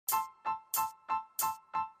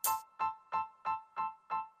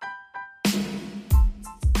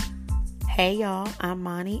Hey y'all, I'm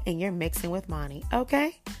Monty and you're mixing with Monty,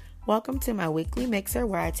 okay? Welcome to my weekly mixer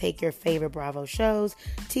where I take your favorite Bravo shows,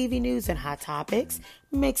 TV news, and hot topics,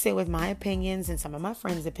 mix it with my opinions and some of my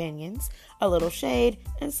friends' opinions, a little shade,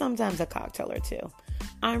 and sometimes a cocktail or two.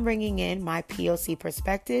 I'm bringing in my POC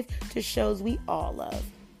perspective to shows we all love.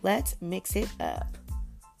 Let's mix it up.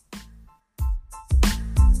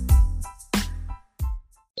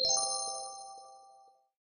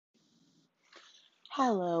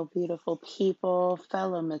 Hello, beautiful people,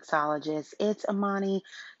 fellow mixologists. It's Amani,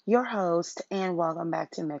 your host, and welcome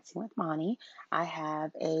back to Mixing with Mani. I have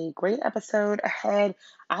a great episode ahead.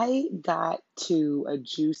 I got to a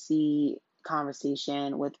juicy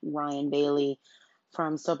conversation with Ryan Bailey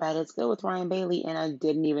from So Bad It's Good with Ryan Bailey, and I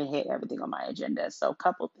didn't even hit everything on my agenda. So, a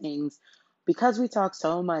couple things. Because we talk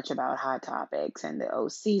so much about hot topics and the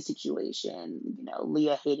OC situation,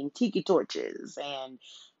 Leah hating tiki torches and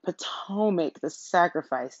Potomac, the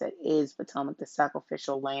sacrifice that is Potomac, the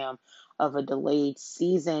sacrificial lamb of a delayed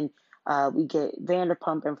season. We get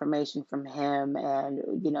Vanderpump information from him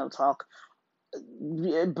and, talk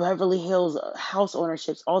Beverly Hills house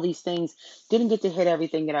ownerships, all these things. Didn't get to hit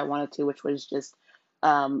everything that I wanted to, which was just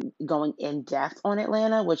going in depth on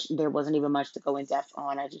Atlanta, which there wasn't even much to go in depth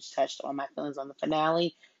on. I just touched on my feelings on the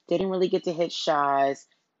finale. Didn't really get to hit Shy's.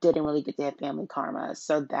 Didn't really get to hit Family Karma.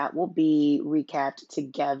 So that will be recapped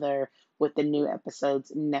together with the new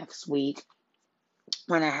episodes next week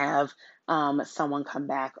when I have someone come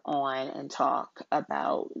back on and talk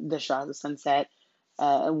about the Shahs of Sunset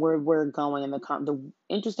and where we're going and the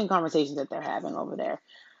interesting conversations that they're having over there.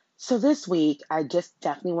 So this week, I just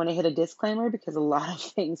definitely want to hit a disclaimer because a lot of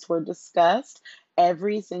things were discussed.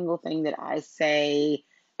 Every single thing that I say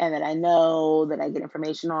and that I know that I get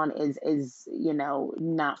information on is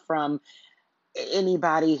not from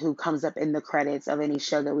anybody who comes up in the credits of any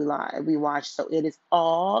show that we watch. So it is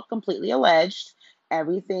all completely alleged.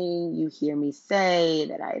 Everything you hear me say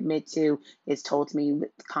that I admit to is told to me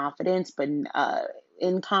with confidence, but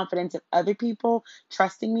in confidence of other people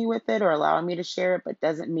trusting me with it or allowing me to share it, but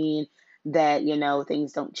doesn't mean that,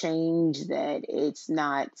 things don't change, that it's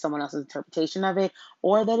not someone else's interpretation of it,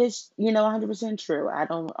 or that it's, 100% true. I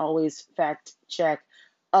don't always fact check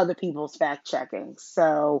other people's fact checking.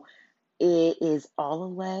 So it is all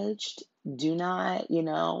alleged. Do not,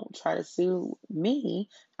 try to sue me.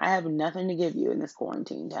 I have nothing to give you in this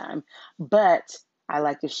quarantine time. But I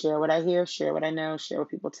like to share what I hear, share what I know, share what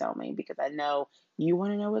people tell me, because I know you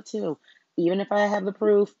want to know it too. Even if I have the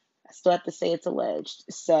proof, I still have to say it's alleged.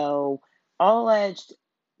 So, all alleged,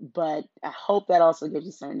 but I hope that also gives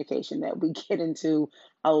you some indication that we get into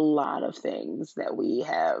a lot of things that we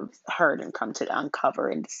have heard and come to uncover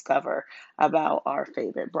and discover about our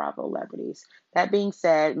favorite Bravo celebrities. That being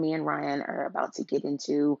said, me and Ryan are about to get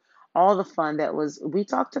into all the fun we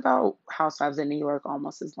talked about Housewives in New York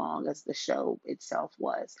almost as long as the show itself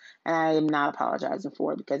was. And I am not apologizing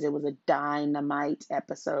for it because it was a dynamite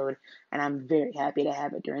episode and I'm very happy to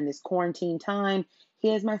have it during this quarantine time.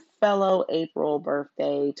 He is my fellow April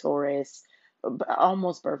birthday Taurus,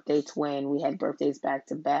 almost birthday twin. We had birthdays back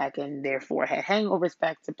to back and therefore had hangovers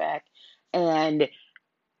back to back. And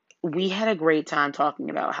we had a great time talking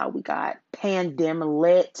about how we got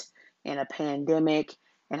lit in a pandemic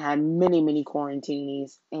and had many, many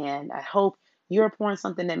quarantines. And I hope you're pouring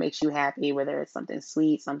something that makes you happy, whether it's something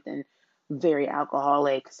sweet, something very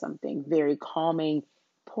alcoholic, something very calming.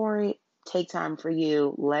 Pour it, take time for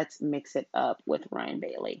you. Let's mix it up with Ryan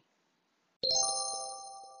Bailey.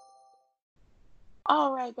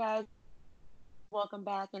 All right, guys. Welcome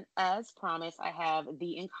back. And as promised, I have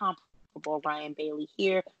the incomparable Ryan Bailey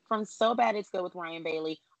here from So Bad It's Good with Ryan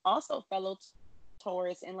Bailey, also fellow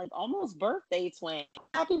Taurus and almost birthday twin.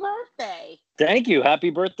 Happy birthday. Thank you.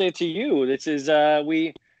 Happy birthday to you. This is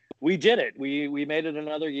we did it. We made it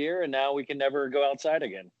another year and now we can never go outside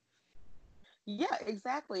again. Yeah,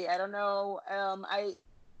 exactly. I don't know.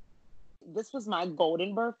 This was my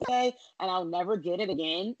golden birthday and I'll never get it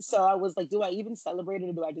again. So I was like, do I even celebrate it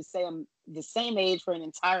or do I just say I'm the same age for an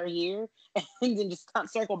entire year and then just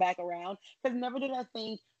circle back around? Because never did I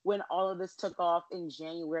think when all of this took off in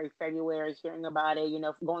January, February, hearing about it,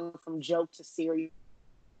 going from joke to serious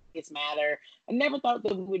matter, I never thought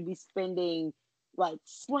that we would be spending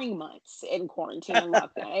spring months in quarantine and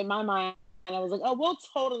lockdown. In my mind, I was like, oh, we'll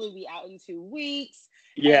totally be out in 2 weeks.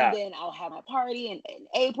 Yeah. And then I'll have my party in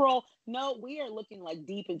April. No, we are looking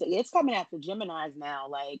deep into it's coming after Geminis now.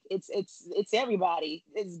 It's everybody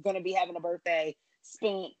is going to be having a birthday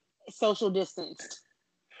spent social distanced.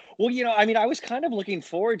 Well, I was kind of looking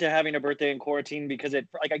forward to having a birthday in quarantine because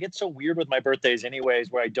I get so weird with my birthdays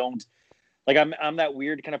anyways, where I don't Like I'm that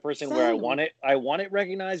weird kind of person where Same. I want it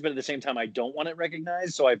recognized, but at the same time I don't want it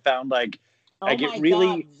recognized. So I found like I Oh get my God.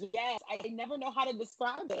 really Yes. I never know how to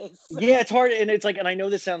describe this. yeah, it's hard, and it's like, and I know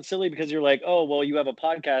this sounds silly because you're like, oh well, you have a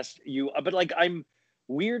podcast, but like I'm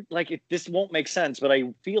weird, like this won't make sense, but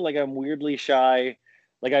I feel like I'm weirdly shy,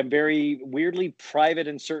 like I'm very weirdly private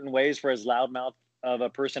in certain ways for as loudmouth of a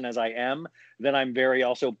person as I am. Then I'm very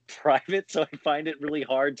also private, so I find it really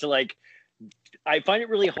hard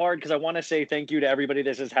because I want to say thank you to everybody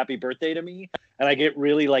that says happy birthday to me. And I get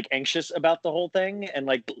really like anxious about the whole thing. And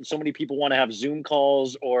like so many people want to have Zoom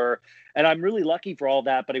calls and I'm really lucky for all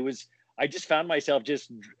that. But I just found myself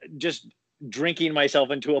just drinking myself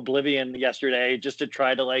into oblivion yesterday just to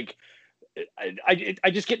try to like, I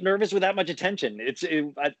just get nervous with that much attention.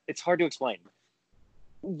 It's hard to explain.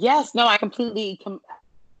 Yes. No, I completely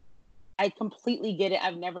get it.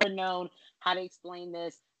 I've never known how to explain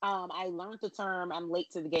this. I learned the term, I'm late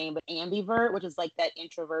to the game, but ambivert, which is like that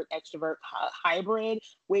introvert extrovert hybrid,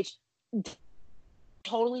 which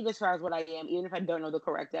totally describes what I am, even if I don't know the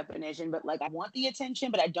correct definition. But like, I want the attention,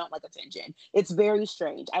 but I don't like attention. It's very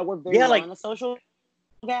strange. I work very Yeah, well like, in a social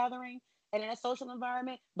gathering and in a social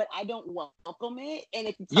environment, but I don't welcome it. And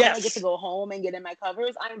if you tell me I get to yes. go home and get in my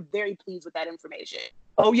covers, I'm very pleased with that information.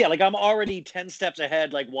 Oh yeah, like I'm already 10 steps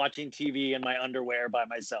ahead, like watching TV in my underwear by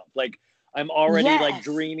myself. Like I'm already like Yes.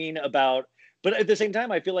 dreaming about, but at the same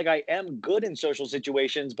time, I feel like I am good in social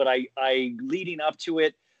situations, but I leading up to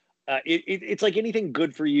it, it's like anything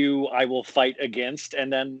good for you, I will fight against,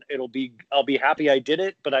 and then I'll be happy I did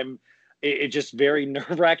it, but it's just very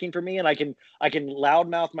nerve wracking for me, and I can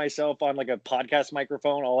loudmouth myself on like a podcast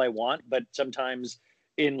microphone all I want, but sometimes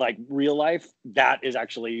in like real life, that is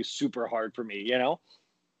actually super hard for me, you know?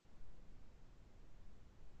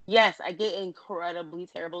 Yes, I get incredibly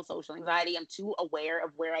terrible social anxiety. I'm too aware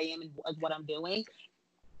of where I am and what I'm doing.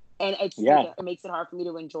 And it's like Yeah. it makes it hard for me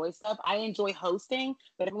to enjoy stuff. I enjoy hosting,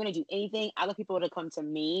 but if I'm going to do anything, I like people to come to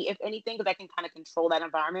me, if anything, because I can kind of control that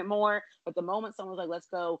environment more. But the moment someone's like, let's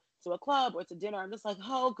go to a club or to dinner, I'm just like,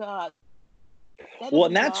 oh God, that Well, is a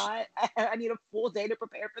and that's lot. I need a full day to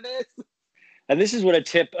prepare for this. and this is what a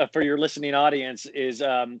tip for your listening audience is: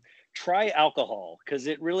 try alcohol because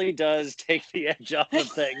it really does take the edge off of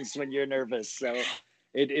things when you're nervous. So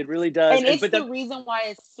it really does. And And it's but the that reason why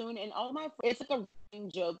it's soon and all my it's like a running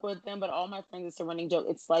joke with them, but all my friends it's a running joke.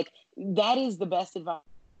 It's like that is the best advice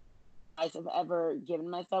I've ever given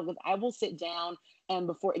myself because I will sit down and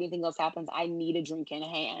before anything else happens, I need a drink in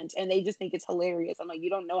hand. And they just think it's hilarious. I'm like, you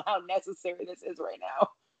don't know how necessary this is right now.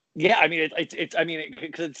 yeah, I mean I mean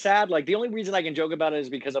because it's sad. Like the only reason I can joke about it is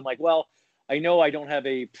because I'm like, well, I know I don't have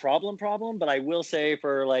a problem, but I will say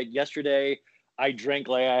for like yesterday. I drank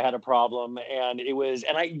like I had a problem, and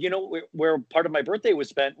where part of my birthday was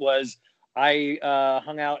spent was I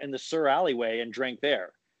hung out in the Sur alleyway and drank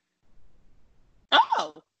there.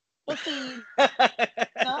 Oh, well, see, no,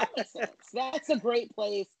 that makes sense. That's a great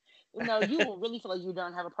place. No, you will really feel like you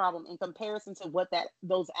don't have a problem in comparison to what that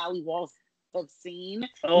those alley walls have seen.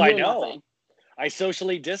 Oh, I You're know. nothing. I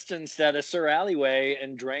socially distanced at a Sur alleyway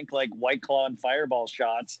and drank like White Claw and Fireball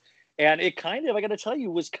shots. And it kind of, I got to tell you,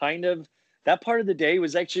 was kind of that part of the day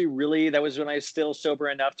was actually really, that was when I was still sober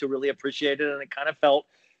enough to really appreciate it. And it kind of felt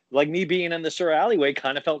like me being in the Sur alleyway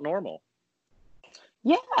kind of felt normal.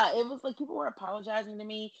 Yeah, it was like people were apologizing to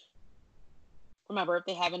me for my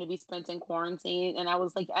birthday having to be spent in quarantine. And I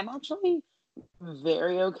was like, I'm actually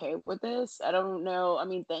very okay with this. I don't know. I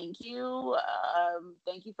mean, thank you.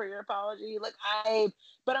 Thank you for your apology.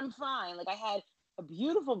 But I'm fine. Like, I had a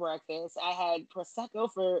beautiful breakfast. I had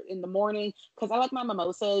Prosecco for in the morning because I like my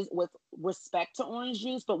mimosas with respect to orange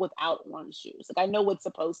juice, but without orange juice. Like, I know what's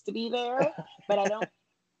supposed to be there, but I don't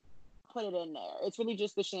put it in there. It's really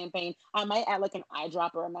just the champagne. I might add like an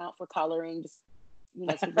eyedropper amount for coloring, just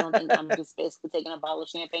so people don't think I'm just basically taking a bottle of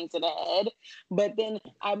champagne to the head. But then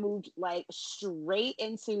I moved like straight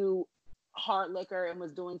into hard liquor and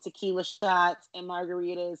was doing tequila shots and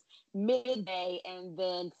margaritas midday, and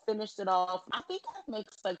then finished it off. I think I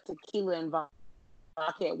mixed like tequila and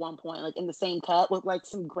vodka at one point, like in the same cup with like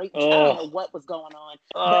some grape. I don't know Oh, what was going on,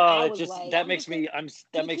 but oh, I it was just, like, I'm just gonna.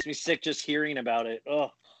 that makes me sick just hearing about it.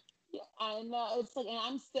 Oh, Yeah, I know it's like, and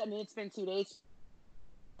I'm still. I mean, it's been 2 days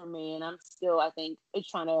for me, and I'm still. I think it's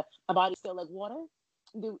trying to. My body's still like water.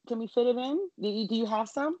 Can we fit it in? Do you have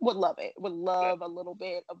some? Would love it. Would love a little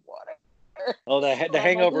bit of water. oh, So the I'm like,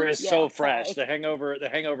 hangover oops, is yeah, so fresh. sorry. The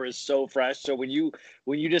hangover is so fresh. So when you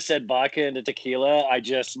just said vodka into tequila,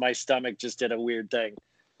 my stomach just did a weird thing.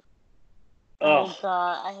 Oh Oh,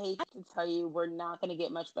 God, I hate to tell you, we're not going to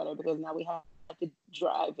get much better because now we have to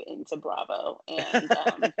drive into Bravo, and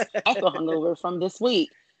I feel hungover from this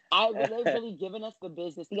week. They've really given us the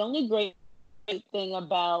business. The only great thing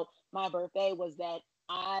about my birthday was that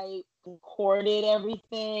I recorded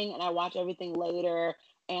everything and I watch everything later.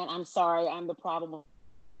 And I'm sorry, I'm the problem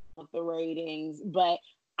with the ratings, but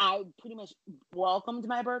I pretty much welcomed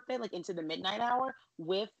my birthday like into the midnight hour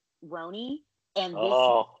with Roni and this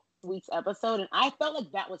Oh, week's episode, and I felt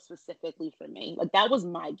like that was specifically for me. Like that was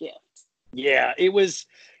my gift. yeah, it was.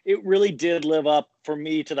 It really did live up for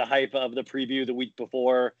me to the hype of the preview the week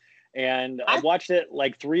before, and I've I watched it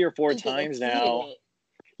like 3 or 4 think it times exceeded now. it.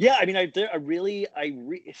 Yeah, I mean,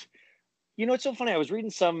 you know, it's so funny. I was reading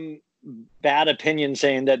some bad opinion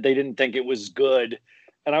saying that they didn't think it was good,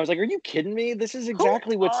 and I was like, "Are you kidding me? This is Who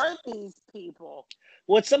exactly what's are these people?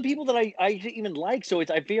 well, it's some people that I even like. So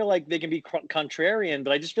I feel like they can be contrarian,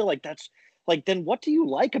 but I just feel like that's like, then what do you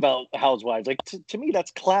like about Housewives? Like to me,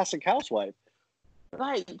 that's classic Housewife.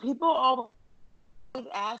 Like people always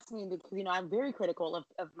ask me because I'm very critical of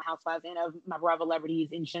my housewives and of my Bravo celebrities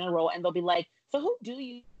in general, and they'll be like, "So who do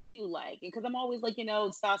you like?" Because I'm always like,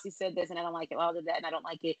 Stassi said this and I don't like it. Well, I did that and I don't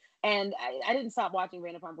like it. And I didn't stop watching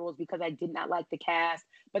Vanderpump Rules because I did not like the cast.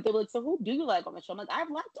 But they were like, "So who do you like on the show?" I'm like, "I've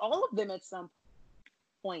liked all of them at some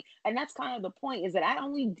point," and that's kind of the point. Is that I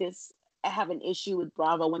only just have an issue with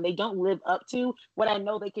Bravo when they don't live up to what I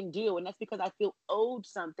know they can do. And that's because I feel owed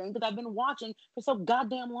something because I've been watching for so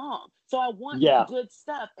goddamn long. So I want Yeah, good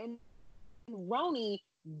stuff. And Roni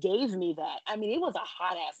gave me that. I mean, it was a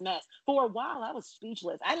hot ass mess. For a while, I was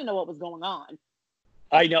speechless. I didn't know what was going on.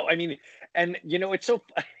 I know. I mean, and it's so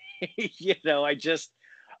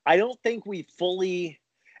I don't think we fully.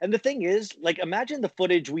 And the thing is, like, imagine the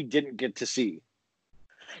footage we didn't get to see.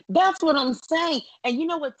 That's what I'm saying. And you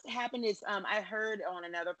know what's happened is I heard on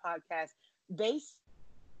another podcast, they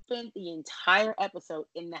spent the entire episode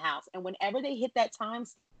in the house. And whenever they hit that time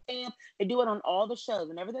stamp, they do it on all the shows.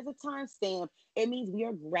 Whenever there's a time stamp, it means we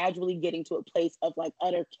are gradually getting to a place of like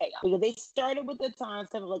utter chaos. Because they started with the time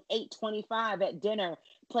stamp of like 8:25 at dinner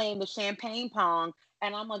playing the champagne pong.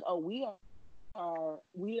 And I'm like, oh, we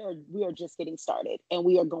are just getting started and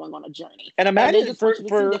we are going on a journey. And And they imagine just want for you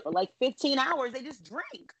to sit there for for like 15 hours. They just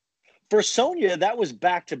drink. for Sonia, that was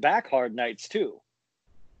back to back hard nights too,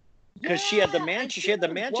 because Yeah. And she she had the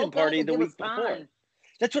like mansion woke up party like the it was week before. fine.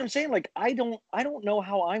 That's what I'm saying. Like, I don't know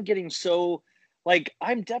how I'm getting so, like,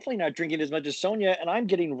 I'm definitely not drinking as much as Sonia, and I'm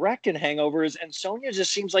getting wrecked in hangovers. And Sonia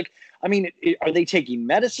just seems like, I mean, are they taking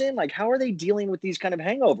medicine? Like, how are they dealing with these kind of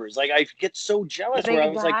hangovers? Like, I get so jealous where I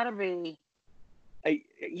They was like, gotta be.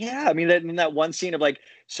 yeah, I mean, that in that one scene of like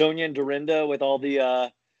Sonia and Dorinda with all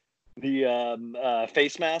the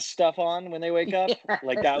face mask stuff on when they wake up,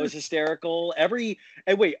 like that was Yes. hysterical. And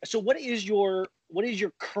wait, so what is your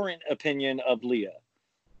current opinion of Leah?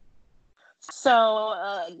 So,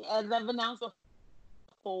 as I've announced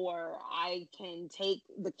before, I can take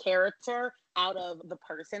the character out of the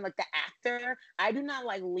person, like the actor. I do not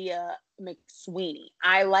like Leah McSweeney.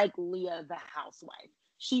 I like Leah the housewife.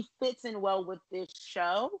 She fits in well with this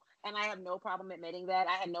show, and I have no problem admitting that.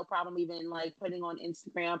 I had no problem even like putting on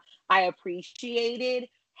Instagram. I appreciated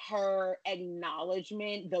her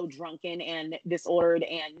acknowledgement, though drunken and disordered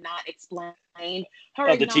and not explained, her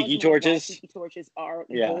Of the tiki acknowledgement of why torches? tiki torches are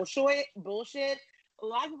Yeah. bullshit. A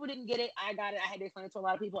lot of people didn't get it. I got it. I had to explain it to a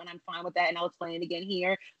lot of people, and I'm fine with that. And I'll explain it again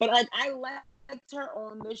here. But like, I liked her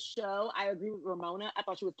on this show. I agree with Ramona. I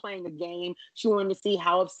thought she was playing a game. She wanted to see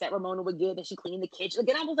how upset Ramona would get that she cleaned the kitchen.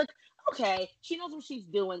 Again, I was like, okay, she knows what she's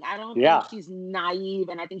doing. I don't think Yeah. she's naive,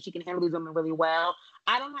 and I think she can handle these women really well.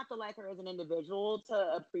 I don't have to like her as an individual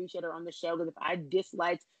to appreciate her on the show. Because if I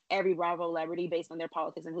disliked every Bravo celebrity based on their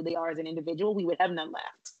politics and who they are as an individual, we would have none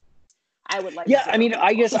left. I would like Yeah, I zero mean, I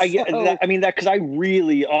people. guess I get that. So I mean, that because I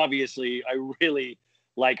really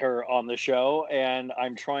like her on the show, and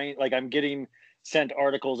I'm trying, like, I'm getting sent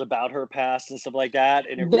articles about her past and stuff like that,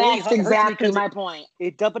 and it really that's hurts me exactly because my point.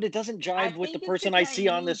 but it doesn't I jive with the think it's person because I I see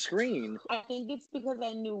on the knew. screen. I think it's because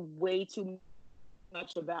I knew way too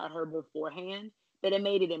much about her beforehand that it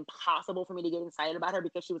made it impossible for me to get excited about her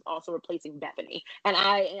because she was also replacing Bethany. And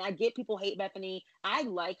I get people hate Bethany. I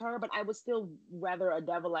like her, but I was still rather a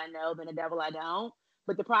devil I know than a devil I don't.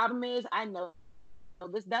 But the problem is, I know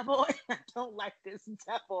this devil. I don't like this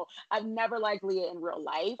devil. I've never liked Leah in real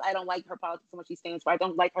life. I don't like her politics and what she stands for. I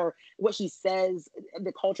don't like her what she says,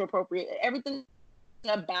 the culture appropriate, everything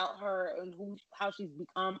about her and how she's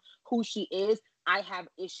become who she is. I have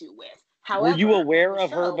issue with. Were you However, on aware the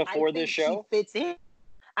of her show, I before this think she show? fits in.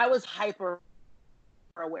 I was hyper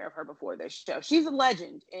aware of her before this show. She's a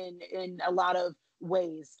legend in a lot of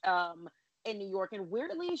ways. In New York, and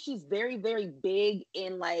weirdly, she's very very big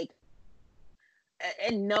in like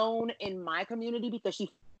and known in my community because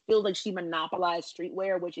she feels like she monopolized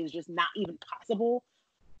streetwear, which is just not even possible.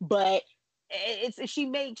 But she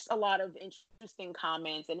makes a lot of interesting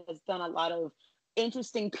comments and has done a lot of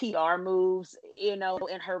interesting PR moves, in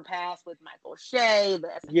her past with Michael Shea, the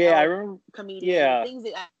Yeah, I SNL remember. comedian, Yeah, things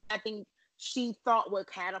that I think she thought would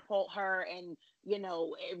catapult her, and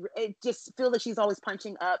it just feels like she's always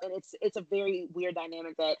punching up, and it's a very weird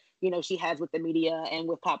dynamic that she has with the media and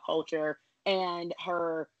with pop culture, and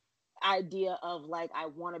her idea of like, I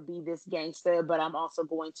want to be this gangster, but I'm also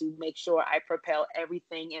going to make sure I propel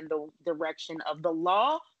everything in the direction of the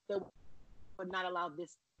law that would not allow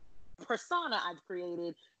this persona I've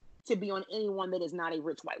created to be on anyone that is not a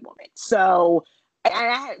rich white woman. So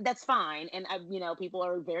that's fine. And people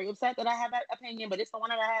are very upset that I have that opinion, but it's the one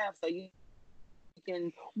that I have. So you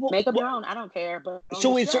can well, make up well your own. I don't care. But on the so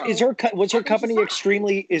show, was I her think she's company fine.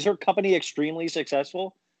 extremely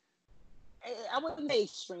successful? I wouldn't say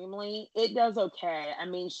extremely. It does okay. I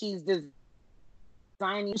mean, she's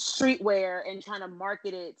designing streetwear and trying to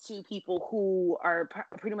market it to people who are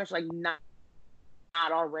pretty much like not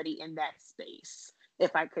already in that space,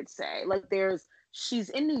 if I could say. Like, she's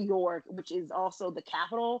in New York, which is also the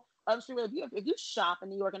capital of streetwear. If you shop in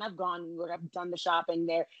New York, and I've gone to New York, I've done the shopping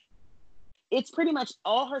there. It's pretty much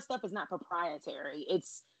all her stuff is not proprietary.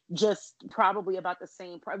 It's just probably about the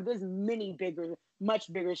same price. There's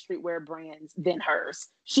much bigger streetwear brands than hers.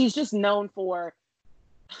 She's just known for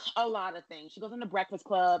a lot of things. She goes on the Breakfast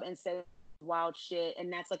Club and says wild shit,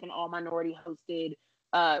 and that's like an all minority hosted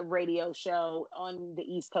radio show on the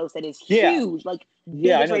East Coast that is Yeah, huge, like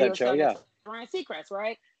yeah, I biggest know radio that show. show Yeah, next to Ryan Seacrest,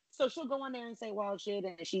 right? So she'll go on there and say wild shit,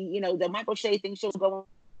 and she, the Michael Shea thing, she'll go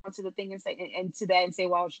onto the thing and say and to that and say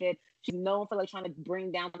wild shit. She's known for like trying to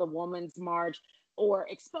bring down the Women's March or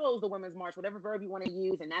expose the Women's March, whatever verb you want to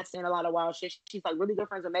use, and that's saying a lot of wild shit. She's like really good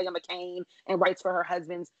friends with Meghan McCain and writes for her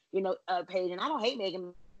husband's, page. And I don't hate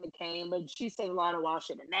Meghan McCain, but she's saying a lot of wild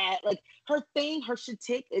shit in that. Like, her thing, her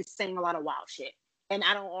shtick is saying a lot of wild shit. And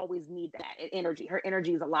I don't always need that energy. Her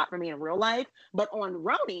energy is a lot for me in real life. But on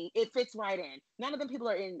Roni, it fits right in. None of them people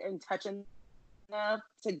are in touch enough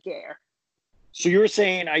to care. so you're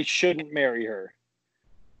saying I shouldn't marry her?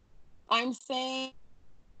 I'm saying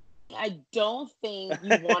I don't think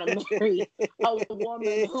you want to marry a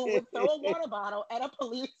woman who would throw a water bottle at a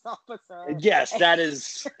police officer. Yes, that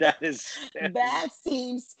is That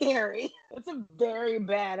seems scary. It's a very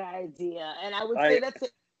bad idea. And I would say I that's to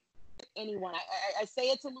anyone. I say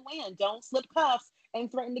it to Luann. Don't slip cuffs and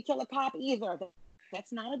threaten to kill a cop either.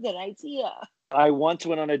 That's not a good idea. I once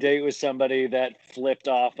went on a date with somebody that flipped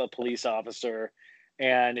off a police officer,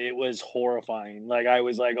 and it was horrifying. Like, I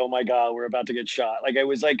was like, "Oh my god, we're about to get shot." Like, it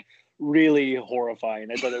was like really horrifying.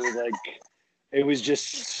 I thought it was just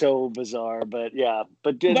so bizarre. But yeah,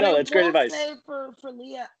 but But no, I that's great will advice. say for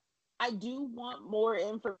Leah, I do want more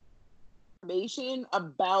information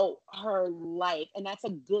about her life, and that's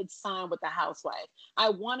a good sign with the housewife.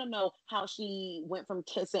 I want to know how she went from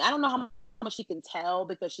kissing. I don't know how much she can tell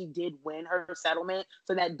because she did win her settlement,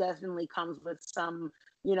 so that definitely comes with some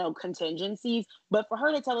contingencies. But for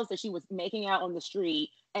her to tell us that she was making out on the street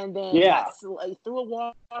and then got Yeah. threw a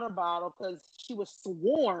water bottle because she was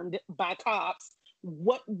swarmed by cops.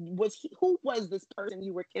 What was who was this person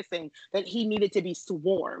you were kissing that he needed to be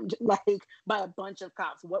swarmed like by a bunch of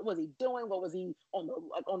cops? What was he doing? What was he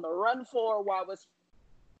on the run for? Why was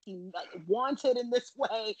he like wanted in this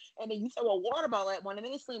way? And then you throw a water bottle at one, and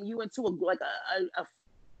then they slam you into a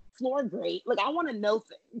floor grate. Like, I want to know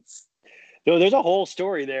things. No, there's a whole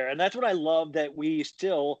story there, and that's what I love, that we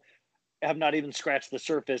still have not even scratched the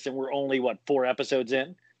surface, and we're only what, 4 episodes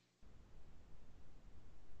in.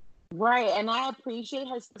 Right. And I appreciate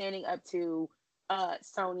her standing up to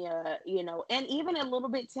Sonia, and even a little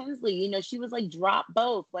bit Tinsley. She was like, drop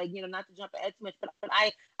both, like, not to jump ahead too much, but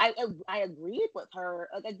I agreed with her.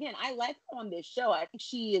 Like, again, I like her on this show. I think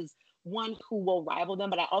she is one who will rival them,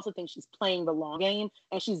 but I also think she's playing the long game,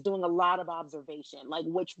 and she's doing a lot of observation, like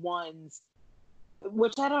which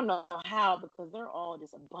I don't know how, because they're all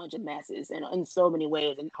just a bunch of messes in so many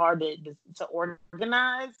ways and hard to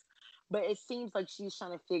organize. But it seems like she's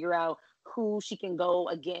trying to figure out who she can go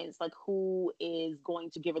against, like who is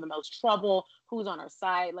going to give her the most trouble, who's on her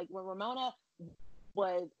side. Like when Ramona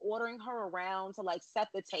was ordering her around to like set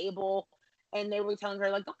the table, and they were telling her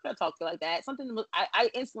like, don't talk to her like that. I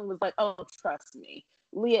instantly was like, oh, trust me.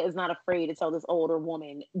 Leah is not afraid to tell this older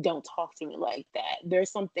woman, don't talk to me like that.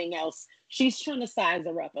 There's something else. She's trying to size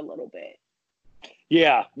her up a little bit.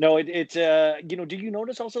 Yeah, no, it's do you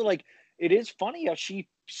notice also, like, it is funny how she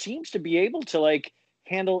seems to be able to like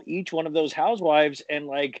handle each one of those housewives, and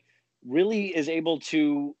like really is able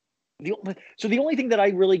to the only thing that I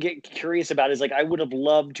really get curious about is like I would have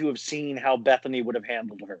loved to have seen how Bethany would have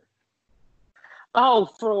handled her. Oh,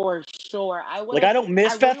 for sure. Like I don't I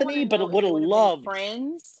miss really want Bethany, to but know it if would they have would have been loved.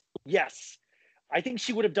 friends. Yes, I think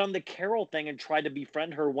she would have done the Carol thing and tried to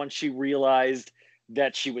befriend her once she realized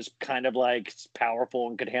that she was kind of like powerful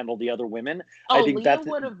and could handle the other women. I Oh, think Leah that's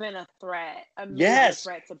would have been a threat, a major yes.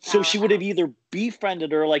 threat to So she would have Powerhouse. either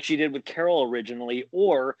befriended her like she did with Carol originally,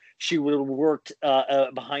 or she would have worked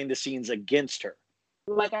behind the scenes against her.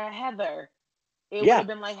 Like a Heather. It would Yeah. have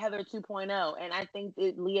been like Heather 2.0. And I think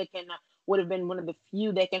that Leah can would have been one of the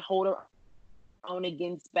few that can hold her own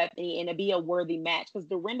against Bethany and to be a worthy match. Because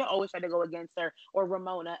Dorinda always tried to go against her or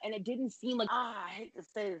Ramona. And it didn't seem like I hate to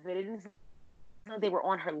say this, but it didn't seem like they were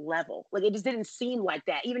on her level. Like it just didn't seem like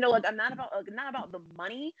that. Even though I'm not about the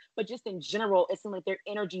money, but just in general, it seemed like their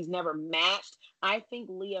energies never matched. I think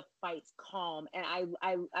Leah fights calm, and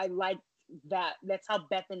I like that. That's how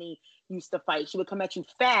Bethany used to fight. She would come at you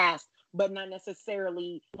fast, but not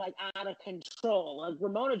necessarily like out of control. Like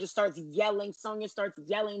Ramona just starts yelling, Sonya starts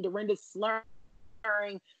yelling, Dorinda's slurring,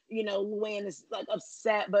 Luann is like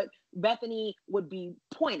upset, but Bethany would be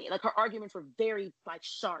pointed. Like her arguments were very like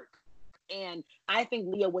sharp. And I think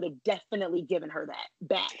Leah would have definitely given her that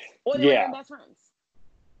back. Or they would have Yeah. been best friends.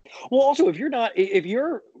 Well, also, if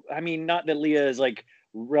you're, I mean, not that Leah is like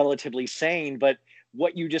relatively sane, but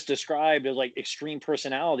what you just described is like extreme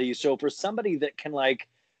personality. So for somebody that can like,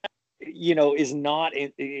 is not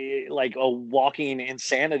like a walking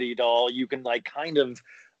insanity doll, you can like kind of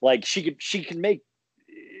like she can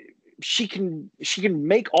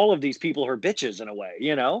make all of these people her bitches in a way,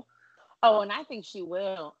 you know? Oh, and I think she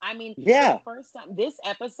will. I mean, for the Yeah. first time, this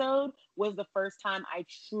episode was the first time I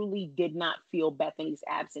truly did not feel Bethany's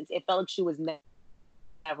absence. It felt like she was never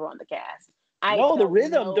on the cast. I No, the felt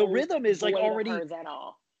rhythm, the no rhythm is like void of already hers at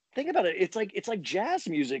all. think about it. It's like jazz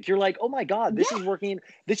music. You're like, oh my god, this is Yeah. working.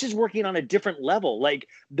 This is working on a different level. Like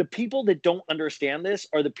the people that don't understand this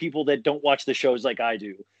are the people that don't watch the shows like I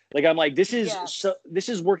do. Like I'm like, Yes. this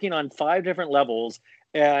is working on five different levels,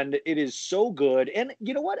 and it is so good. And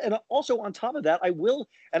you know what? And also on top of that, I will.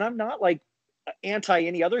 And I'm not like anti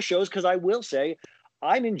any other shows because I will say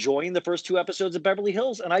I'm enjoying the first two episodes of Beverly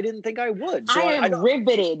Hills, and I didn't think I would. So I I am don't.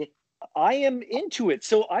 riveted. I am into it.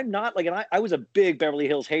 So I'm not like, and I was a big Beverly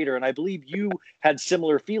Hills hater, and I believe you had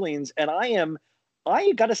similar feelings. And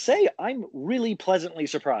I gotta say, I'm really pleasantly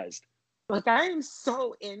surprised. Like I am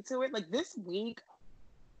so into it. Like this week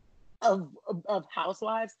of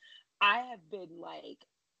Housewives, I have been like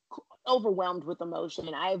overwhelmed with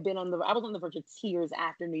emotion. I was on the verge of tears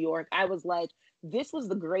after New York. I was like, this was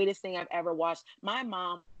the greatest thing I've ever watched. My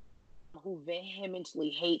mom, who vehemently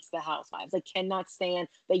hates the Housewives, like cannot stand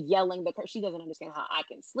the yelling, she doesn't understand how I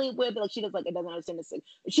can sleep with it. Like she does, like it doesn't understand this.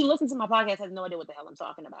 She listens to my podcast, has no idea what the hell I'm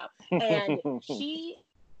talking about, and she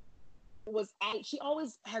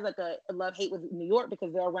always has like a love hate with New York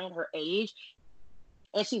because they're around her age,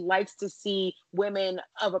 and she likes to see women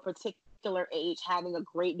of a particular age having a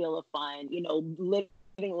great deal of fun, living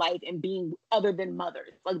life and being other than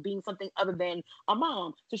mothers, like being something other than a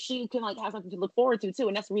mom, so she can like have something to look forward to too.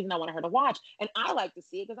 And that's the reason I wanted her to watch. And I like to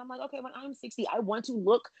see it because I'm like, okay, when I'm 60, I want to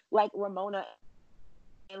look like Ramona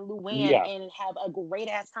and Luann Yeah. and have a great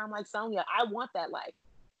ass time like Sonia. I want that life.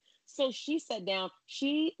 So she sat down.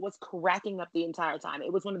 She was cracking up the entire time.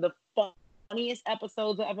 It was one of the funniest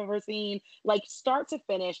episodes I've ever seen, like start to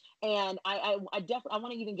finish. And I definitely I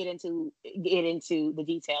want to even get into the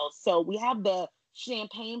details. So we have the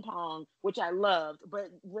champagne pong, which I loved, but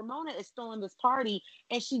Ramona is still in this party,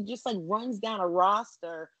 and she just like runs down a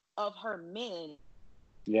roster of her men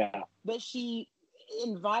Yeah. that she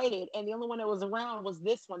invited, and the only one that was around was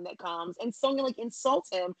this one that comes, and Sonya like insults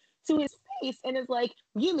him to his face and is like,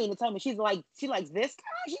 you mean to tell me she likes this guy?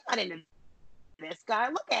 She's not into this guy.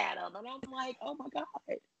 Look at him. And I'm like, oh my God.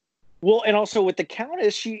 Well, and also with the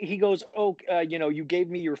Countess, he goes, "Oh, you gave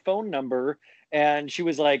me your phone number," and she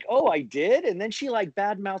was like, "Oh, I did," and then she like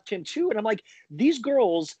badmouthed him too, and I'm like, these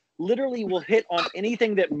girls literally will hit on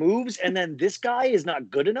anything that moves, and then this guy is not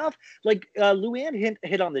good enough. Like Luann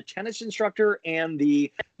hit on the tennis instructor and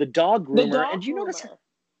the dog The groomer, and dog you notice groomer.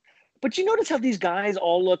 but you notice how these guys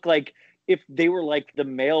all look like if they were like the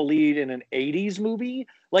male lead in an 80s movie?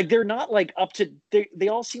 Like they're not like they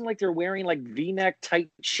all seem like they're wearing like V-neck tight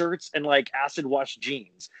shirts and like acid wash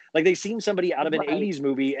jeans. Like they seem somebody out of an Right. 80s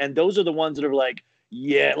movie, and those are the ones that are like,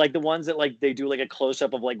 yeah, like the ones that like they do like a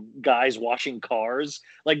close-up of like guys washing cars.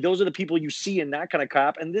 Like those are the people you see in that kind of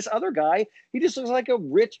crap. And this other guy, he just looks like a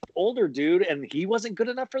rich older dude, and he wasn't good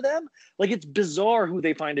enough for them. Like it's bizarre who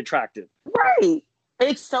they find attractive. Right.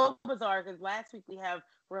 It's so bizarre because last week we have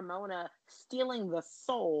Ramona stealing the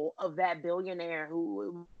soul of that billionaire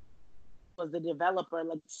who was the developer,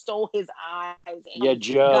 like stole his eyes Yeah, and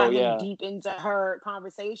Joe. got him Yeah. deep into her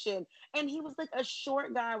conversation. And he was like a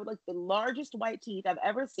short guy with like the largest white teeth I've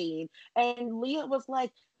ever seen. And Leah was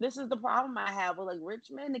like, this is the problem I have with like rich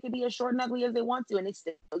men. They can be as short and ugly as they want to, and they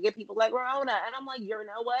still get people like Ramona. And I'm like, you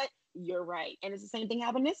know what? You're right. And it's the same thing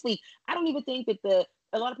happened this week. I don't even think that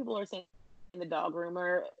a lot of people are saying the dog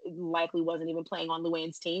groomer likely wasn't even playing on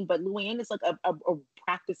Luann's team, but Luann is like a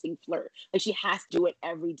practicing flirt. Like she has to do it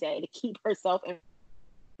every day to keep herself in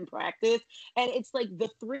practice. And it's like the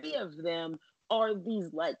three of them are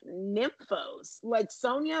these like nymphos. Like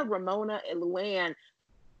Sonia, Ramona, and Luann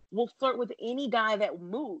will flirt with any guy that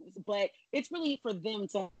moves, but it's really for them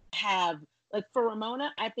to have, like for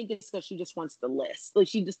Ramona, I think it's because she just wants the list. Like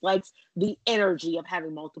she just likes the energy of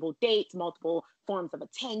having multiple dates, multiple forms of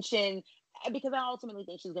attention. Because I ultimately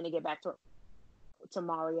think she's going to get back to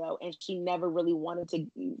Mario, and she never really wanted to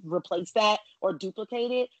replace that or duplicate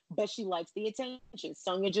it, but she likes the attention.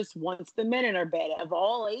 Sonia just wants the men in her bed of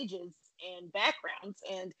all ages and backgrounds,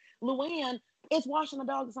 and Luann is washing the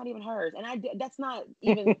dog. It's not even hers, and that's not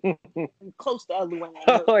even close to a Luann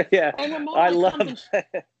Oh move. yeah, And Ramona I like comes love and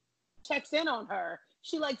that. checks in on her.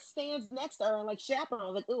 She like stands next to her and like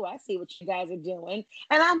chaperones, like, "Ooh, I see what you guys are doing,"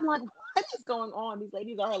 and I'm like, "What is going on? These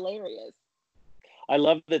ladies are hilarious." I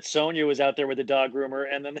love that Sonia was out there with the dog groomer,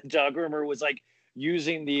 and then the dog groomer was like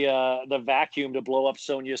using the vacuum to blow up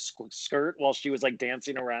Sonia's skirt while she was like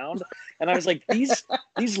dancing around. And I was like,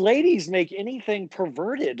 these ladies make anything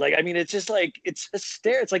perverted. Like, I mean, it's just like it's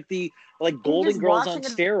hysterical. It's like the like He's Golden just Girls on watching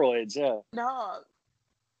a steroids. Yeah. dog.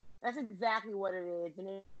 That's exactly what it is, and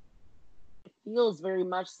it feels very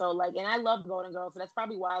much so like. And I love Golden Girls, so that's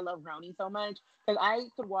probably why I love Roni so much, because I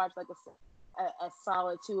could watch like a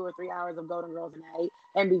solid 2 or 3 hours of Golden Girls a night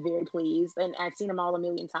and be very pleased. And I've seen them all a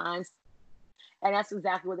million times, and that's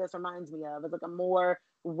exactly what this reminds me of. It's like a more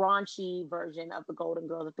raunchy version of the Golden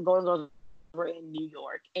Girls. If the Golden Girls were in New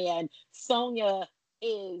York, and Sonia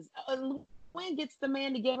is. When gets the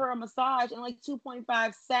man to give her a massage in like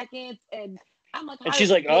 2.5 seconds, and I'm like, And how did she's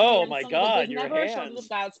we like, get here? "Oh And my Sonia's like, there's God, your never a shortage of hands."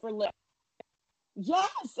 guys for lip.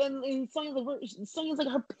 Yes, and Sonia's like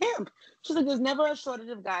her pimp. She's like, there's never a shortage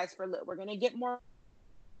of guys for lip. We're gonna get more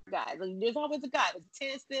guys. Like, there's always a guy. There's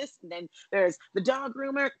tennis this, and then there's the dog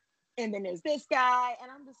groomer, and then there's this guy,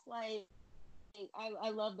 and I'm just like, I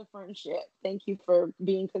love the friendship. Thank you for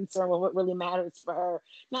being concerned with what really matters for her.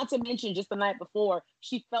 Not to mention, just the night before,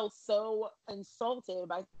 she felt so insulted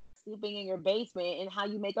by sleeping in your basement, and how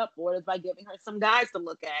you make up for it is by giving her some guys to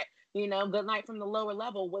look at. Good night from the lower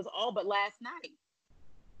level was all but last night.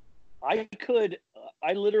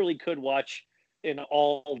 I literally could watch an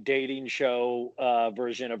all dating show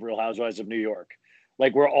version of Real Housewives of New York,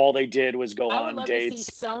 like where all they did was go I would on love to see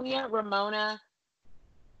dates. Sonia, Ramona,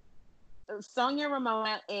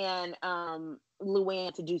 and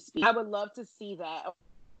Luann to do speed. I would love to see that,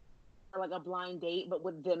 or like a blind date, but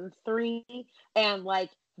with them three, and like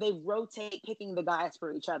they rotate picking the guys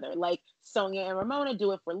for each other. Like Sonia and Ramona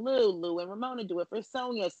do it for Lou and Ramona do it for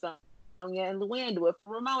Sonia, Sonia and Luann do it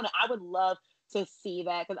for Ramona. I would love to see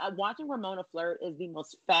that, because watching Ramona flirt is the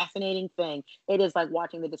most fascinating thing. It is like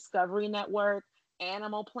watching the Discovery Network,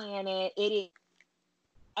 Animal Planet. It is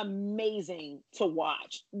amazing to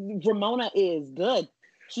watch. Ramona is good.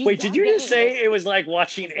 She's Wait, did done you just game, as say it was like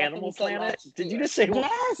watching Stephanie Animal said Planet? last Did you year. just say? Did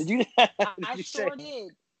Yes, you? Did I you say? sure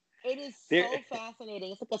did. It is There, so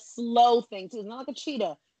fascinating. It's like a slow thing too. It's not like a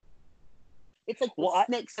cheetah. It's like the well, I,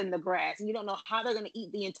 snakes in the grass, and you don't know how they're going to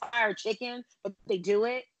eat the entire chicken, but they do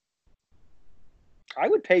it. I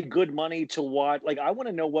would pay good money to watch. Like, I want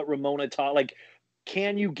to know what Ramona taught. Like,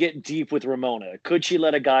 can you get deep with Ramona? Could she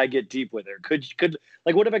let a guy get deep with her? Could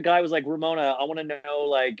like, what if a guy was like, Ramona, I want to know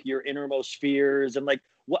like your innermost fears, and like,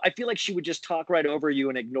 what I feel like she would just talk right over you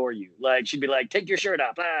and ignore you. Like, she'd be like, take your shirt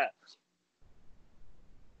off. Ah.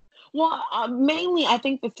 Well, mainly, I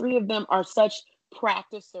think the three of them are such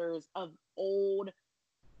practicers of old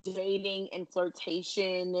dating and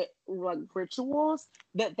flirtation like rituals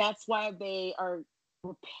that's why they are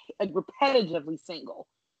repetitively single.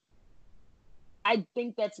 I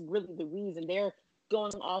think that's really the reason they're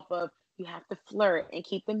going off of, you have to flirt and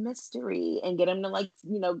keep the mystery and get them to like,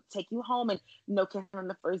 take you home, and no kiss on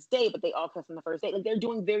the first date, but they all kiss on the first date. Like they're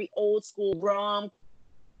doing very old school rom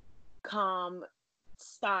com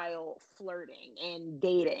style flirting and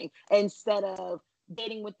dating instead of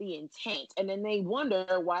dating with the intent. And then they wonder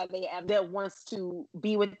why they have that wants to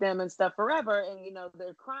be with them and stuff forever. And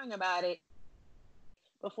they're crying about it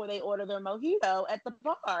before they order their mojito at the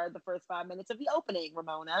bar the first 5 minutes of the opening,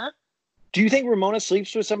 Ramona. Do you think Ramona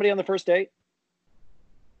sleeps with somebody on the first date?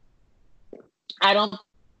 I don't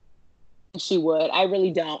think she would. I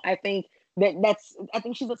really don't. I think I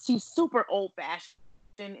think she's super old fashioned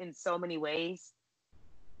in so many ways.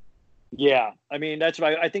 Yeah, I mean that's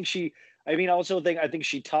what I think she. I mean, I think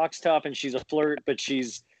she talks tough and she's a flirt, but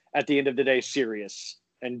she's at the end of the day serious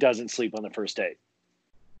and doesn't sleep on the first date.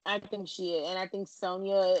 I think she is. And I think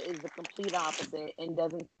Sonia is the complete opposite and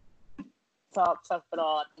doesn't talk tough at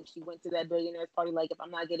all. I think she went to that billionaire's party like, if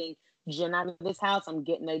I'm not getting Jen out of this house, I'm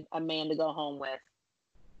getting a man to go home with.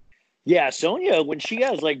 Yeah, Sonia, when she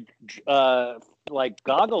has uh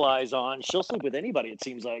goggle eyes on, she'll sleep with anybody. It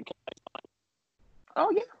seems like.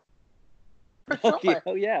 Oh yeah, for Oh yeah, sure.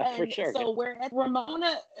 oh yeah, for And sure. so we're at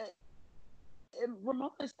Ramona's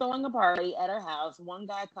throwing a party at her house. One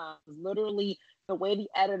guy comes. Literally, the way the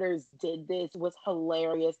editors did this was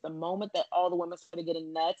hilarious. The moment that all the women started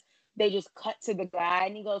getting nuts, they just cut to the guy,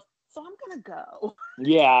 and he goes, "So I'm gonna go."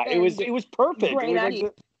 Yeah, And it was perfect. It great was like idea.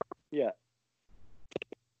 the yeah.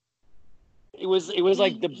 It was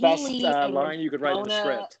like the He best leaves, and line you could write in a Ramona,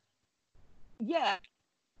 script. yeah,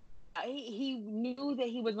 he knew that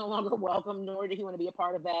he was no longer welcome, nor did he want to be a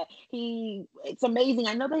part of that. It's amazing.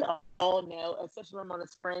 I know they all know, especially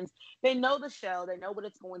Ramona's friends. They know the show. They know what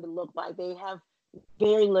it's going to look like. They have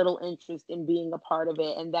very little interest in being a part of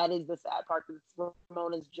it, and that is the sad part, because it's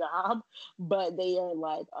Ramona's job. But they are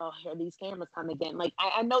like, oh, here these cameras come again. Like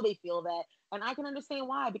I know they feel that, and I can understand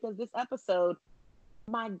why, because this episode,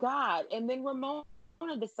 my God. And then Ramona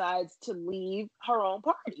decides to leave her own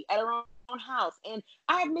party at her own house. And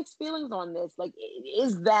I have mixed feelings on this. Like,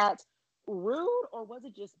 is that rude, or was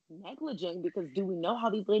it just negligent? Because do we know how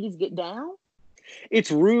these ladies get down? It's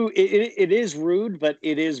rude. It is rude, but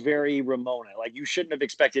it is very Ramona. Like you shouldn't have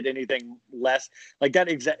expected anything less. Like that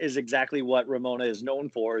is exactly what Ramona is known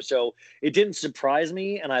for. So it didn't surprise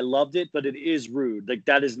me, and I loved it. But it is rude. Like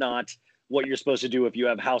that is not what you're supposed to do if you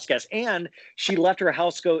have house guests. And she left her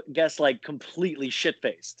guests like completely shit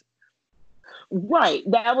faced. Right.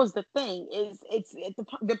 That was the thing. It's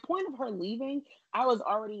the point of her leaving. I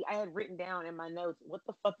had written down in my notes, what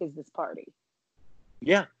the fuck is this party?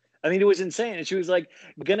 Yeah. I mean, it was insane. And she was like,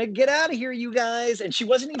 gonna get out of here, you guys. And she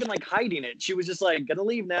wasn't even like hiding it. She was just like, gonna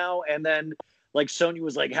leave now. And then like Sonya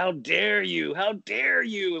was like, how dare you? How dare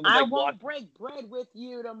you? And was I like, walk. won't break bread with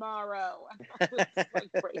you tomorrow. I was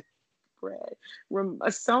like, break bread.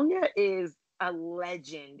 Sonia is a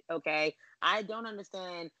legend. Okay, I don't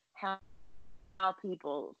understand how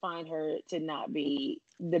people find her to not be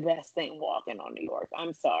the best thing walking on New York.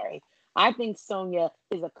 I'm sorry. I think Sonia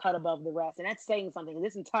is a cut above the rest, and that's saying something.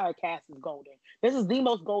 This entire cast is golden. This is the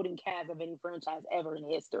most golden cast of any franchise ever in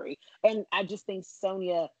history, and I just think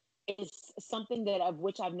Sonia is something that of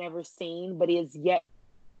which I've never seen, but is yet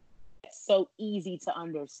so easy to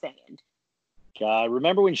understand. God,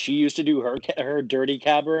 remember when she used to do her dirty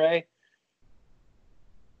cabaret?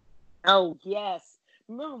 Oh yes,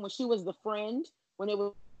 remember when she was the friend, when it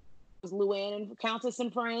was Luann and Countess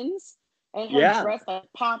and Friends, and her Yeah. dress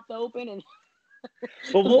like popped open, and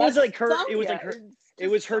But what was that's like her? It was Sonia. like her. It's It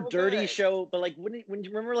was just her so dirty good. show. But like when you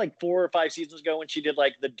remember like 4 or 5 seasons ago when she did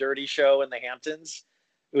like the dirty show in the Hamptons,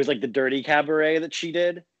 it was like the dirty cabaret that she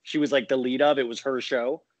did. She was like the lead of. It was her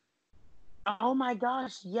show. Oh my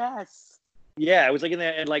gosh, yes. Yeah, it was like in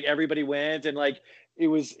there, and like everybody went, and like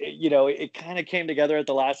it kind of came together at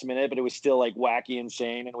the last minute, but it was still like wacky,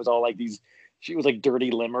 insane, and it was all like these. She was like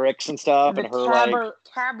dirty limericks and stuff, The and her like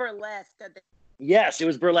caberlesque that yes, it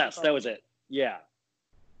was they burlesque. called That was it. Yeah.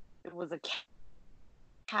 it was a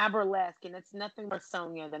caberlesque, and it's nothing more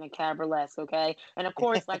Sonia than a caberlesque, okay? And of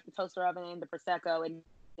course, like the toaster oven and the prosecco, it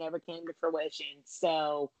never came to fruition.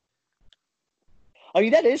 So, I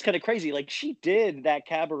mean, that is kind of crazy. Like she did that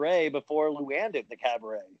cabaret before Luann did the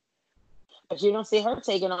cabaret. but you don't see her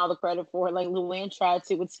taking all the credit for it, like Luann tried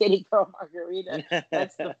to with City Girl Margarita.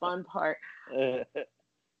 That's the fun part.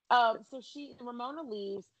 So Ramona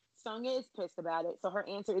leaves. Sonia is pissed about it. So her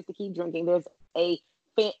answer is to keep drinking. The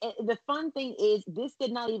fun thing is this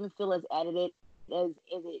did not even feel as edited as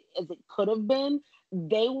it could have been.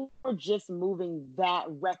 They were just moving that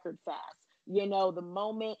record fast. The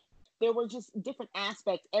moment there were just different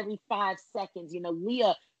aspects every 5 seconds.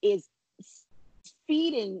 Leah is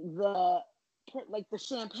feeding the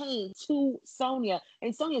champagne to Sonia,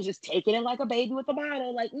 and Sonia's just taking it like a baby with a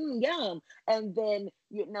bottle, like yum. And then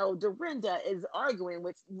Dorinda is arguing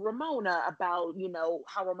with Ramona about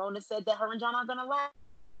how Ramona said that her and John are gonna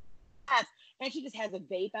last, and she just has a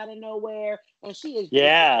vape out of nowhere, and she is just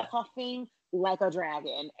Yeah. puffing like a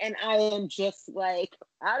dragon, and I am just like,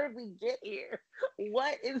 how did we get here?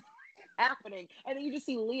 What is happening? And then you just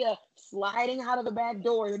see Leah sliding out of the back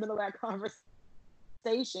door in the middle of that conversation.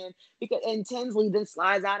 conversation because and Tinsley then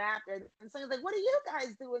slides out after and someone's like, "What are you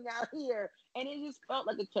guys doing out here?" And it just felt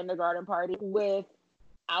like a kindergarten party with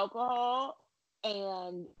alcohol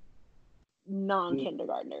and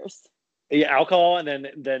non-kindergartners. Yeah, alcohol, and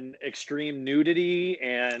then extreme nudity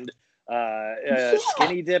and Yeah,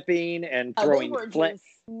 skinny dipping and they throwing were just like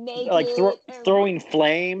naked and throwing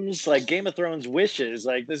flames, like Game of Thrones wishes.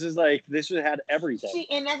 Like this had everything.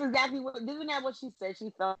 and that's exactly what isn't that what she said?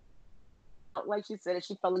 She felt like she said it.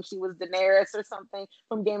 She felt like she was Daenerys or something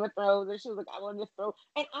from Game of Thrones, and she was like, "I wanted to throw."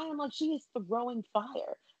 And I am like, she is throwing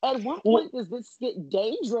fire. At what Well, point does this get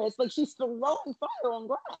dangerous? Like she's throwing fire on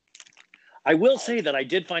grass. I will say that I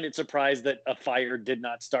did find it surprised that a fire did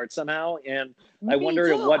not start somehow, and I Me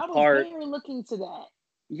wonder at too. I what was part. very looking to that.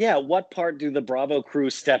 Yeah, what part do the Bravo crew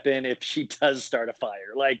step in if she does start a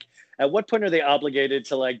fire? Like, at what point are they obligated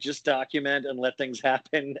to like just document and let things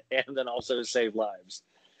happen, and then also save lives?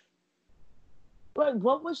 Like,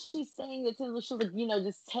 what was she saying? That she was like,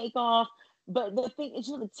 just take off. But the thing is,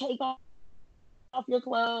 she was like, take off your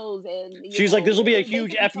clothes, and She's like, "This will be a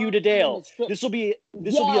huge basically f you telling to them to Dale. strip. This will be a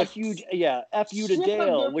Yes, huge f you to strip of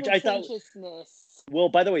Dale," your which I thought. pretentiousness. Well,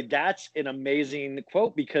 by the way, that's an amazing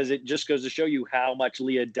quote because it just goes to show you how much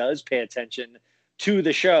Leah does pay attention to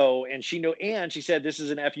the show, and she said this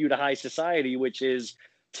is an fu to high society, which is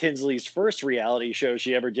Tinsley's first reality show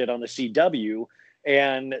she ever did on the CW,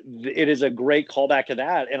 and it is a great callback to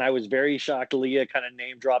that. And I was very shocked Leah kind of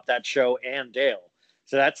name dropped that show and Dale,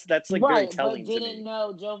 so that's like very Right, but telling to didn't me.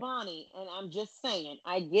 know Giovanni. And I'm just saying,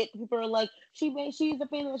 I get people are like, she's a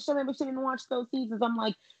fan of the show, maybe she didn't watch those seasons. I'm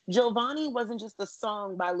like, Giovanni wasn't just a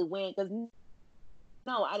song by Luann, because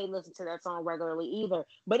no, I didn't listen to that song regularly either.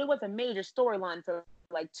 But it was a major storyline for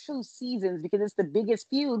like 2 seasons because it's the biggest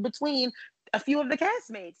feud between a few of the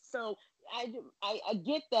castmates. So I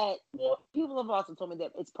get that. People have also told me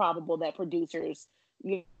that it's probable that producers,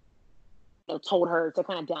 told her to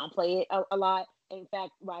kind of downplay it a lot. In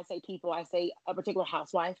fact, when I say people, I say a particular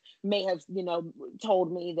housewife may have,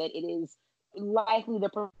 told me that it is likely the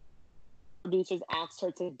producers asked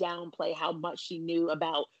her to downplay how much she knew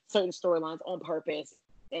about certain storylines on purpose.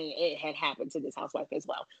 And it had happened to this housewife as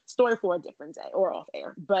well. Story for a different day or off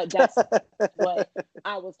air. But that's what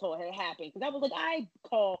I was told had happened. Because I was like, I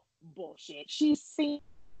call bullshit. She's seen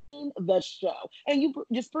the show. And you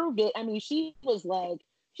just proved it. I mean, she was like,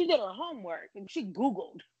 she did her homework and she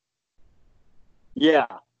Googled. Yeah,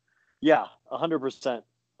 yeah, 100%,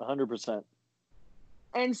 100%.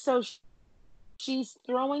 And so she's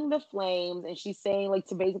throwing the flames and she's saying, like,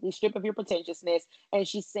 to basically strip of your pretentiousness. And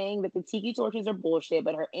she's saying that the tiki torches are bullshit.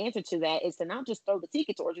 But her answer to that is to not just throw the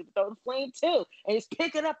tiki torches, but throw the flame too. And just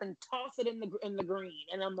pick it up and toss it in the green.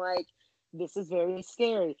 And I'm like, this is very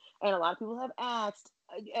scary. And a lot of people have asked,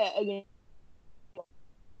 again,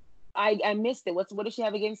 I missed it. What does she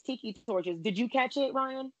have against tiki torches? Did you catch it,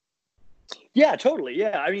 Ryan? Yeah, totally.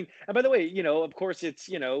 Yeah. I mean, and by the way, of course, it's,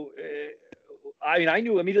 I mean, I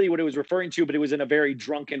knew immediately what it was referring to, but it was in a very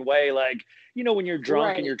drunken way. Like, when you're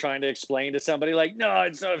drunk and Right. you're trying to explain to somebody, like, no,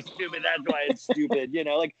 it's so stupid. That's why it's stupid.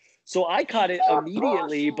 Like, so I caught it For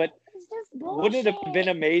immediately. bullshit. But It's just wouldn't it have been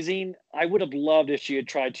bullshit. amazing? I would have loved if she had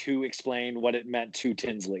tried to explain what it meant to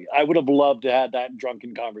Tinsley. I would have loved to have that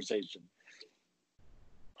drunken conversation.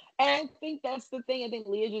 And I think that's the thing. I think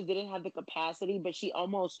Leah just didn't have the capacity, but she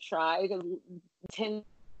almost tried. Because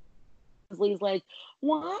Tinsley's like,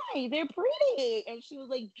 why? They're pretty. And she was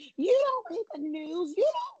like, you don't read the news. You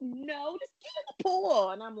don't know. Just get in the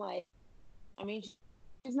pool. And I'm like, I mean,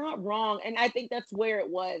 she's not wrong. And I think that's where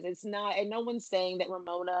it was. It's not, and no one's saying that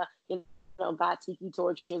Ramona, got tiki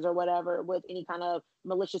torches or whatever with any kind of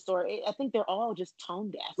malicious story. I think they're all just tone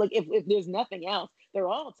deaf. Like if there's nothing else, they're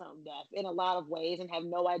all tone deaf in a lot of ways and have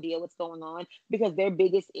no idea what's going on because their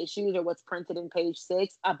biggest issues are what's printed in page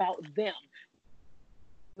 6 about them,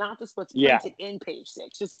 not just what's Yeah. printed in page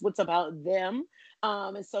 6, just what's about them.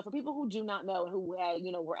 And so for people who do not know and who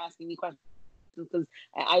were asking me questions because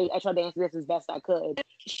I tried to answer this as best I could.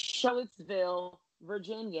 Charlottesville,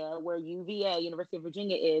 Virginia, where UVA, University of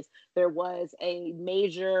Virginia is, there was a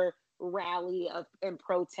major rally and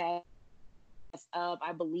protest of,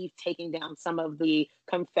 I believe, taking down some of the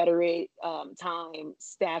Confederate time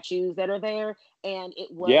statues that are there. And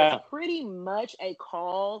it was Yeah. pretty much a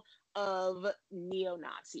call of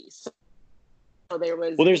neo-Nazis. So there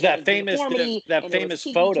was, Well, there's there that was famous uniformity that and there was famous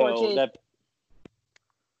tiki photo torches. that.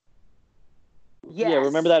 Yeah,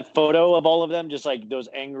 remember Yes. that photo of all of them, just like those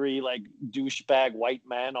angry, like douchebag white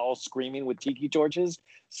men, all screaming with tiki torches?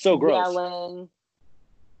 So gross. Yelling.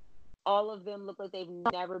 All of them look like they've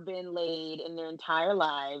never been laid in their entire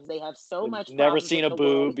lives. They have so They've much never problems seen with a the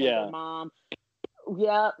world boob. because their Yeah. mom,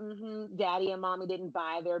 Yeah, daddy and mommy didn't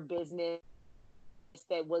buy their business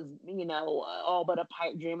that was, all but a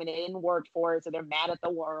pipe dream, and they didn't work for it, so they're mad at the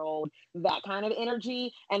world. That kind of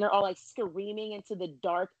energy, and they're all like screaming into the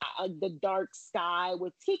dark sky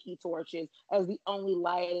with tiki torches as the only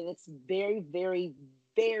light, and it's very, very,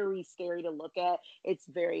 very scary to look at. It's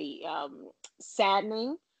very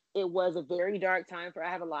saddening. It was a very dark time for. I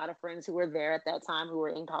have a lot of friends who were there at that time, who were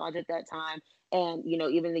in college at that time, and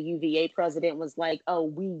even the UVA president was like, "Oh,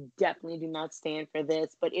 we definitely do not stand for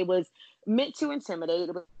this." But it was meant to intimidate.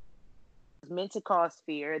 It was meant to cause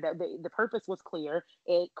fear. That the purpose was clear.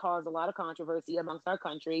 It caused a lot of controversy amongst our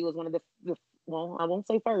country. It was one of the well, I won't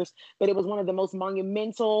say first, but it was one of the most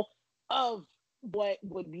monumental of what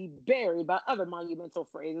would be buried by other monumental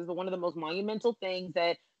phrases. But one of the most monumental things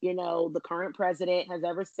that the current president has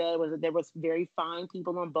ever said was that there was very fine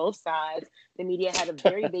people on both sides. The media had a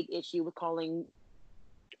very big issue with calling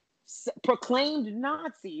proclaimed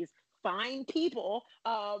Nazis fine people.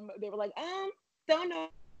 They were like, don't know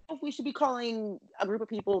if we should be calling a group of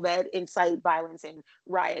people that incite violence and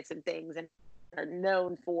riots and things and are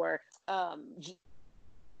known for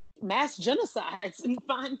mass genocides and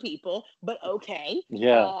fine people, but okay.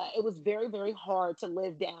 Yeah. It was very, very hard to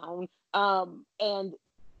live down. And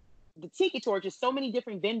the tiki torches, so many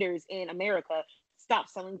different vendors in America stopped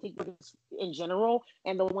selling tiki torches in general.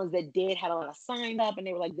 And the ones that did had a lot of signs up, and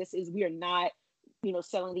they were like, we are not,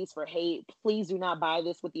 selling these for hate. Please do not buy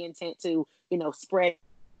this with the intent to, spread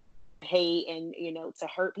hate and, to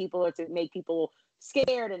hurt people or to make people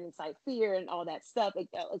scared and incite fear and all that stuff.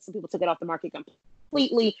 Some people took it off the market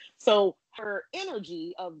completely. So her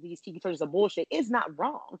energy of these tiki torches of bullshit is not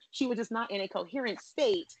wrong. She was just not in a coherent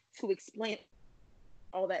state to explain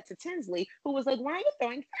all that to Tinsley, who was like, "Why are you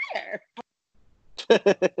throwing fire?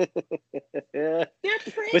 Yeah. They're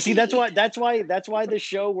But see, pretty." that's why the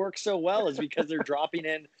show works so well, is because they're dropping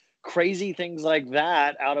in crazy things like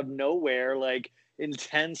that out of nowhere, like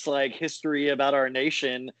intense like history about our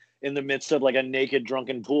nation in the midst of like a naked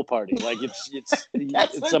drunken pool party. Like That's it's what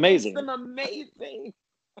makes amazing. them amazing.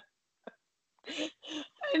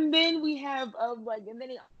 And then we have and then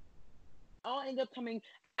they all end up coming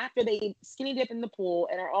after they skinny dip in the pool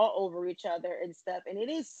and are all over each other and stuff. And it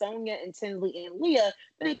is Sonia and Tinsley and Leah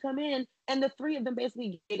that they come in, and the three of them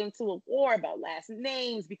basically get into a war about last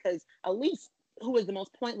names, because Elise, who is the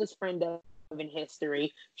most pointless friend of in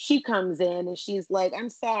history, she comes in and she's like, "I'm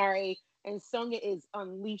sorry." And Sonia is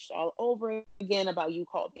unleashed all over again about, "You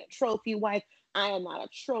called me a trophy wife. I am not a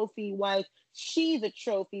trophy wife. She's a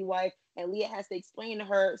trophy wife." And Leah has to explain to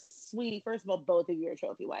her, "Sweetie, first of all, both of you are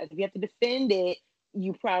trophy wives. If you have to defend it,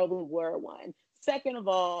 you probably were one. Second of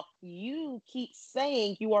all, you keep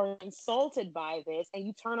saying you are insulted by this, and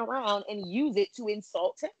you turn around and use it to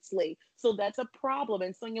insult Tinsley. So that's a problem."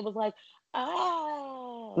 And Sonia was like,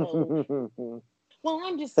 "Oh, well,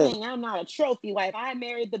 I'm just saying I'm not a trophy wife. I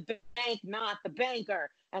married the bank, not the banker."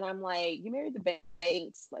 And I'm like, "You married the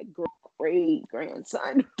bank's like great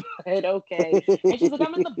grandson, but okay." And she's like,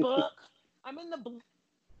 "I'm in the book. I'm in the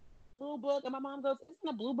blue book." And my mom goes, "Isn't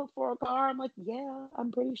a blue book for a car?" I'm like, "Yeah,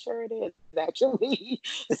 I'm pretty sure it is, actually."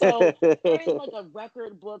 So there is like a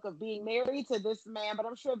record book of being married to this man, but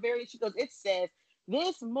I'm sure she goes, "It says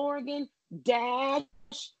this Morgan dash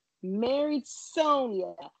married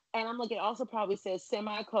Sonia." And I'm like, "It also probably says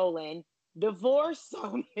semicolon divorce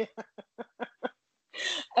Sonia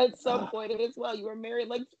at some point as well. You were married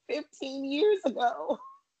like 15 years ago."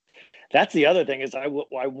 That's the other thing, is I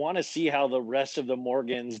want to see how the rest of the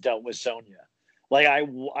Morgans dealt with Sonia. Like I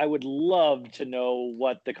would love to know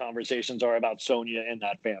what the conversations are about Sonia and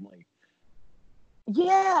that family.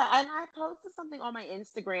 Yeah, and I posted something on my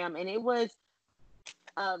Instagram, and it was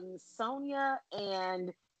Sonia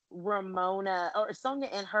and Ramona, or Sonia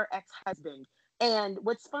and her ex-husband. And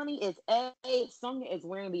what's funny is, Sonia is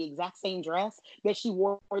wearing the exact same dress that she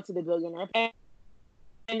wore to the billionaire, and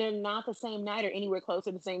they're not the same night or anywhere close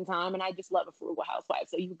to the same time. And I just love a frugal housewife,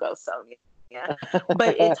 so you go Sonia.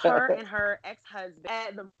 But it's her and her ex-husband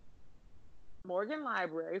at the Morgan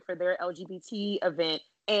Library for their LGBT event,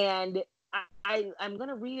 and I'm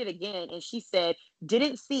gonna read it again. And she said,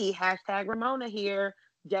 "Didn't see #Ramona here.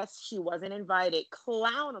 Guess she wasn't invited."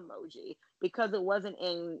 Clown emoji, because it wasn't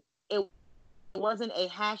a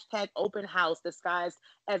 #open house disguised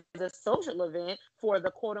as a social event for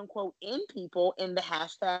the quote unquote in people in the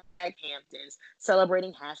 #Hamptons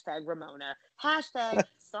celebrating #Ramona.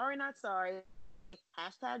 Sorry not sorry.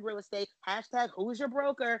 #real estate. #who's your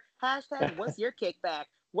broker. #what's your kickback.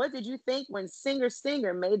 What did you think when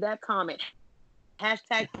Singer made that comment?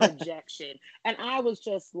 #projection. And I was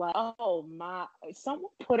just like, "Oh my!"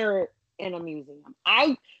 Someone put her in a museum.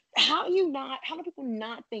 how do people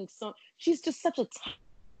not think so? She's just such a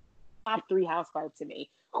top three housewife to me.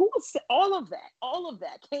 Who was all of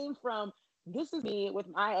that came from this is me with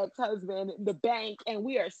my ex-husband, the bank, and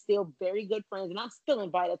we are still very good friends. And I'm still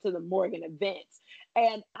invited to the Morgan events.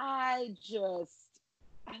 And I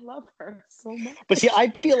love her so But see, much.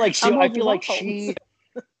 I'm overwhelmed.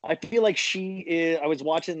 I feel like she is. I was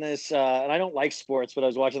watching this, and I don't like sports, but I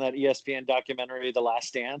was watching that ESPN documentary, The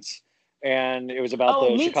Last Dance, and it was about Oh,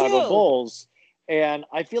 the me Chicago too. Bulls. And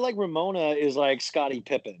I feel like Ramona is like Scottie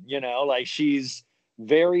Pippen, like she's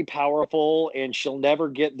very powerful, and she'll never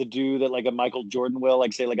get the due that like a Michael Jordan will,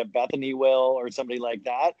 like say like a Bethany will, or somebody like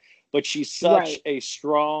that. But she's such Right. a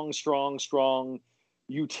strong, strong, strong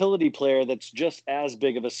utility player that's just as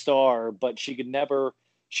big of a star, but she could never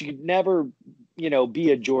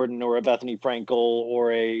be a Jordan or a Bethany Frankel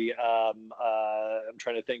or I'm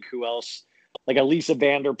trying to think who else, like a Lisa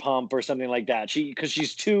Vanderpump or something like that. Because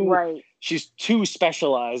Right. she's too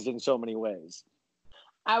specialized in so many ways.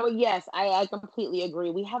 Yes, I completely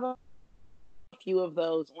agree. We have a few of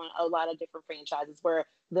those on a lot of different franchises where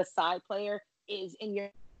the side player is in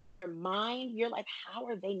your mind. You're like, how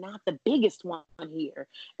are they not the biggest one here?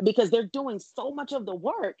 Because they're doing so much of the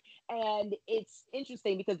work. And it's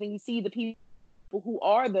interesting because then you see the people who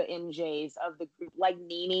are the MJs of the group, like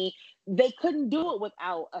Nene, they couldn't do it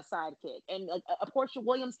without a sidekick. And a Portia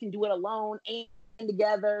Williams can do it alone and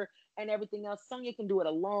together and everything else. Sonya can do it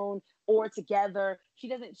alone or together. She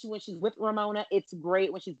doesn't. When she's with Ramona, it's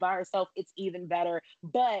great. When she's by herself, it's even better.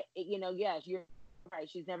 But yes, you're right.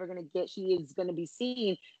 She's never gonna get. She is gonna be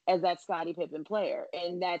seen as that Scottie Pippen player,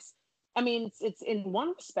 and that's. I mean, it's in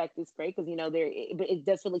one respect it's great because but it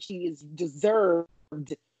does feel like she is deserved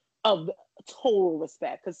of total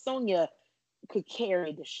respect because Sonya could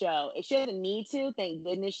carry the show. She doesn't need to. Thank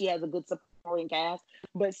goodness she has a good supporting cast.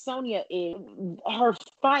 But Sonya is her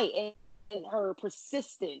fight and her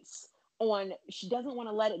persistence on she doesn't want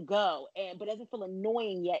to let it go but doesn't feel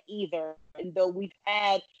annoying yet either. And though we've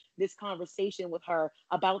had this conversation with her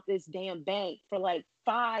about this damn bank for like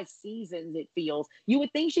 5 seasons, it feels. You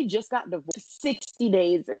would think she just got divorced 60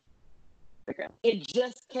 days ago. It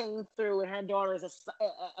just came through, and her daughter is a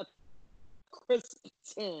crisp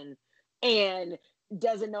 10 and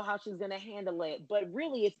doesn't know how she's going to handle it. But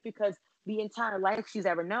really, it's because the entire life she's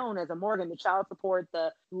ever known as a Morgan, the child support,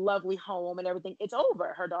 the lovely home, and everything, it's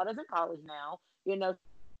over. Her daughter's in college now.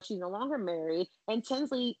 She's no longer married. And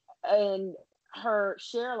Tinsley and her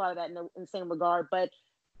share a lot of that in the same regard. But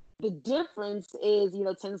the difference is,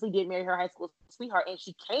 Tinsley did marry her high school sweetheart, and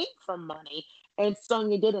she came from money, and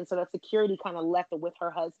Sonya didn't. So that security kind of left it with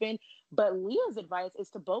her husband. But Leah's advice is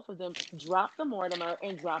to both of them: drop the Mortimer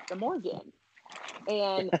and drop the Morgan.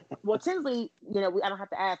 And well, Tinsley, I don't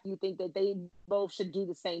have to ask. You think that they both should do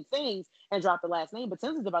the same things and drop the last name? But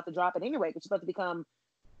Tinsley's about to drop it anyway because she's about to become,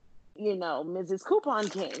 Mrs. Coupon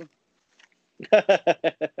King.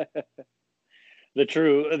 The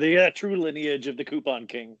true lineage of the Coupon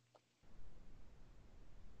King.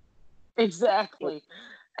 Exactly.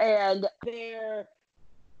 And their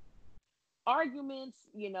arguments,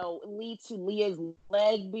 lead to Leah's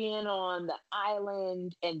leg being on the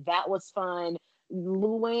island, and that was fun.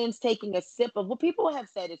 Luann's taking a sip of what people have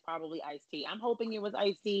said is probably iced tea. I'm hoping it was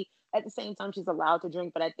iced tea. At the same time, she's allowed to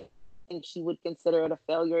drink, but I think she would consider it a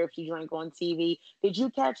failure if she drank on TV. Did you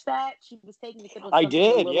catch that? She was taking a sip of I something a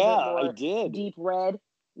did, little bit yeah, I more did. deep red.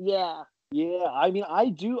 Yeah. Yeah, I mean, I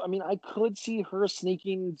do. I mean, I could see her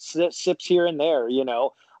sneaking sips here and there.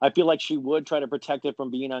 I feel like she would try to protect it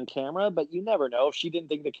from being on camera, but you never know. If she didn't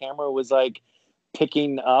think the camera was like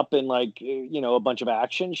picking up and like a bunch of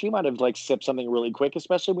action, she might have like sipped something really quick,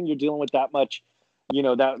 especially when you're dealing with that much,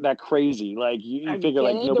 that crazy. Like you I figure get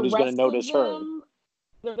like it. The nobody's gonna rest of notice her. them,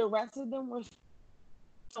 the rest of them were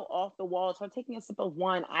so off the wall. So taking a sip of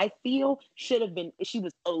wine, I feel should have been. She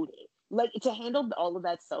was owed it. Like to handle all of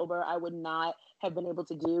that sober, I would not have been able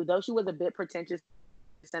to do. Though she was a bit pretentious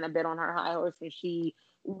and a bit on her high horse when she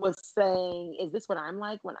was saying, "Is this what I'm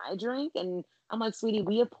like when I drink?" And I'm like, "Sweetie,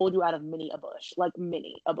 we have pulled you out of many a bush, like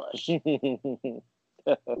many a bush.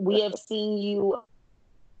 We have seen you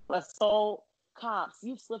assault cops.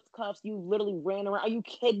 You've slipped cuffs. You literally ran around. Are you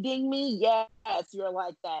kidding me? Yes, you're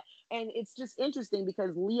like that." And it's just interesting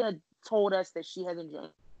because Leah told us that she hasn't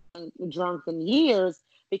drunk in years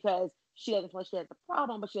because she doesn't feel like she has a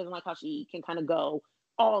problem, but she doesn't like how she can kind of go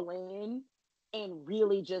all in and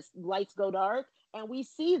really just lights go dark. And we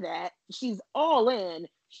see that she's all in.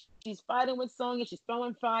 She's fighting with Sonya. She's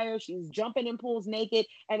throwing fire. She's jumping in pools naked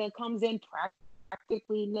and then comes in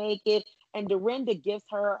practically naked. And Dorinda gives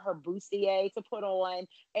her her bustier to put on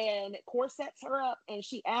and corsets her up. And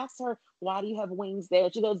she asks her, "Why do you have wings there?"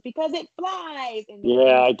 She goes, "Because it flies." And the Yeah,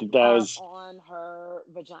 wings I think that are was on her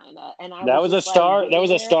vagina. And I that was was a just like, star. That was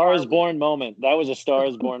a where Star are is Born we? moment. That was a Star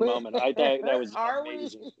is Born Where moment. I thought that was are we?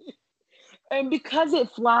 amazing. And because it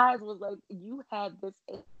flies was like, you had this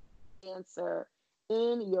answer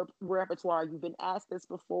in your repertoire. You've been asked this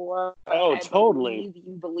before. Oh, I totally. believe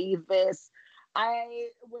you believe this. I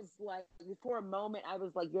was like, for a moment, I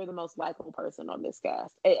was like, you're the most likable person on this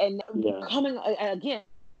cast. And Yeah. coming again,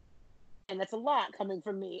 and that's a lot coming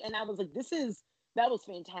from me. And I was like, that was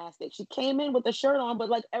fantastic. She came in with a shirt on, but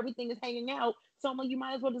like everything is hanging out. So I'm like, you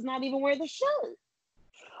might as well just not even wear the shirt.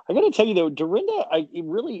 I got to tell you though, Dorinda, it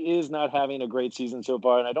really is not having a great season so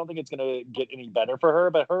far, and I don't think it's going to get any better for her.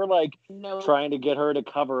 But her like No trying to get her to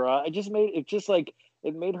cover up,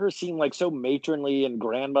 it made her seem like so matronly and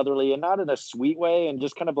grandmotherly, and not in a sweet way, and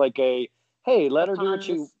just kind of like a hey, a let her do what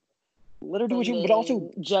you. But also,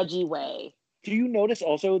 condescending, judgy way. do you notice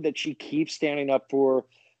also that she keeps standing up for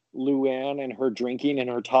Luann and her drinking and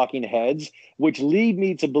her talking heads, which lead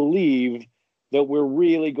me to believe that we're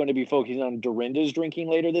really going to be focusing on Dorinda's drinking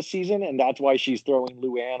later this season, and that's why she's throwing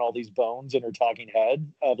Luann all these bones in her talking head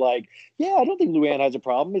of like, yeah, I don't think Luann has a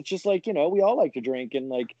problem. It's just like, we all like to drink, and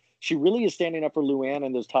like she really is standing up for Luann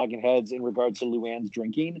and those talking heads in regards to Luann's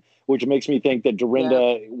drinking, which makes me think that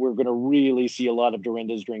Yeah. we're going to really see a lot of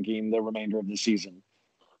Dorinda's drinking the remainder of the season.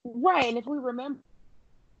 Right. And if we remember,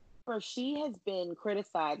 she has been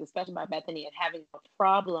criticized, especially by Bethany, as having a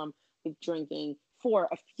problem with drinking for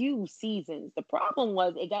a few seasons. The problem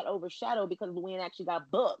was it got overshadowed because Luann actually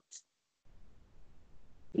got booked.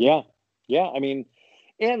 Yeah. Yeah. I mean,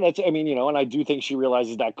 and that's, I mean, and I do think she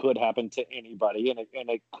realizes that could happen to anybody, and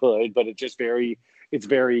it could, but it's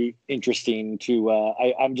very interesting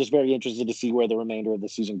I'm just very interested to see where the remainder of the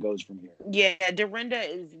season goes from here. Yeah, Dorinda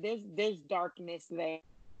is there's darkness there,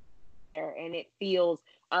 and it feels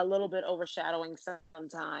a little bit overshadowing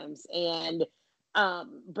sometimes. And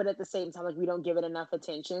but at the same time, like, we don't give it enough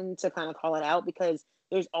attention to kind of call it out because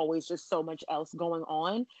there's always just so much else going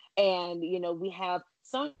on. And we have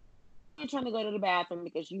some trying to go to the bathroom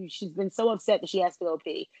because she's been so upset that she has to go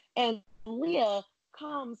pee. And Leah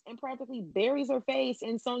comes and practically buries her face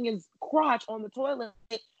in Sonya's crotch on the toilet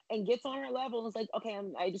and gets on her level and is like, okay,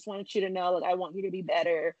 I just wanted you to know, like, I want you to be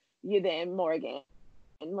better than Morgan.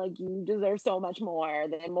 And like, you deserve so much more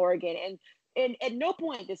than Morgan. And at no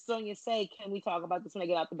point does Sonya say, can we talk about this when I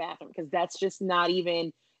get out the bathroom? Because that's just not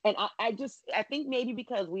even. And I think maybe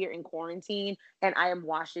because we are in quarantine and I am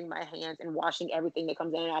washing my hands and washing everything that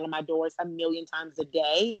comes in and out of my doors a million times a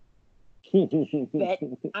day, that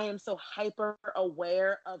I am so hyper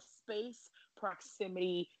aware of space,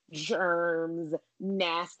 proximity, germs,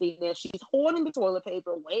 nastiness. She's holding the toilet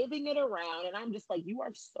paper, waving it around, and I'm just like, you are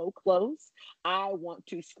so close. I want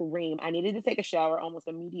to scream. I needed to take a shower almost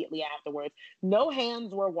immediately afterwards. No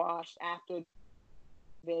hands were washed after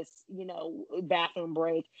this, bathroom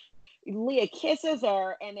break. Leah kisses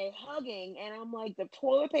her and they hugging, and I'm like, the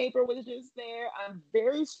toilet paper was just there. I'm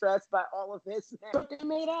very stressed by all of this. But they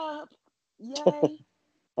made up. Yay.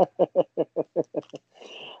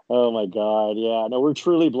 Oh my God. Yeah. No, we're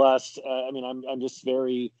truly blessed. I mean, I'm just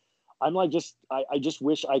very, I'm like, I just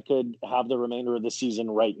wish I could have the remainder of the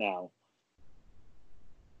season right now.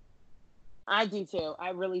 I do too. I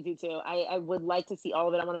really do too. I would like to see all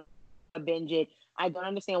of it. I want to binge it. I don't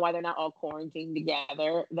understand why they're not all quarantined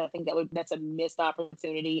together. I think that's a missed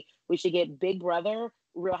opportunity. We should get Big Brother,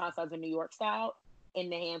 Real Housewives of New York style, in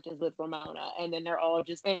the Hamptons with Ramona, and then they're all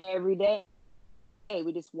just every day.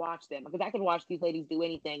 We just watch them because I can watch these ladies do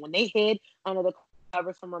anything. When they hid under the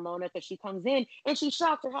covers from Ramona, because she comes in and she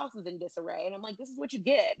shocked her house is in disarray, and I'm like, this is what you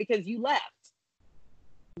get because you left.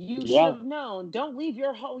 You should Yeah. have known. Don't leave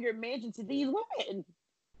your mansion to these women.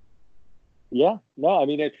 Yeah, no, I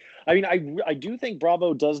mean I do think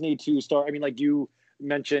Bravo does need to start. I mean, like you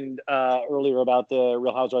mentioned earlier about the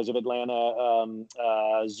Real Housewives of Atlanta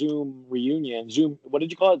Zoom reunion. Zoom, what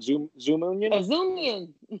did you call it? Zoom A reunion? Zoomian.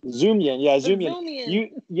 Zoomian, yeah, A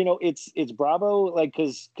Zoomian. Zoomian. It's Bravo, like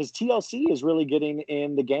because TLC is really getting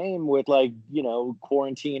in the game with like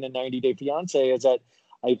quarantine and 90 Day Fiance. Is that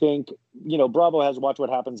I think Bravo has Watch What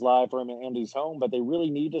Happens Live for him in Andy's home, but they really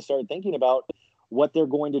need to start thinking about what they're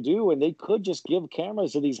going to do, and they could just give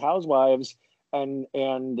cameras to these housewives, and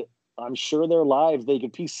I'm sure their lives they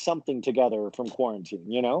could piece something together from quarantine.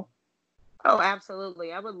 Oh,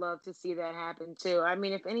 absolutely. I would love to see that happen too. I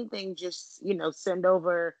mean, if anything, just send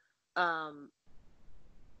over um,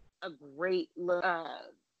 a great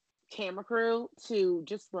camera crew to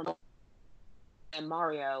just Ramona and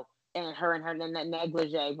Mario and her in that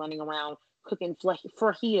negligee running around cooking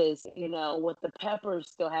fajitas, with the peppers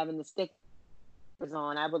still having the stickers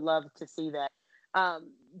on. I would love to see that.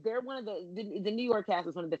 They're one of the New York cast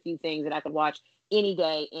is one of the few things that I could watch any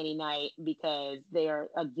day, any night, because they are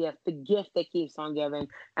a gift, the gift that keeps on giving.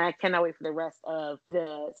 And I cannot wait for the rest of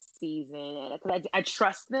the season because I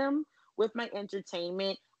trust them with my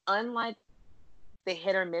entertainment, unlike the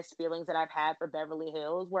hit or miss feelings that I've had for Beverly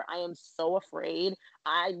Hills, where I am so afraid.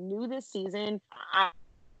 I knew this season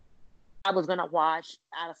I was gonna watch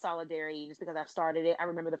out of solidarity just because I've started it. I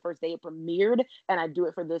remember the first day it premiered, and I do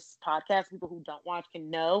it for this podcast. People who don't watch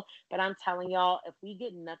can know, but I'm telling y'all, if we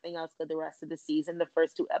get nothing else for the rest of the season, the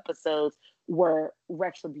first 2 episodes were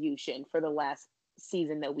retribution for the last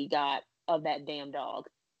season that we got of that damn dog.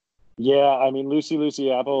 Yeah, I mean,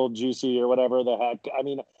 Lucy Apple Juicy or whatever the heck. I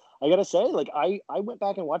mean, I gotta say, like, I went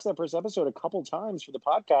back and watched that first episode a couple times for the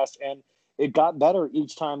podcast, and it got better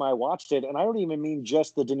each time I watched it. And I don't even mean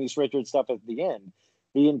just the Denise Richards stuff at the end.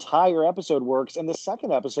 The entire episode works, and the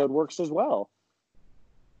second episode works as well.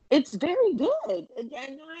 It's very good. And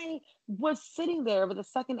I was sitting there with the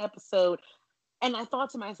second episode, and I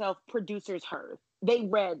thought to myself, producers heard. They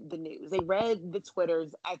read the news. They read the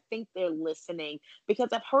Twitters. I think they're listening because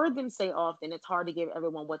I've heard them say often it's hard to give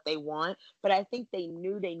everyone what they want, but I think they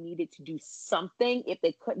knew they needed to do something if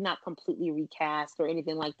they could not completely recast or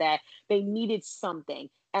anything like that. They needed something.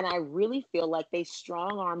 And I really feel like they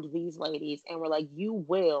strong armed these ladies and were like, you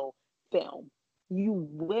will film. You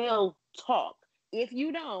will talk. If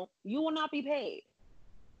you don't, you will not be paid.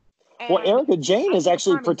 Well, And Erica Jane I is think a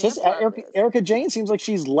actually prime example of this. Erica Jane seems like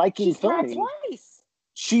she's liking She's cried filming. twice.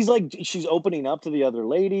 She's opening up to the other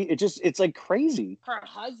lady. It's like crazy. Her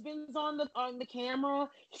husband's on the camera.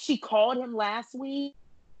 She called him last week.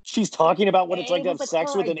 She's talking about what And it's like it to was have like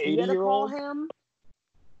sex her with an idea to call 80-year-old. him.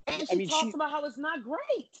 And I she mean, talks about how it's not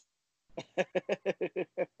great.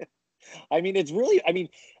 I mean, it's really, I mean,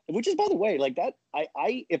 which is, by the way, like that,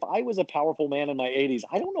 if I was a powerful man in my 80s,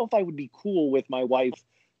 I don't know if I would be cool with my wife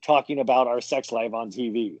talking about our sex life on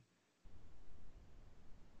TV.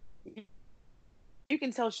 You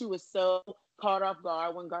can tell she was so caught off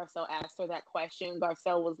guard when Garcelle asked her that question.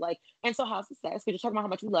 Garcelle was like, and so how's the sex? Because you're talking about how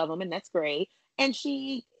much you love him, and that's great. And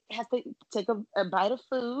she has to take a bite of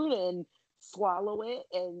food and swallow it.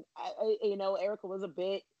 And, Erica was a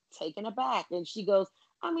bit taken aback. And she goes,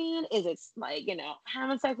 I mean, is it like,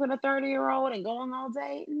 having sex with a 30-year-old and going all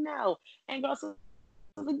day? No. And Garcelle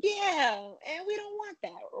was like, yeah, and we don't want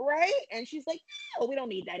that, right? And she's like, no, we don't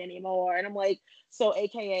need that anymore. And I'm like, so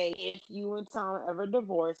AKA, if you and Tom ever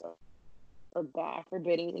divorce, or God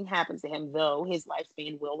forbid anything happens to him, though his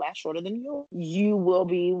lifespan will last shorter than yours, you will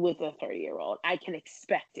be with a 30-year-old. I can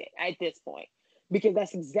expect it at this point because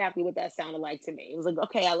that's exactly what that sounded like to me. It was like,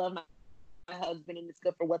 okay, I love my husband and it's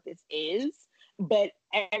good for what this is. But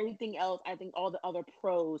everything else, I think all the other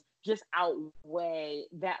pros just outweigh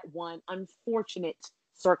that one unfortunate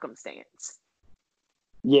circumstance.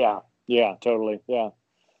 Yeah, totally. Yeah.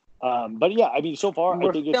 But yeah, I mean, so far, I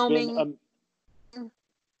We're think it's been, filming.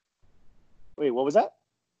 wait, what was that?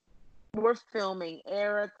 We're filming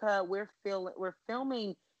Erica. We're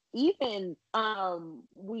filming even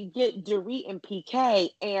we get Dorit and PK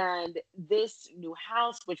and this new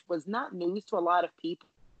house, which was not news to a lot of people.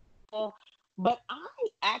 But I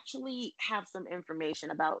actually have some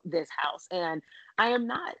information about this house, and I am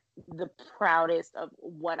not the proudest of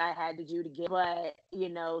what I had to do to get, but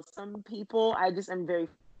some people, I just am very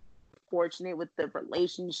fortunate with the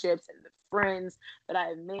relationships and the friends that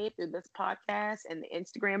I've made through this podcast and the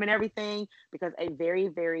Instagram and everything, because a very,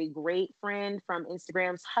 very great friend from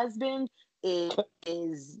Instagram's husband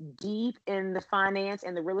is deep in the finance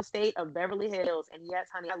and the real estate of Beverly Hills. And yes,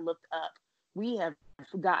 honey, I looked up.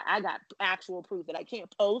 I got actual proof that I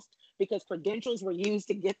can't post because credentials were used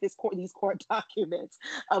to get these court documents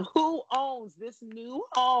of who owns this new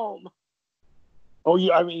home. Oh,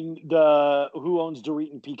 yeah. I mean, who owns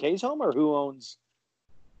Dorit and PK's home, or who owns?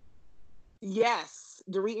 Yes,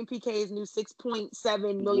 Dorit and PK's new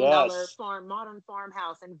 $6.7 million modern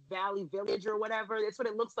farmhouse in Valley Village or whatever. That's what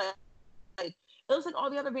it looks like. It looks like all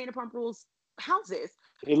the other Vanderpump Rules houses.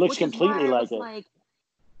 It looks which completely is why I like was it. like,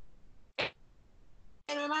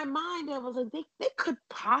 and in my mind, I was like, they could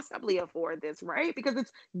possibly afford this, right? Because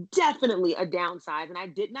it's definitely a downsize. And I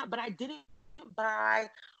didn't buy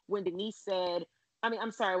when Denise said,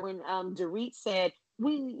 I'm sorry, when Dorit said,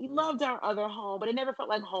 we loved our other home, but it never felt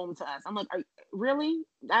like home to us. I'm like, really?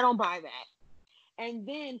 I don't buy that. And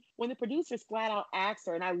then when the producers flat out asked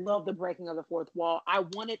her, and I love the breaking of the fourth wall, I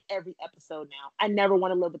want it every episode now. I never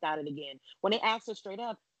want to live without it again. When they asked her straight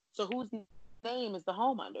up, so who's name is the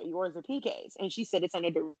home under, yours or PK's? And she said, it's under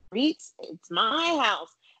Dorit's. It's my house.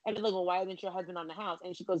 And they're like, well, why isn't your husband on the house?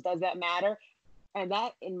 And she goes, does that matter? And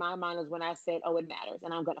that, in my mind, is when I said, oh, it matters.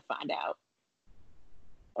 And I'm going to find out.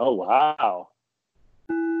 Oh, wow.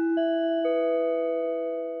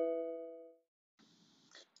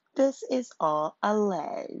 This is all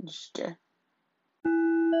alleged.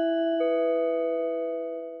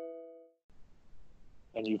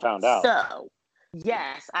 And you found out. So,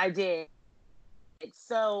 yes, I did.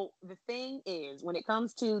 So the thing is, when it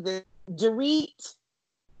comes to the Dorit's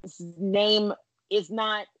name is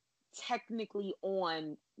not technically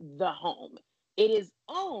on the home. It is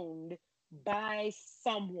owned by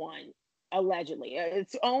someone, allegedly.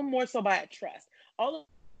 It's owned more so by a trust. All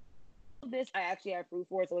of this, I actually have proof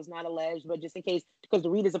for, so it's not alleged, but just in case, because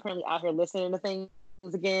Dorit is apparently out here listening to things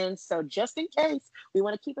again. So just in case, we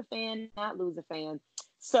want to keep a fan, not lose a fan.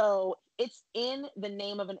 So it's in the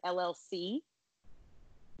name of an LLC.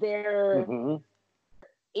 There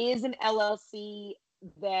is an LLC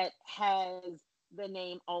that has the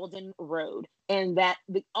name Alden Road, and that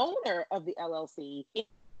the owner of the LLC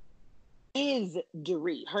is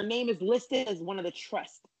Dorit. Her name is listed as one of the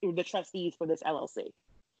trustees for this LLC.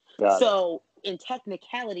 So in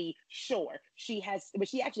technicality, sure, but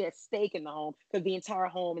she actually has stake in the home, because the entire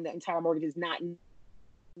home and the entire mortgage is not in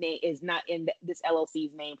this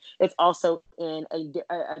LLC's name. It's also in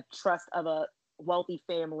a trust of a wealthy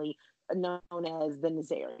family known as the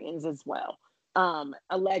Nazarians as well,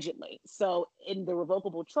 allegedly. So in the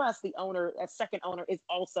revocable trust, the owner, a second owner, is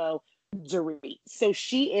also Dorit. So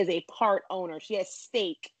she is a part owner. She has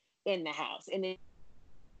stake in the house. And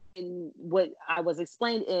in what I was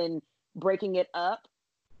explained in breaking it up,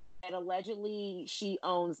 and allegedly she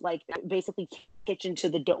owns like basically kitchen to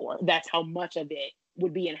the door. That's how much of it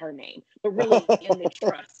would be in her name, but really in the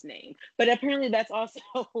trust name. But apparently that's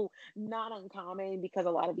also not uncommon, because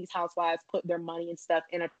a lot of these housewives put their money and stuff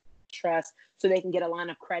in a trust so they can get a line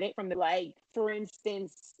of credit from like, for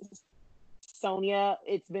instance, Sonia,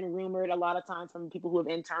 it's been rumored a lot of times from people who have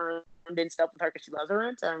interned and stuff with her, because she loves her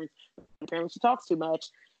interns. Apparently she talks too much.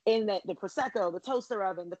 In that the Prosecco, the toaster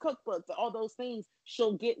oven, the cookbooks, all those things,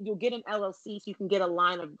 you'll get an LLC so you can get a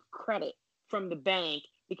line of credit from the bank,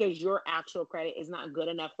 because your actual credit is not good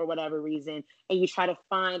enough for whatever reason, and you try to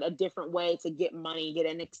find a different way to get money, get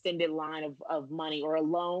an extended line of money or a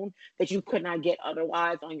loan that you could not get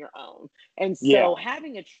otherwise on your own. And so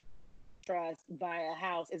having a trust by a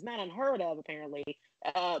house is not unheard of, apparently,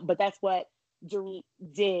 but that's what Dorit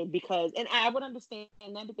did, because, and I would understand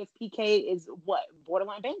that, because PK is what,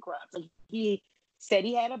 borderline bankrupt. Like, he said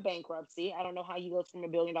he had a bankruptcy. I don't know how he goes from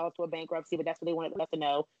 $1 billion to a bankruptcy, but that's what they wanted us to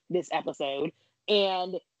know this episode.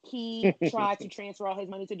 And he tried to transfer all his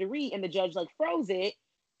money to Dorit, and the judge like froze it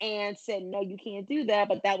and said, no, you can't do that.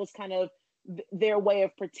 But that was kind of their way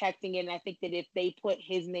of protecting it. And I think that if they put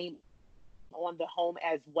his name on the home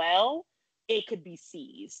as well, it could be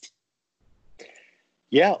seized.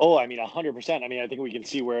 Yeah. Oh, I mean, 100%. I mean, I think we can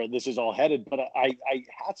see where this is all headed, but I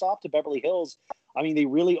hats off to Beverly Hills. I mean, they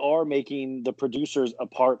really are making the producers a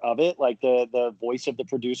part of it, like the voice of the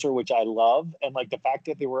producer, which I love. And like the fact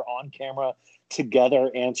that they were on camera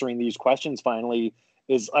together answering these questions finally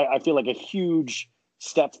is, I feel like, a huge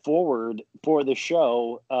step forward for the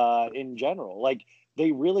show in general. Like,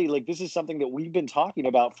 they really, like, this is something that we've been talking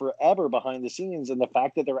about forever behind the scenes, and the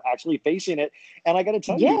fact that they're actually facing it. And I got to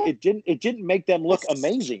tell you, it didn't make them look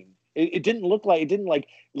amazing. It didn't look like,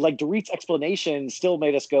 like Dorit's explanation still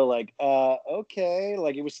made us go like, okay,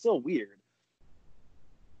 like it was still weird.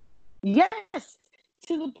 Yes,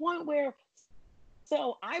 to the point where,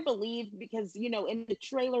 so I believe, because, you know, in the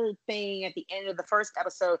trailer thing at the end of the first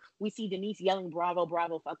episode, we see Denise yelling, bravo,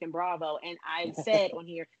 bravo, fucking bravo. And I said on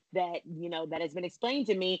here that, you know, that has been explained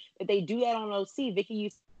to me that they do that on OC. Vicky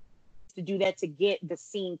used to do that to get the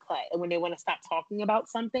scene cut. And when they want to stop talking about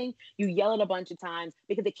something, you yell it a bunch of times,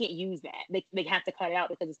 because they can't use that. They have to cut it out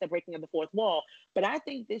because it's the breaking of the fourth wall. But I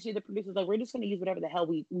think this year the producers like, we're just going to use whatever the hell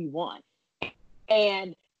we want.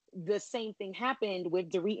 And the same thing happened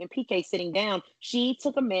with Dorit and PK sitting down. She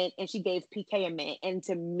took a mint and she gave PK a mint. And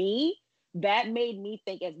to me, that made me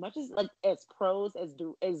think, as much as like as pros as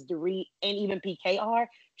Dorit and even PK are,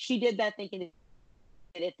 she did that thinking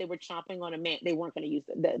that if they were chomping on a mint, they weren't going to use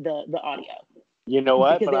the audio. You know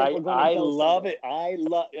what? But I love it.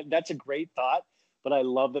 That's a great thought, but I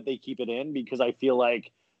love that they keep it in, because I feel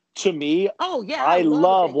like, to me, I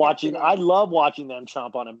love watching them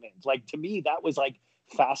chomp on a mint. Like, to me, that was like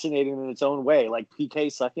fascinating in its own way. Like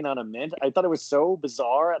PK sucking on a mint. I thought it was so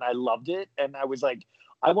bizarre, and I loved it. And I was like,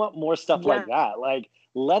 I want more stuff like that. Like,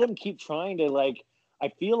 let him keep trying to, like, I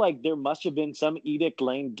feel like there must have been some edict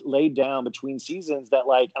laid down between seasons that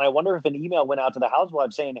like, and I wonder if an email went out to the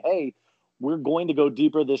housewives saying, hey, we're going to go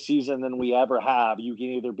deeper this season than we ever have. You can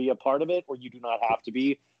either be a part of it or you do not have to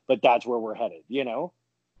be, but that's where we're headed, you know?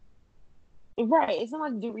 Right. It's not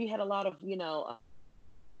like Dorit had a lot of,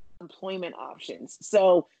 employment options.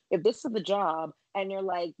 So if this is the job and they're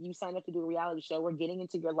like, you signed up to do a reality show, we're getting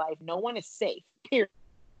into your life. No one is safe. Period.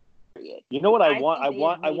 You know what I I want? think they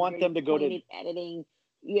have I made want very them to go to, pointed editing,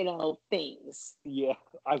 things. yeah,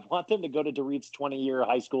 I want them to go to Dorit's 20-year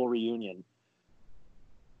high school reunion.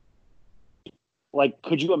 Like,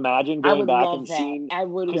 could you imagine I going would back and love that. seeing, I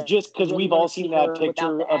would because really we've want all to see seen that her without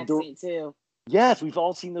picture the of accent too. Yes, we've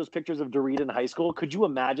all seen those pictures of Dorit in high school. Could you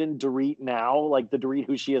imagine Dorit now, like the Dorit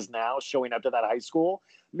who she is now, showing up to that high school?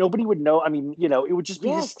 Nobody would know. I mean, it would just be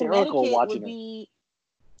Yes, hysterical Connecticut watching would her. be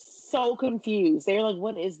so confused. They're like,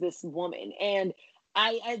 "What is this woman?" And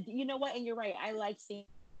you know what? And you're right. I like seeing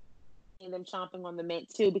them chomping on the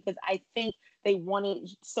mint too because I think they wanted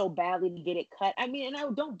so badly to get it cut. I mean, and I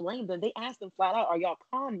don't blame them. They asked them flat out, "Are y'all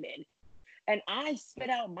con men?" And I spit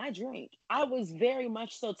out my drink. I was very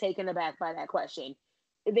much so taken aback by that question.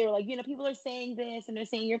 They were like, people are saying this and they're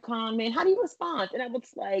saying you're con man. How do you respond? And I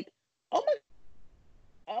was like, oh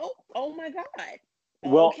my, oh my God.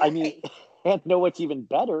 Well, I mean, Okay. and know what's even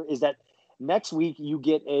better is that next week you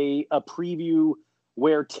get a preview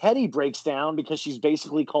where Teddy breaks down because she's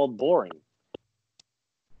basically called boring.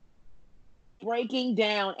 Breaking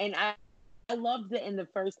down. And I loved that in the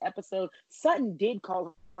first episode, Sutton did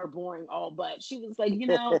call her boring all but. She was like,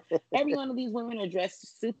 every one of these women are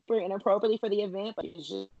dressed super inappropriately for the event, but it's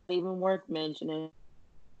just even worth mentioning.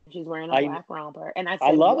 She's wearing a I black romper. And I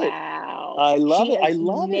I said, love it. wow, I love she it. I has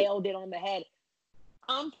love it. nailed it on the head.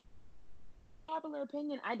 Popular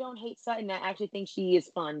opinion, I don't hate Sutton. I actually think she is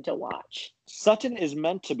fun to watch. Sutton is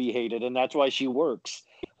meant to be hated, and that's why she works.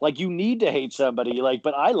 Like you need to hate somebody, like,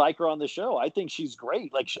 but I like her on the show. I think she's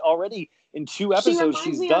great. Like already in 2 episodes, She reminds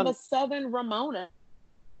she's me of a done. Southern Ramona.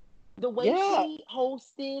 The way Yeah, she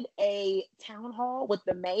hosted a town hall with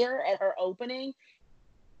the mayor at her opening,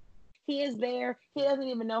 he is there. He doesn't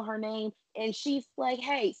even know her name. And she's like,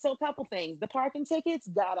 hey, so a couple things. The parking tickets,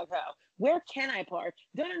 gotta go. Where can I park?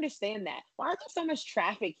 Don't understand that. Why is there so much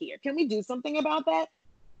traffic here? Can we do something about that?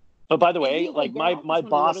 but by the And way, he's like, like girl, I my just want to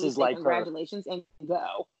boss literally is say like her. congratulations and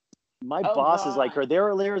go. My Oh boss is like God. her.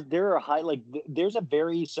 There are high like there's a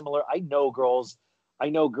very similar. I know girls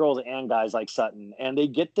and guys like Sutton, and they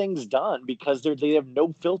get things done because they have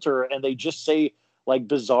no filter and they just say like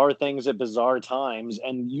bizarre things at bizarre times,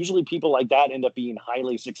 and usually people like that end up being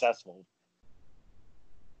highly successful.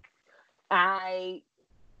 I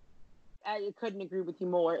I couldn't agree with you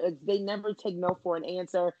more. They never take no for an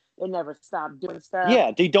answer. They never stop doing stuff.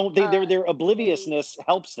 Yeah, they don't. Uh, Their they obliviousness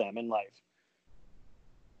helps them in life.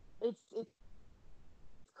 it's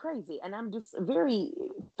crazy, and I'm just very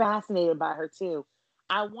fascinated by her too.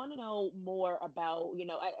 I want to know more about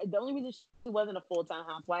the only reason she wasn't a full time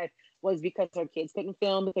housewife was because her kids couldn't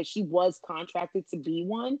film because she was contracted to be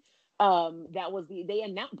one. That was they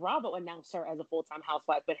announced Bravo announced her as a full time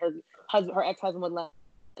housewife, but her ex husband would let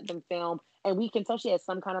them film, and we can tell she has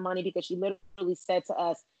some kind of money because she literally said to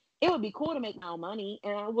us, "It would be cool to make my own money,"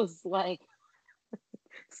 and I was like,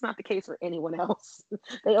 "It's not the case for anyone else.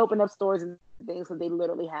 They open up stores and things because they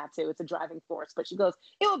literally have to. It's a driving force." But she goes,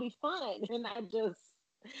 "It will be fun," and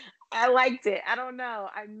I liked it. I don't know.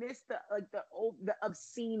 I missed the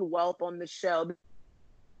obscene wealth on the show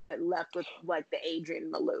that left with like the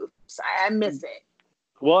Adrian Maloofs. I miss it.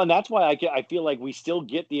 Well, and that's why I feel like we still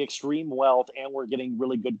get the extreme wealth and we're getting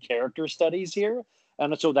really good character studies here.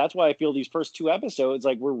 And so that's why I feel these first 2 episodes,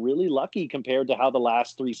 like we're really lucky compared to how the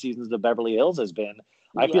last 3 seasons of Beverly Hills has been.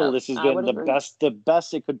 I feel Yep, this has I been would agree. the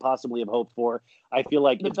best it could possibly have hoped for. I feel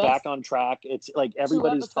like The it's back best on track. It's like two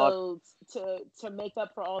everybody's talk, episodes to make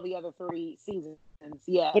up for all the other three seasons. but it's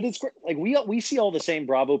Yes. great. Like we see all the same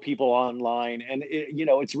Bravo people online, and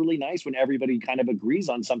it's really nice when everybody kind of agrees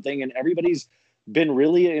on something, and everybody's been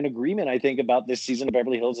really in agreement. I think about this season of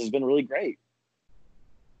Beverly Hills has been really great.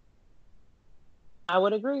 I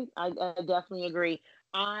would agree. I definitely agree.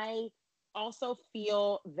 I also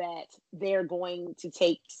feel that they're going to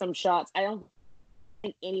take some shots. I don't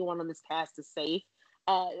think anyone on this cast is safe.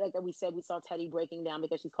 Like we said, we saw Teddy breaking down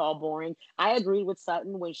because she's called boring. I agreed with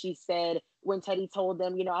Sutton when she said, when Teddy told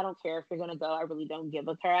them, I don't care if you're going to go. I really don't give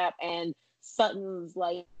a crap. And Sutton's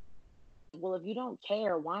like, well, if you don't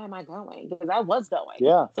care, why am I going? Because I was going.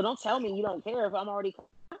 Yeah. So don't tell me you don't care if I'm already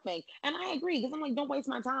nothing. And I agree because I'm like, don't waste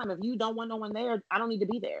my time. If you don't want no one there, I don't need to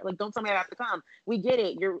be there. Like, don't tell me I have to come. We get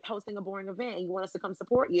it. You're hosting a boring event and you want us to come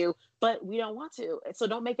support you, but we don't want to. So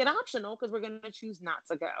don't make it optional because we're going to choose not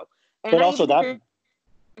to go. And But I also even think that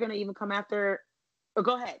they're going to even come after. Oh,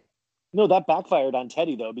 go ahead. no, that backfired on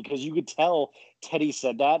Teddy though, because you could tell Teddy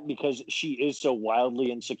said that because she is so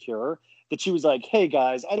wildly insecure that she was like, "Hey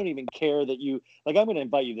guys, I don't even care that you like. I'm going to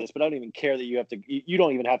invite you to this, but I don't even care that you have to. You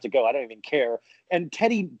don't even have to go. I don't even care." And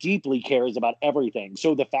Teddy deeply cares about everything.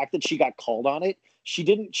 So the fact that she got called on it, she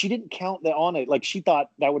didn't. She didn't count that on it. Like she thought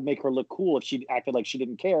that would make her look cool if she acted like she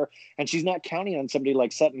didn't care, and she's not counting on somebody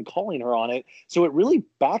like Sutton calling her on it. So it really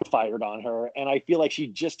backfired on her, and I feel like she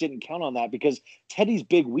just didn't count on that because Teddy's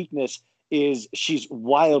big weakness is she's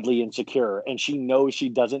wildly insecure and she knows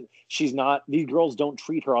she's not, these girls don't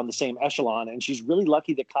treat her on the same echelon, and she's really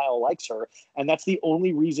lucky that Kyle likes her, and that's the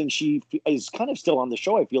only reason she is kind of still on the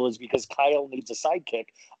show, I feel, is because Kyle needs a sidekick.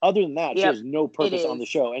 Other than that, she Yep, has no it purpose on the is.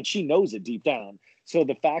 show, and she knows it deep down. So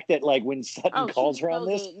the fact that like when Sutton Oh, she calls her on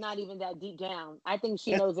knows this, it not even that deep down. I think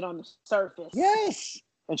she knows it on the surface. yes,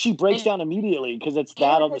 and she breaks And down immediately because it's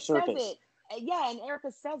that on Erica the says surface. it. Yeah, and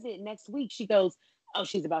Erica says it next week. She goes, "Oh,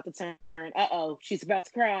 she's about to turn. Uh-oh, she's about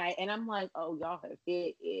to cry." And I'm like, "Oh, y'all have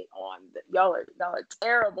hit it on the, y'all are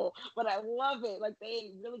terrible." But I love it. Like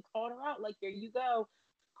they really called her out. Like, there you go,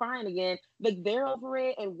 crying again. Like they're over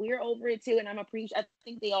it and we're over it too. And I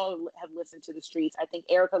think they all have listened to the streets. I think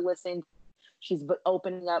Erica listened. She's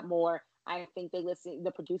opening up more. I think they listen.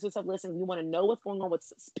 The producers have listened. We want to know what's going on.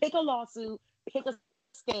 Pick a lawsuit, pick a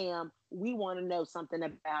scam. We want to know something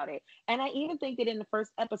about it. And I even think that in the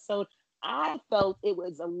first episode, I felt it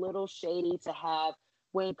was a little shady to have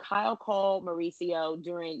when Kyle called Mauricio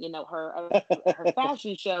during, her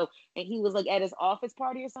fashion show, and he was like at his office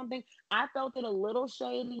party or something. I felt it a little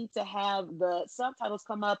shady to have the subtitles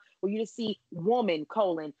come up where you just see woman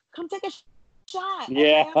colon come take a shot.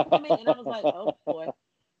 Yeah. Okay, I'm coming, and I was like, oh boy,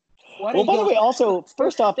 what are Well, by the y'all? way, also,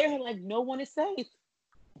 first off, They're like, no one is safe.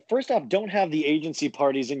 don't have the agency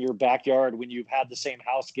parties in your backyard when you've had the same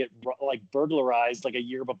house get like burglarized like a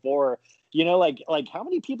year before. Like how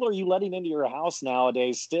many people are you letting into your house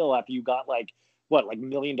nowadays still after you got like what, like $1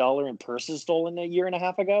 million in purses stolen a year and a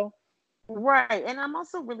half ago? Right. And I'm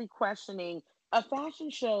also really questioning a fashion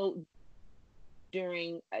show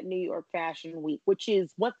during New York Fashion Week, which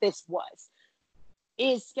is what this was,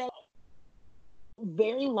 is scheduled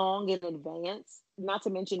very long in advance. Not to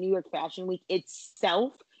mention New York Fashion Week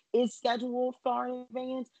itself is scheduled far in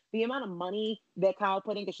advance. The amount of money that Kyle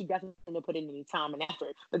put in, because she definitely didn't put in any time and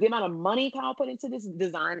effort, but the amount of money Kyle put into this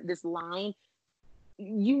design, this line,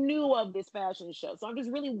 you knew of this fashion show. So I'm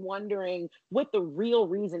just really wondering what the real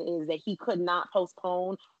reason is that he could not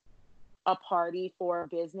postpone a party for a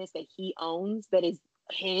business that he owns, that is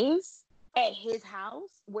his, at his house,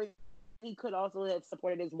 where he could also have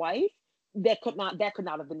supported his wife. That could not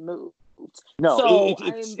have been moved. No, So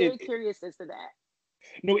I am very curious as to that.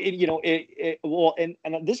 no, well, and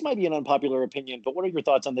this might be an unpopular opinion, but what are your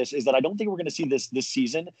thoughts on this? Is that I don't think we're going to see this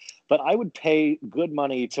season, but I would pay good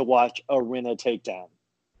money to watch a Rinna takedown.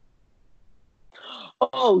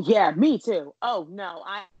 Oh yeah, me too. Oh no,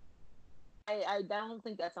 I don't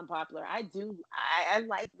think that's unpopular. I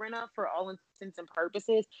like Brenna for all intents and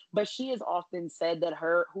purposes, but she has often said that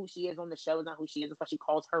who she is on the show is not who she is. That's why she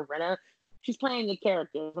calls her Brenna. She's playing a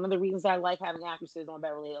character. One of the reasons I like having actresses on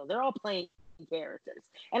Beverly Hills, they're all playing characters,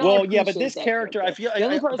 and I Well, yeah, but appreciate this that character, I character. feel, The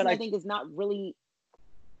only but person I I think is not really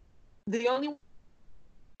the only one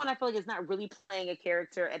I feel like is not really playing a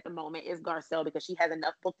character at the moment is Garcelle, because she has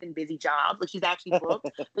enough booked and busy jobs. Like she's actually booked,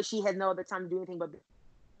 but she has no other time to do anything but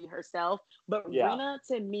herself. But yeah. Rena,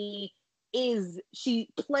 to me, she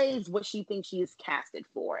plays what she thinks she is casted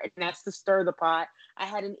for, and that's to stir the pot. I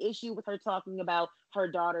had an issue with her talking about her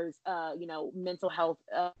daughter's mental health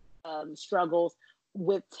struggles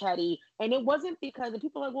with Teddy, and it wasn't because, and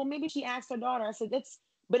people are like, well, maybe she asked her daughter. I said it's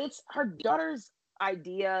her daughter's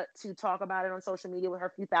idea to talk about it on social media with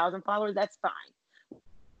her few thousand followers. That's fine.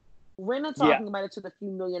 Rena Yeah. talking about it to the few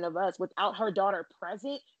million of us without her daughter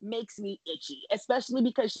present makes me itchy, especially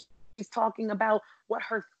because she's talking about what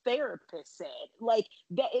her therapist said. Like,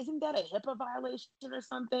 that isn't that a HIPAA violation or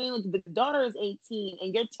something? Like, the daughter is 18,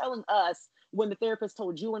 and you're telling us when the therapist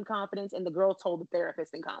told you in confidence and the girl told the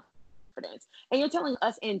therapist in confidence. And you're telling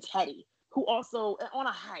us and Teddy, who also on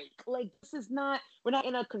a hike. Like, this is not, we're not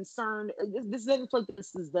in a concerned, this doesn't feel like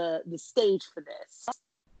this is the stage for this.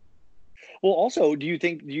 Well, also, do you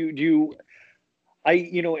think do you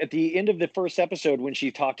at the end of the first episode when she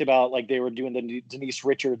talked about like they were doing the Denise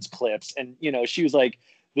Richards clips, and she was like,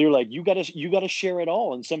 they were like, you gotta share it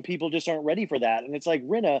all, and some people just aren't ready for that, and it's like,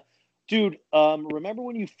 Rinna, Dude, remember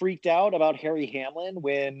when you freaked out about Harry Hamlin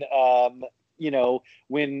when,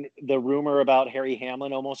 when the rumor about Harry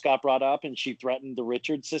Hamlin almost got brought up and she threatened the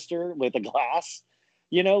Richards sister with a glass?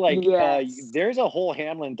 Yes. There's a whole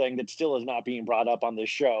Hamlin thing that still is not being brought up on this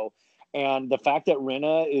show. And the fact that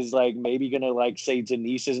Rinna is like maybe gonna like say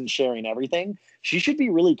Denise isn't sharing everything, she should be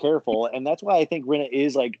really careful. And that's why I think Rinna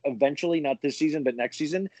is like eventually, not this season, but next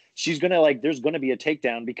season, she's gonna like there's gonna be a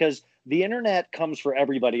takedown because the internet comes for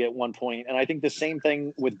everybody at one point, and I think the same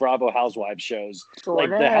thing with Bravo Housewives shows. Sure Like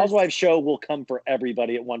the does. Housewives show will come for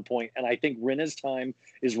everybody at one point, and I think Rinna's time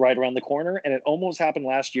is right around the corner. And it almost happened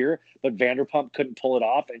last year, but Vanderpump couldn't pull it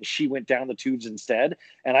off, and she went down the tubes instead.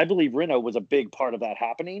 And I believe Rinna was a big part of that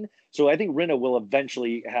happening. So I think Rinna will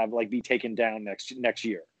eventually have like be taken down next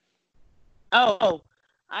year. Oh,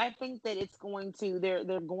 I think that it's going to they're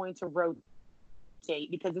going to rotate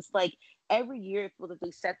because it's like every year it feels like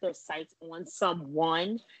they set their sights on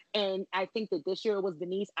someone. And I think that this year it was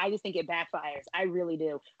Denise. I just think it backfires. I really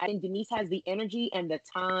do. I think Denise has the energy and the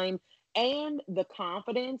time and the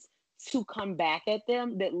confidence to come back at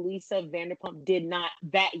them that Lisa Vanderpump did not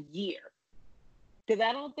that year. Because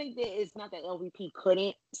I don't think that it's not that LVP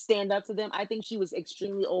couldn't stand up to them. I think she was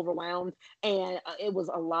extremely overwhelmed and it was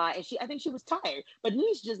a lot. And I think she was tired. But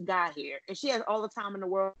Denise just got here and she has all the time in the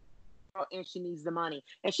world and she needs the money.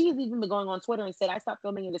 And she's even been going on Twitter and said, I stopped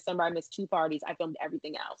filming in December. I missed 2 parties. I filmed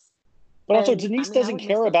everything else. But also, And I Denise mean, I doesn't would miss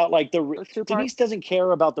care about like those 2 parties. Denise doesn't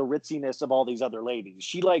care about the ritziness of all these other ladies.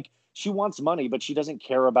 She wants money, but she doesn't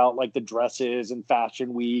care about like the dresses and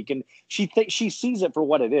Fashion Week, and she sees it for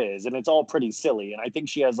what it is, and it's all pretty silly. And I think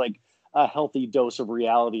she has like a healthy dose of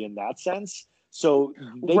reality in that sense. So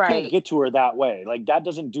they can't Right. get to her that way. Like that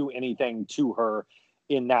doesn't do anything to her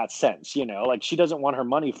in that sense, Like she doesn't want her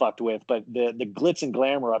money fucked with, but the glitz and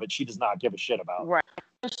glamour of it, she does not give a shit about. Right.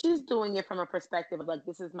 She's doing it from a perspective of like,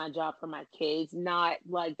 this is my job for my kids, not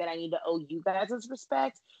like that I need to owe you guys this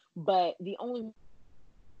respect. But the only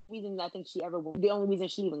reason I think the only reason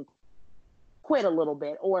she even quit a little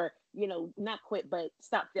bit or, not quit, but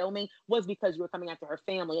stop filming was because you were coming after her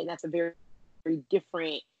family. And that's a very, very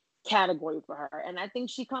different category for her. And I think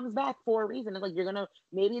she comes back for a reason. It's like,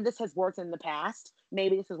 maybe this has worked in the past.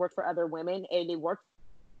 Maybe this has worked for other women and it worked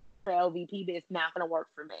for LVP, but it's not going to work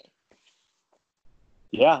for me.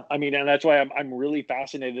 Yeah, I mean, and that's why I'm really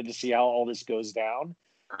fascinated to see how all this goes down.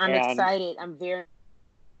 I'm And excited. I'm very,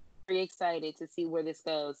 very excited to see where this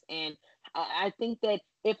goes. And I think that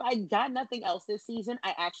if I got nothing else this season,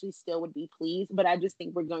 I actually still would be pleased. But I just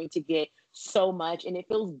think we're going to get so much. And it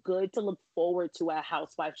feels good to look forward to a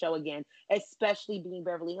housewife show again, especially being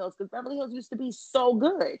Beverly Hills, because Beverly Hills used to be so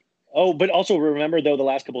good. oh, but also remember though, the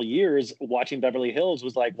last couple of years watching Beverly Hills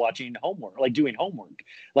was like watching homework, like doing homework.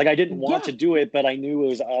 Like I didn't want Yeah. to do it, but I knew it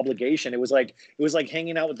was an obligation. It was like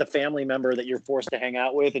hanging out with the family member that you're forced to hang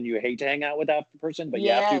out with, and you hate to hang out with that person, but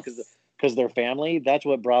you have to Yes. because they're family. That's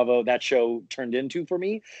what Bravo that show turned into for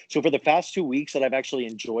me. So for the past 2 weeks that I've actually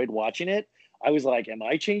enjoyed watching it, I was like, am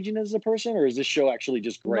I changing as a person, or is this show actually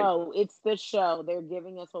just great? No, it's the show. They're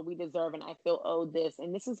giving us what we deserve, and I feel owed this.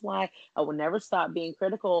 And this is why I will never stop being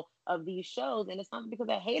critical of these shows. And it's not because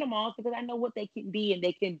I hate them all, it's because I know what they can be, and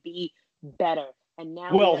they can be better. And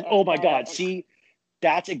now they Well, are oh at my better. God. And See,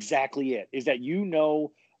 that's exactly it. Is that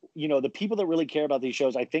the people that really care about these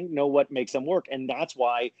shows, I think, know what makes them work. And that's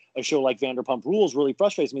why a show like Vanderpump Rules really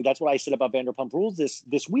frustrates me. That's what I said about Vanderpump Rules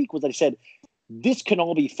this week was I said, this can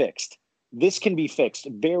all be fixed. This can be fixed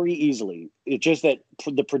very easily. It's just that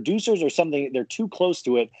the producers or something, they're too close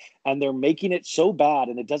to it and they're making it so bad,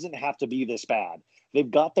 and it doesn't have to be this bad. They've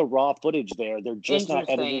got the raw footage there. They're just not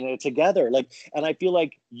interesting. editing it together. Like, and I feel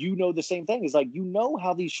like the same thing. Is like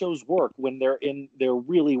how these shows work when they're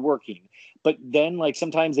really working. But then like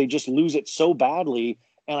sometimes they just lose it so badly.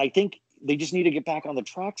 And I think they just need to get back on the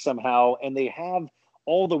track somehow. And they have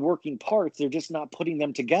all the working parts. They're just not putting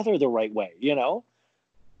them together the right way.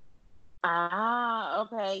 Ah,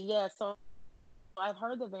 okay. Yeah. So I've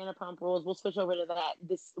heard the Vanderpump Rules. We'll switch over to that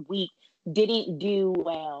this week. Didn't do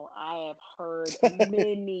well. I have heard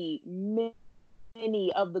many,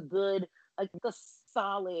 many of the good, like the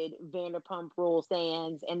solid Vanderpump Rules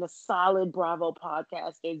fans and the solid Bravo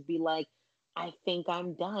podcasters be like, I think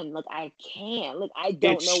I'm done. Like I can't. Like I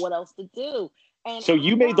don't know It's what else to do. And So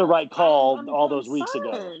you I'm made the not. right call I'm all those weeks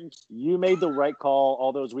ago. concerned. You made the right call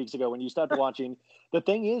all those weeks ago when you stopped watching. The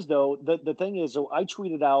thing is, though, the thing is, so I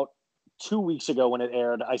tweeted out 2 weeks ago when it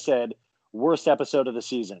aired. I said worst episode of the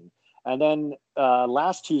season, and then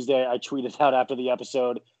last Tuesday I tweeted out after the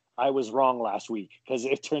episode I was wrong last week because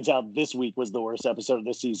it turns out this week was the worst episode of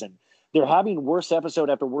the season. They're having worst episode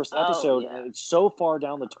after worst Oh episode, yeah. and it's so far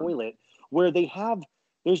down the toilet where they have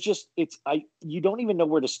you don't even know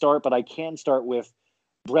where to start, but I can start with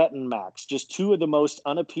Brett and Max, just two of the most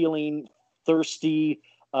unappealing, thirsty,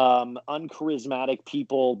 uncharismatic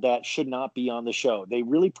people that should not be on the show. They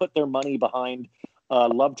really put their money behind a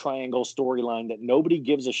love triangle storyline that nobody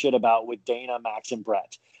gives a shit about with Dana, Max, and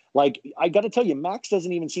Brett. Like, I got to tell you, Max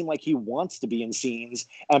doesn't even seem like he wants to be in scenes,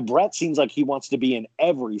 and Brett seems like he wants to be in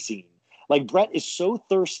every scene. Like, Brett is so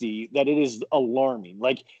thirsty that it is alarming.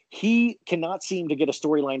 Like, he cannot seem to get a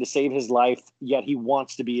storyline to save his life, yet he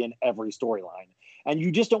wants to be in every storyline. And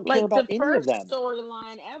you just don't care Like about the any of first them.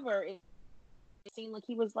 storyline ever, it seemed like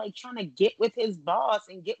he was like trying to get with his boss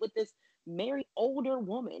and get with this married older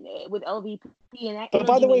woman with LVP, and that But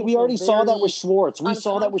by energy the made way, me we feel already saw that with very Schwartz. We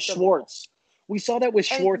saw that with uncomfortable. Schwartz. We saw that with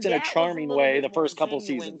And Schwartz in a that was a charming little way the bit more first couple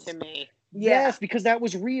genuine seasons. to me. Yeah. Yes, because that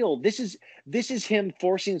was real. This is him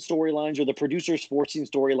forcing storylines, or the producers forcing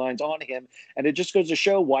storylines on him, and it just goes to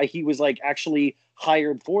show why he was like actually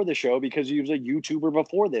hired for the show, because he was a YouTuber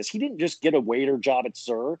before this. He didn't just get a waiter job at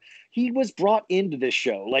Sir. He was brought into this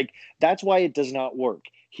show. Like, that's why it does not work.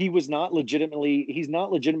 He's not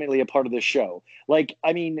legitimately a part of this show. Like,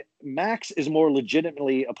 I mean, Max is more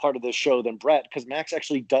legitimately a part of this show than Brett, because Max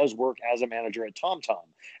actually does work as a manager at TomTom,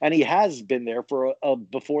 and he has been there for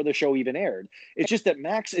before the show even aired. It's just that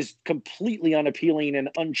Max is completely unappealing and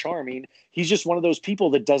uncharming. He's just one of those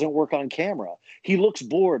people that doesn't work on camera. He looks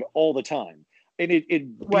bored all the time, and it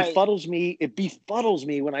Right. befuddles me. It befuddles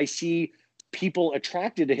me when I see people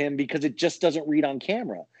attracted to him, because it just doesn't read on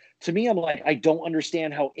camera. To me, I'm like, I don't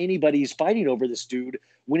understand how anybody's fighting over this dude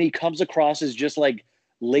when he comes across as just like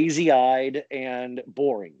lazy-eyed and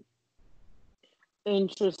boring.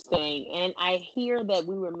 Interesting. And I hear that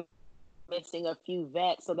we were missing a few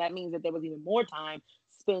vets, so that means that there was even more time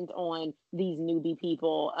spent on these newbie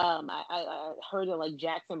people. I heard that like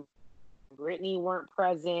Jackson, Brittany weren't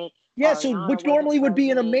present, Yeah, so Ariana which wasn't normally would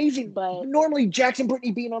be an present, amazing. but Normally, Jackson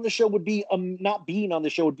Brittany being on the show would be not being on the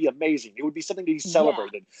show would be amazing. It would be something to be yeah.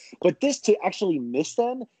 celebrated. But this, to actually miss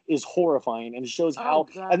them, is horrifying, and it shows Oh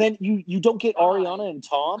how. And then you don't get God. Ariana and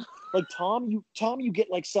Tom. Like Tom, you get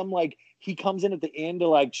like some, like, he comes in at the end to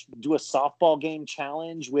like do a softball game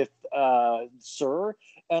challenge with Sir,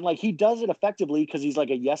 and like he does it effectively because he's like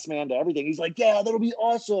a yes man to everything. He's like, yeah, that'll be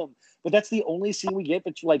awesome. But that's the only scene we get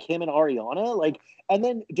between like him and Ariana. Like, and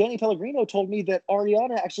then Danny Pellegrino told me that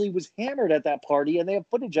Ariana actually was hammered at that party, and they have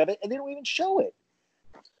footage of it, and they don't even show it.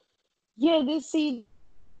 Yeah,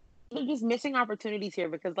 they're just missing opportunities here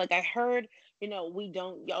because like I heard,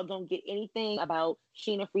 y'all don't get anything about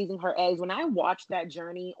Sheena freezing her eggs. When I watched that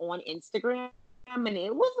journey on Instagram, and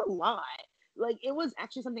it was a lot. Like it was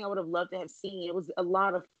actually something I would have loved to have seen. It was a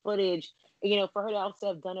lot of footage. For her to also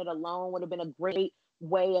have done it alone would have been a great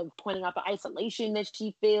way of pointing out the isolation that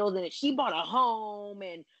she feels, and that she bought a home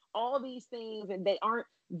and all these things, and they aren't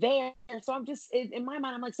there. So I'm just in my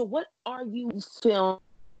mind, I'm like, so what are you filming?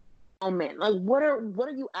 Like what are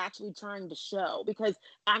you actually trying to show? Because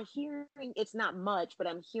I'm hearing it's not much, but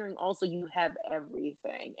I'm hearing also you have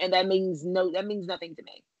everything, and that means nothing to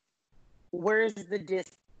me. Where's the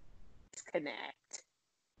disconnect?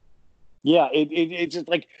 Yeah, it's just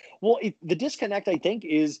like, well, the disconnect, I think,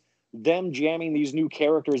 is them jamming these new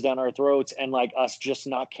characters down our throats and like us just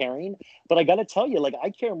not caring. But I got to tell you, like,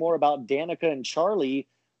 I care more about Danica and Charlie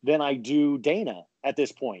than I do Dana at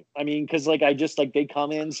this point. I mean, because like I just like they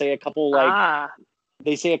come in, say a couple like Ah,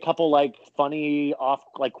 they say a couple like funny off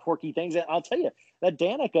like quirky things, and I'll tell you that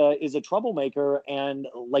Danica is a troublemaker, and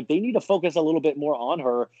like they need to focus a little bit more on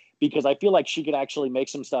her, because I feel like she could actually make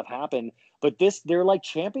some stuff happen. But they're like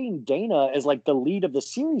championing Dana as like the lead of the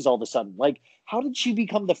series all of a sudden. Like, how did she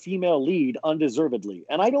become the female lead undeservedly?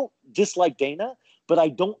 And I don't dislike Dana, but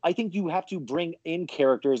I think you have to bring in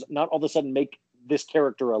characters, not all of a sudden make this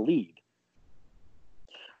character a lead.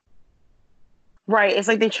 right. It's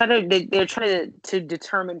like they're trying to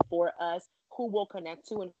determine for us who we'll connect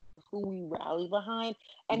to and who we rally behind.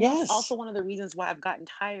 And that's also Yes. one of the reasons why I've gotten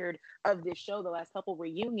tired of this show the last couple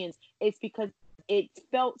reunions. It's because it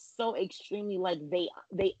felt so extremely like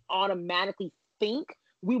they automatically think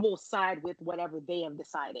we will side with whatever they have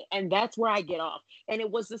decided. And that's where I get off. And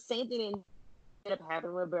it was the same thing in ended up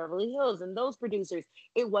happening with Beverly Hills and those producers.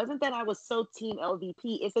 It wasn't that I was so team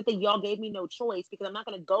LVP. It's that y'all gave me no choice because I'm not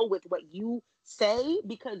going to go with what you say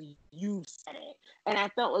because you said it. And I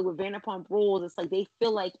felt like with Vanderpump Rules, it's like they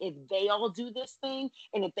feel like if they all do this thing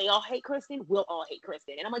and if they all hate Kristen, we'll all hate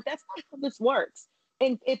Kristen. And I'm like, that's not how this works.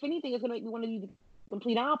 And if anything, it's going to make me want to do the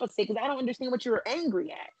complete opposite because I don't understand what you're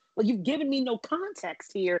angry at. Like you've given me no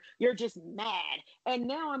context here. You're just mad. And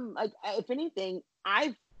now I'm like, if anything,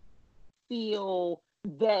 I feel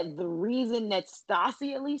that the reason that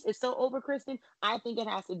Stassi at least is so over Kristen, I think it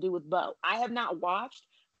has to do with Bo. I have not watched.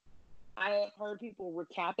 I have heard people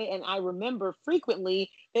recap it, and I remember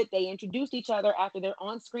frequently that they introduced each other after their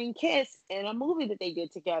on-screen kiss in a movie that they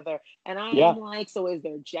did together. And I Yeah. am like, so is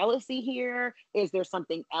there jealousy here? Is there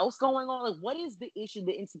something else going on? Like, what is the issue,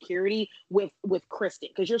 the insecurity with Kristen?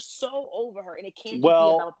 Because you're so over her, and it can't just be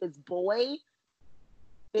Well, about this boy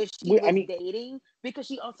that she I was mean, dating, because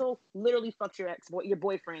she also literally fucked your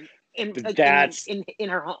boyfriend in that's in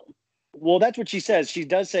her home. well, that's what she says. She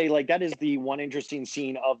does say, like, that is the one interesting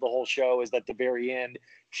scene of the whole show, is that at the very end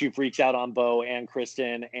she freaks out on Bo and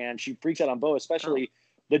Kristen, and she freaks out on Bo Oh, especially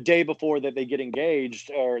the day before that they get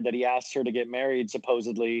engaged, or that he asks her to get married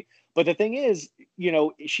supposedly. But the thing is,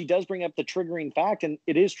 she does bring up the triggering fact, and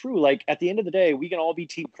it is true. Like, at the end of the day, we can all be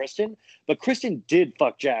team Kristen, but Kristen did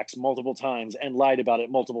fuck Jax multiple times and lied about it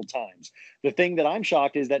multiple times. The thing that I'm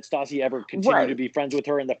shocked is that Stassi ever continued to right, be friends with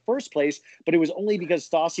her in the first place, but it was only because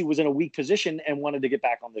Stassi was in a weak position and wanted to get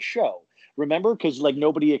back on the show. Remember? Because, like,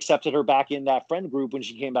 nobody accepted her back in that friend group when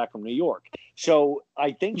she came back from New York. So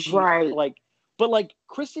I think right. but like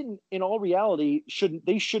Kristen, in all reality, should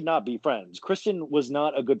not be friends. Kristen was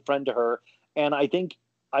not a good friend to her, and I think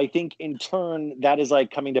in turn that is like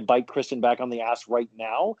coming to bite Kristen back on the ass right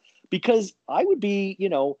now, because I would be,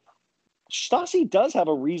 Stassi does have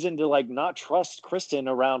a reason to like not trust Kristen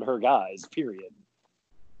around her guys. Period.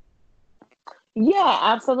 Yeah,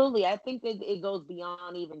 absolutely. I think that it goes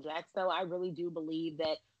beyond even Jax, though. I really do believe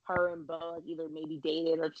that her and Bo like, either maybe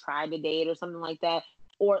dated or tried to date or something like that.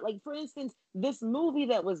 Or like for instance, this movie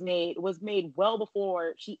that was made well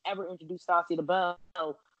before she ever introduced Stassi to Bo,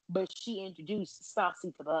 but she introduced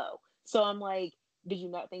Stassi to Bo. So I'm like, did you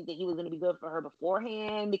not think that he was going to be good for her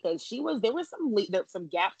beforehand? Because there was some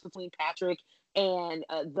gaps between Patrick and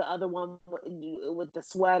the other one with the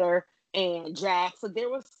sweater and Jack. So there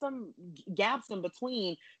was some gaps in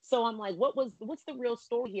between. So I'm like, what's the real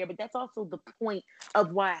story here? But that's also the point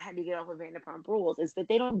of why I had to get off of Vanderpump Rules, is that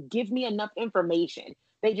they don't give me enough information.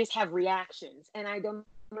 They just have reactions, and I don't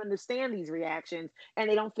understand these reactions, and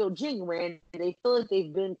they don't feel genuine. They feel like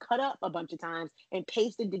they've been cut up a bunch of times and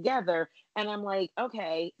pasted together. And I'm like,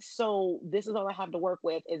 okay, so this is all I have to work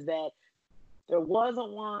with, is that there was a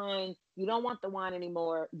wine. You don't want the wine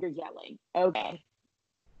anymore. You're yelling. Okay.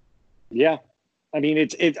 Yeah, I mean,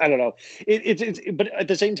 I don't know. But at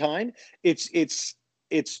the same time, it's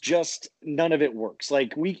just none of it works.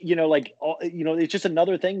 Like it's just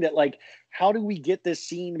another thing that, like, how do we get this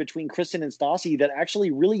scene between Kristen and Stassi that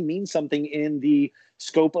actually really means something in the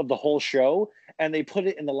scope of the whole show, and they put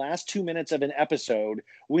it in the last 2 minutes of an episode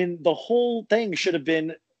when the whole thing should have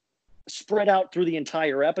been spread out through the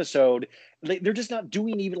entire episode. They're just not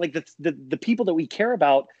doing, even like the people that we care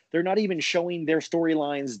about. They're not even showing their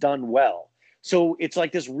storylines done well. So it's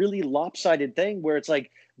like this really lopsided thing where it's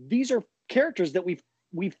like, these are characters that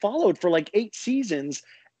we've followed for like 8 seasons,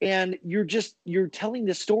 and you're telling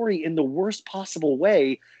the story in the worst possible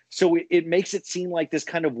way. So it makes it seem like this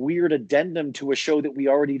kind of weird addendum to a show that we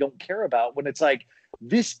already don't care about, when it's like,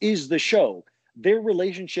 this is the show. Their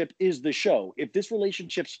relationship is the show. If this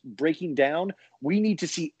relationship's breaking down, we need to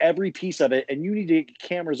see every piece of it, and you need to get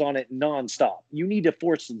cameras on it nonstop. You need to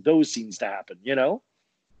force those scenes to happen, you know?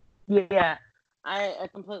 Yeah, I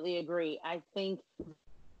completely agree. I think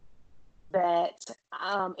that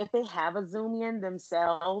if they have a zoom in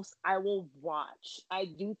themselves, I will watch. I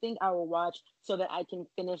do think I will watch so that I can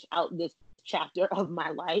finish out this chapter of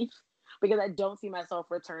my life, because I don't see myself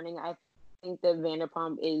returning. I think that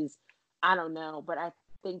Vanderpump is, I don't know, but I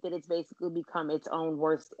think that it's basically become its own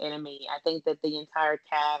worst enemy. I think that the entire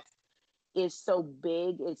cast is so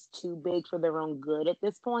big, it's too big for their own good at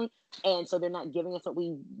this point, and so they're not giving us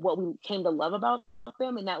what we came to love about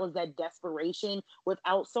them, and that was that desperation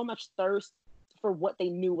without so much thirst for what they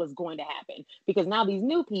knew was going to happen. Because now these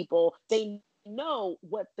new people, they know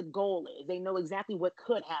what the goal is, they know exactly what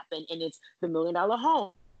could happen, and it's the $1 million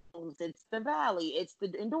home, it's the valley, it's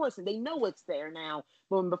the endorsement. They know it's there now.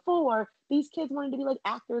 But before, these kids wanted to be like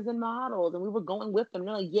actors and models, and we were going with them.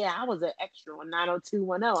 They're like, yeah, I was an extra on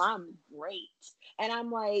 90210. I'm great. And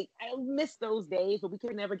I'm like, I miss those days, but we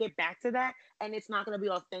can never get back to that. And it's not going to be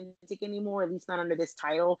authentic anymore, at least not under this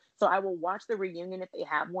title. So I will watch the reunion if they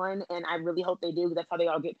have one. And I really hope they do, because that's how they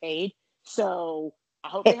all get paid. So I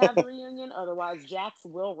hope they have the reunion. Otherwise, Jax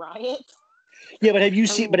will riot Yeah, but have you and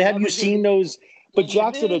we seen? But will have you never get seen those? But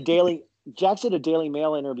anything. Jax did a Daily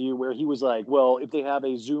Mail interview where he was like, "Well, if they have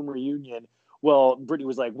a Zoom reunion, well, Brittany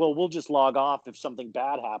was like, well, we'll just log off if something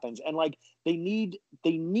bad happens." And like, they need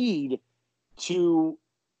to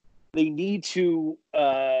they need to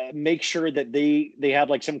make sure that they have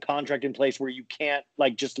like some contract in place where you can't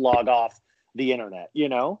like just log off the internet, you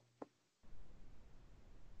know?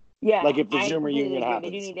 Yeah, Like if the I Zoom completely reunion agree. They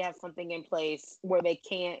do happens. need to have something in place where they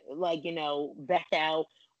can't, like, back out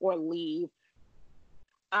or leave.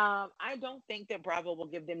 I don't think that Bravo will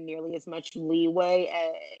give them nearly as much leeway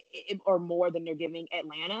or more than they're giving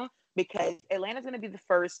Atlanta, because Atlanta's going to be the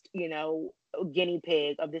first, guinea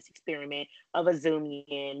pig of this experiment of a Zoom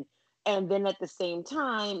in. And then at the same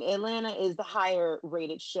time, Atlanta is the higher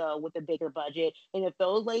rated show with the bigger budget. And if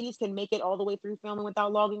those ladies can make it all the way through filming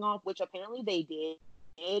without logging off, which apparently they did,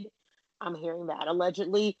 I'm hearing that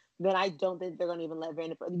allegedly, then I don't think they're going to even let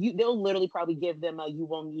Vanderpump. They'll literally probably give them a you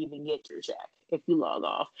won't even get your check if you log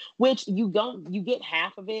off, which you don't. You get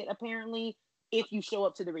half of it apparently if you show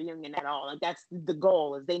up to the reunion at all. Like that's the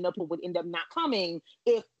goal. Is they know people would end up not coming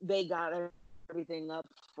if they got everything up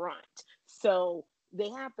front. So they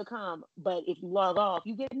have to come, but if you log off,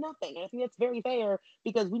 you get nothing. And I think that's very fair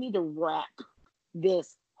because we need to wrap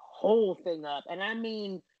this whole thing up, and I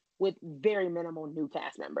mean with very minimal new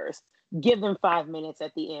cast members. Give them 5 minutes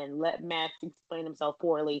at the end. Let Max explain himself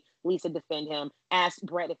poorly. Lisa defend him. Ask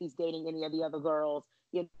Brett if he's dating any of the other girls.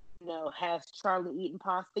 Has Charlie eaten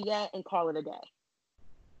pasta yet? And call it a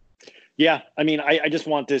day. Yeah, I mean, I just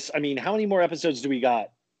want this. I mean, how many more episodes do we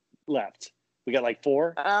got left? We got like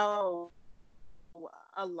 4? Oh,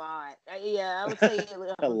 a lot. Yeah, I would say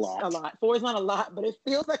A a lot. lot. 4 is not a lot, but it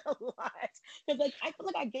feels like a lot. Because I feel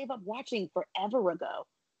like I gave up watching forever ago,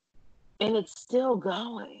 and it's still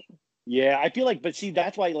going. Yeah, I feel like, but see,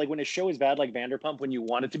 that's why, like, when a show is bad, like Vanderpump, when you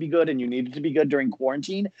want it to be good and you need it to be good during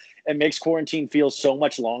quarantine, it makes quarantine feel so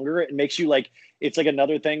much longer. It makes you like, it's like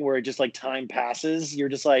another thing where it just like time passes. You're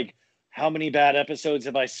just like, how many bad episodes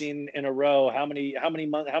have I seen in a row? How many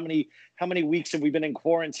months, how many weeks have we been in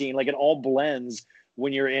quarantine? Like, it all blends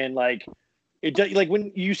when you're in like, it does, like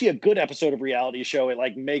when you see a good episode of reality show, it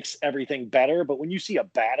like makes everything better. But when you see a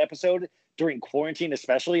bad episode during quarantine,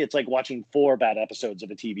 especially, it's like watching 4 bad episodes of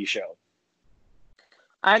a TV show.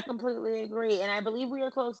 I completely agree, and I believe we are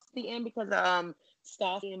close to the end because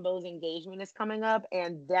Stassi and Bo's engagement is coming up,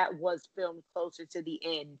 and that was filmed closer to the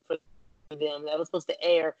end for them. That was supposed to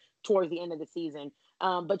air towards the end of the season.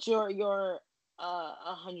 But you're 100%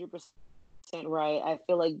 right. I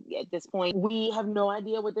feel like at this point we have no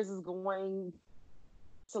idea what this is going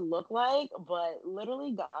to look like, but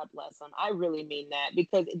literally, God bless them. I really mean that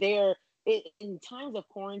because in times of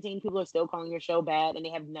quarantine, people are still calling your show bad and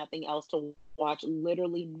they have nothing else to watch,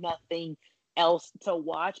 literally nothing else to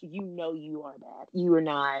watch. You are bad. You are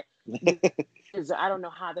not. I don't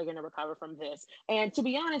know how they're going to recover from this. And to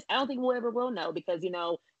be honest, I don't think we'll ever will know because,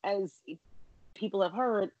 as people have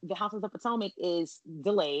heard, the House of the Potomac is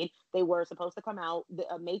delayed. They were supposed to come out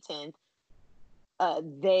May 10th.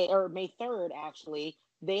 Or May 3rd, actually.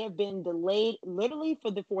 They have been delayed literally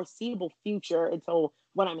for the foreseeable future until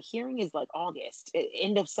what I'm hearing is like August,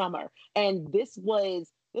 end of summer. And this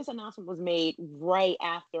announcement was made right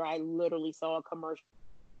after I literally saw a commercial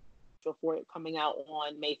for it coming out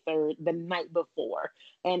on May 3rd, the night before.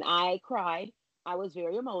 And I cried. I was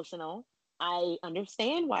very emotional. I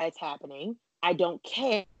understand why it's happening. I don't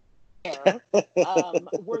care.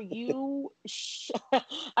 Were you?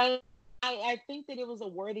 I I think that it was a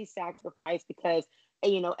worthy sacrifice because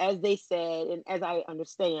as they said and as I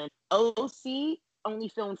understand, OC only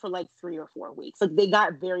filmed for like 3 or 4 weeks. Like they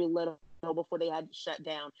got very little before they had to shut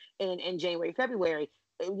down in January, February.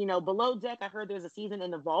 Below Deck, I heard there's a season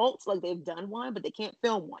in the vaults. Like they've done one, but they can't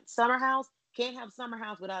film one. Summer House can't have Summer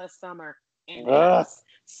House without a summer in the Uh, house.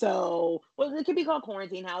 So, well, it could be called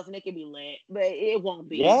Quarantine House and it could be lit, but it won't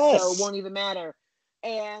be. So it yes. won't even matter.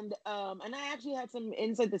 And I actually had some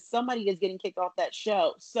insight that somebody is getting kicked off that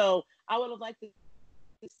show. So I would have liked to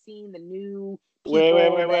see the new Wait, wait,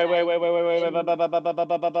 people wait, wait, that wait, I wait, wait, wait,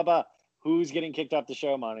 wait, am. Who's getting kicked off the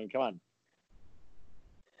show, Monty? Come on.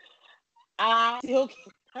 I still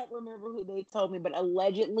can't remember who they told me, but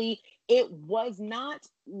allegedly it was not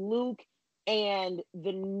Luke and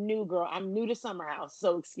the new girl. I'm new to Summer House,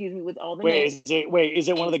 so excuse me with all the names. Is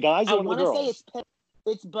it one of the guys I or one of want the to say girls?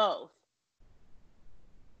 it's both.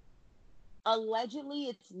 Allegedly,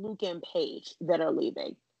 it's Luke and Paige that are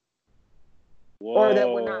leaving, or that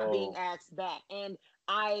were not being Whoa. asked back. And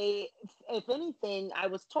if anything, I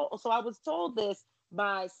was told. So I was told this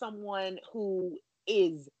by someone who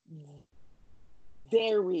is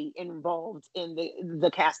very involved in the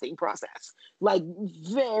casting process, like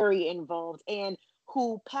very involved, and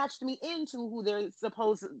who patched me into who their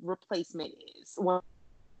supposed replacement is.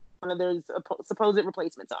 of their supposed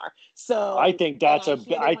replacements are. I So, think and that's I a hear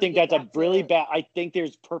they I want to think get that's a back really to. bad. I think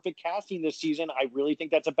there's perfect casting this season. I really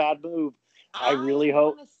think that's a bad move. I I really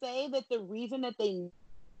want hope. to say that the reason that they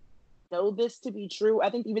know this to be true, I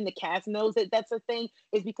think even the cast knows that that's a thing,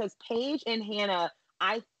 is because Paige and Hannah,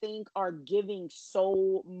 I think, are giving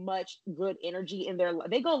so much good energy in their.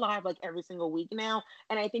 They go live like every single week now,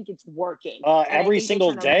 and I think it's working. And I Every think they're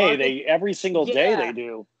single trying to day market. they every single day they Yeah,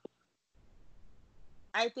 do.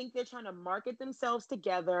 I think they're trying to market themselves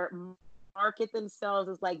together, market themselves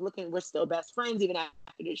as like, looking, we're still best friends even after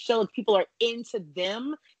the show. People are into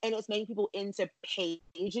them, and it's making people into Paige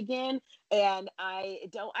again. And I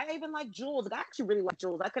even like Jules. Like, I actually really like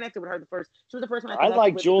Jules. I connected with her the first. She was the first one I I connected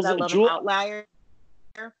like with because Jules. I love an outlier.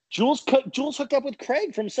 Jules hooked up with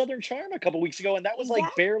Craig from Southern Charm a couple weeks ago, and that was like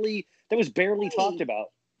Exactly. barely talked about.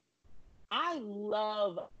 I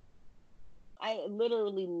love. I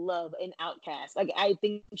literally love an outcast. Like, I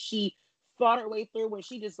think she fought her way through when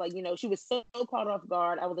she just, like, she was so caught off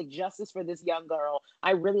guard. I was like, justice for this young girl.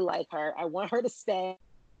 I really like her. I want her to stay.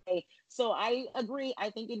 So I agree.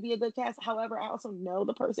 I think it'd be a good cast. However, I also know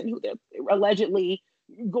the person who they're allegedly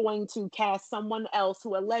going to cast, someone else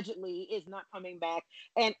who allegedly is not coming back.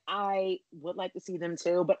 And I would like to see them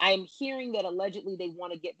too. But I'm hearing that allegedly they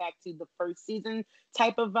want to get back to the first season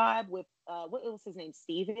type of vibe with what was his name?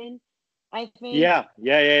 Steven, I think. Yeah.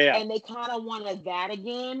 And they kind of wanted that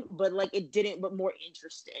again, but like it didn't, but more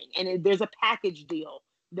interesting. And there's a package deal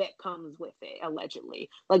that comes with it, allegedly.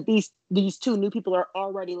 Like, these two new people are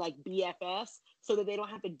already like BFS, so that they don't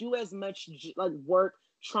have to do as much like work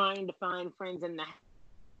trying to find friends in the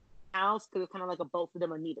house, because it's kind of like a both of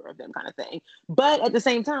them or neither of them kind of thing. But at the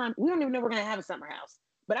same time, we don't even know we're gonna have a summer house.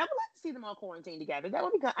 But I would like to see them all quarantined together. That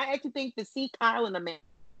would be good. I actually think to see Kyle and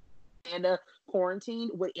Amanda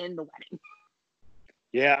quarantined would end the wedding.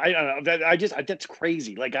 Yeah, I don't know. That's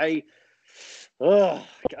crazy. Like oh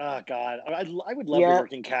God, I would love to Yep.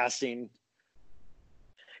 work in casting.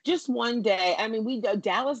 Just one day. I mean, we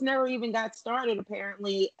Dallas never even got started.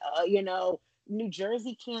 Apparently, New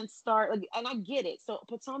Jersey can't start. Like, and I get it. So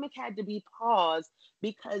Potomac had to be paused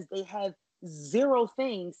because they have zero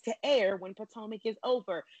things to air when Potomac is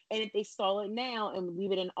over. And if they stall it now and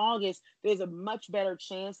leave it in August, there's a much better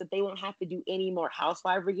chance that they won't have to do any more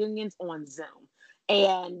Housewife reunions on Zoom.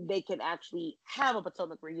 And they could actually have a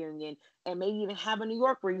Potomac reunion and maybe even have a New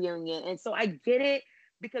York reunion. And so I get it,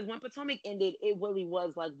 because when Potomac ended, it really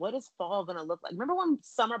was like, what is fall gonna look like? Remember when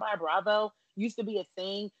Summer by Bravo used to be a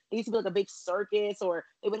thing? It used to be like a big circus, or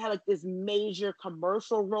they would have like this major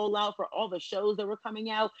commercial rollout for all the shows that were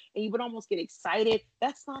coming out, and you would almost get excited.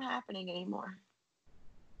 That's not happening anymore.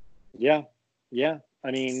 Yeah. I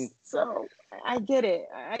mean, So I get it.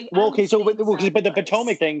 I well, okay. So, understand the but the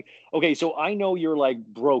Potomac sacrifice. thing. Okay, so I know you're like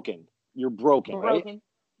broken. You're broken, right? Broken.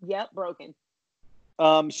 Yep, broken.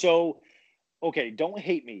 So okay, don't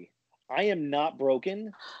hate me. I am not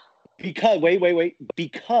broken because wait,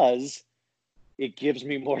 because it gives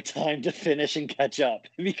me more time to finish and catch up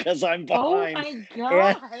because I'm Oh behind. my And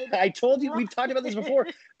God. I told you, we've talked about this before,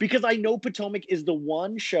 Right. because I know Potomac is the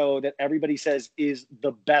one show that everybody says is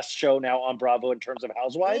the best show now on Bravo in terms of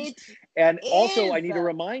Housewives. It And also, I is. need to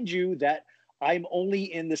remind you that I'm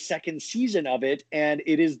only in the second season of it, and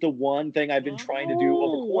it is the one thing I've been trying to do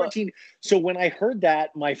over No. quarantine. So when I heard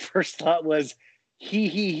that, my first thought was,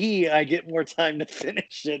 I get more time to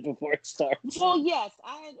finish it before it starts. Well, yes,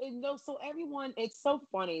 I know. So everyone, it's so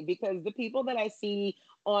funny because the people that I see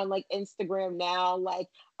on like Instagram now, like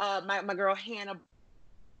my girl Hannah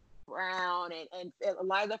Brown and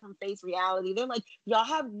Eliza from Face Reality, they're like, y'all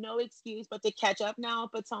have no excuse but to catch up now,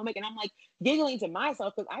 Potomac. And I'm like giggling to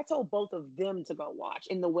myself because I told both of them to go watch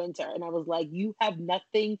in the winter, and I was like, you have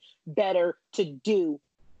nothing better to do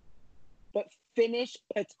but finish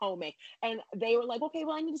Potomac. And they were like, okay,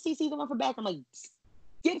 well, I need to see season one for back. I'm like,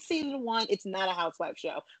 skip season one. It's not a housewife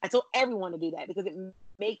show. I told everyone to do that because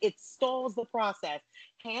it stalls the process.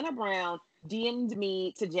 Hannah Brown DM'd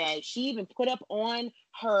me today. She even put up on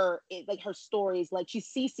like her stories, like she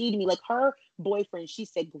CC'd me, like her boyfriend. She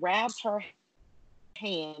said grabs her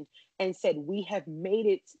hand and said, we have made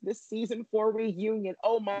it to the season 4 reunion.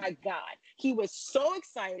 Oh my God. He was so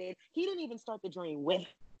excited. He didn't even start the dream with,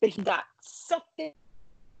 but he got sucked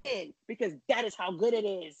in because that is how good it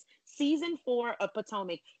is. Season 4 of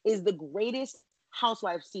Potomac is the greatest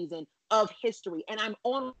housewife season of history. And I'm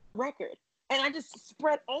on record. And I just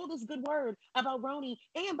spread all this good word about Roni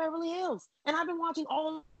and Beverly Hills. And I've been watching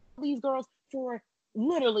all these girls for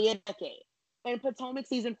literally a decade. And Potomac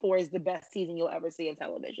season 4 is the best season you'll ever see of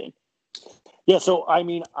television. Yeah, so I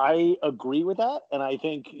mean, I agree with that, and I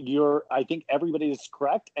think everybody is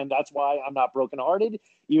correct, and that's why I'm not brokenhearted,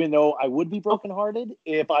 even though I would be Oh, brokenhearted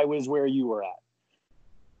if I was where you were at.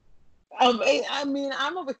 I mean,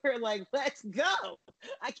 I'm over here like, let's go.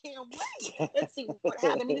 I can't wait. Let's see what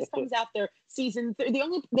happens. I mean, this comes after season three.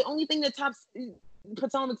 The only thing that tops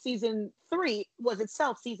Potomac season three was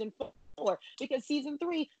itself season four, because season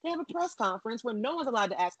three they have a press conference where no one's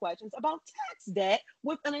allowed to ask questions about tax debt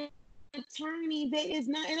with an attorney that is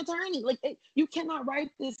not an attorney. Like you cannot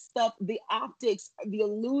write this stuff. The optics, the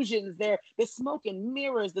illusions, there, the smoke and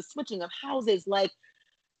mirrors, the switching of houses, like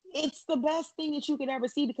it's the best thing that you could ever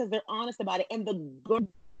see because they're honest about it and the good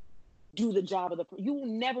do the job of the. You will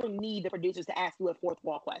never need the producers to ask you a fourth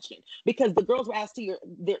wall question because the girls were asked to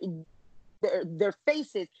their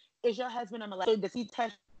faces. Is your husband a molester? So does he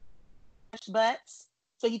touch butts?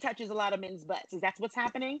 So he touches a lot of men's butts. Is that what's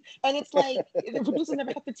happening? And it's like the producers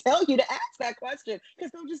never have to tell you to ask that question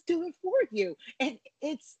because they'll just do it for you. And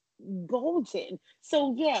it's golden.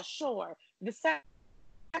 So yeah, sure. The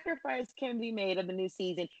sacrifice can be made of the new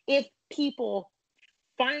season if people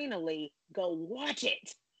finally go watch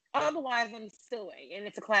it. Otherwise, I'm suing, and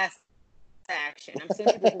it's a class action. I'm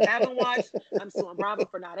suing people who haven't watched. I'm suing Bravo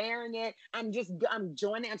for not airing it. I'm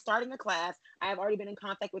joining. I'm starting a class. I have already been in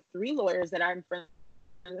contact with 3 lawyers that I'm friends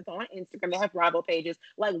with on Instagram. They have Bravo pages.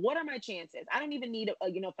 Like, what are my chances? I don't even need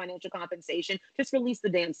financial compensation. Just release the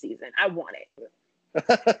damn season. I want it.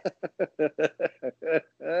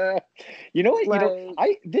 You know what? Like,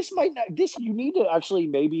 I this might not. This you need to actually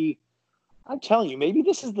maybe. I'm telling you, maybe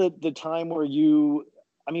this is the time where you.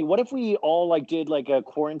 I mean, what if we all like did like a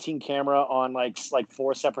quarantine camera on like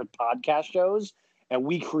 4 separate podcast shows, and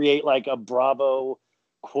we create like a Bravo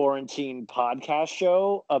quarantine podcast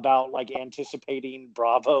show about like anticipating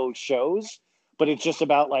Bravo shows, but it's just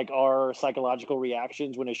about like our psychological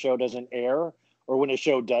reactions when a show doesn't air or when a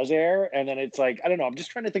show does air, and then it's like I don't know. I'm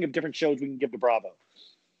just trying to think of different shows we can give to Bravo.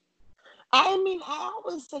 I mean, I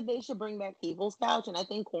always said they should bring back People's Couch, and I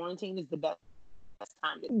think quarantine is the best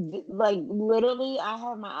time. Like, literally, I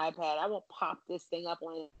have my iPad. I will pop this thing up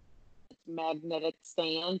on its magnetic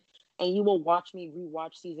stand, and you will watch me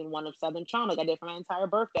rewatch season 1 of Southern Charm, like I did for my entire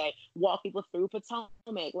birthday. Walk people through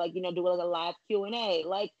Potomac, like do like a live Q&A.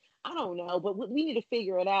 Like, I don't know, but we need to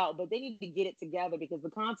figure it out. But they need to get it together because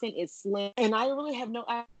the content is slim, and I really have no.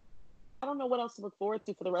 I don't know what else to look forward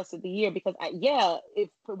to for the rest of the year because if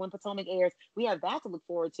when Potomac airs, we have that to look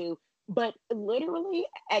forward to. But literally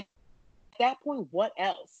at that point, what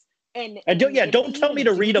else? And don't, And yeah, if they don't tell me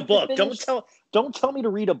even to do read a get to book. finish, Don't tell me to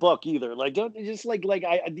read a book either. Like don't just like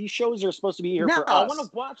these shows are supposed to be here no, for I want to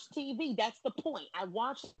us. watch TV. That's the point.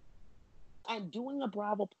 I'm doing a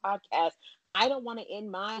Bravo podcast. I don't want to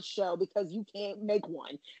end my show because you can't make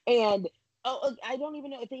one. And I don't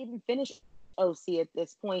even know if they even finished OC at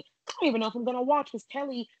this point. I don't even know if I'm going to watch because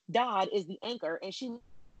Kelly Dodd is the anchor, and she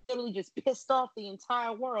literally just pissed off the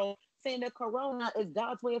entire world, saying that Corona is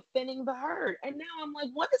God's way of thinning the herd. And now I'm like,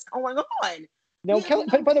 what is going on? No, Kelly.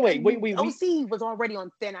 But by the way, we OC was already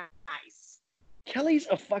on thin ice. Kelly's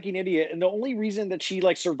a fucking idiot, and the only reason that she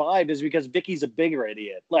like survived is because Vicky's a bigger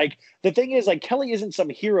idiot. Like the thing is, like Kelly isn't some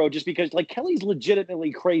hero just because like Kelly's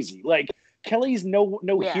legitimately crazy. Like Kelly's no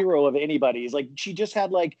Yeah. hero of anybody's. Like she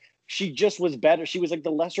just was better. She was like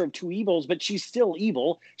the lesser of two evils, but she's still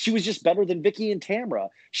evil. She was just better than Vicky and Tamra.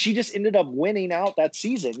 She just ended up winning out that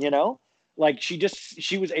season, like she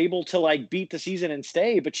was able to like beat the season and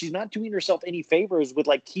stay, but she's not doing herself any favors with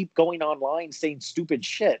like keep going online saying stupid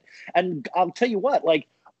shit. And I'll tell you what, like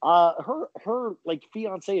her like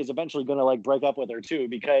fiance is eventually going to like break up with her too,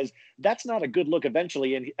 because that's not a good look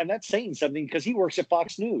eventually, and that's saying something because he works at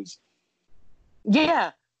Fox News.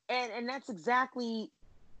 Yeah. And that's exactly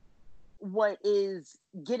what is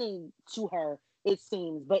getting to her, it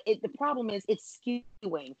seems. But the problem is it's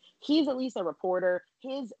skewing. He's at least a reporter.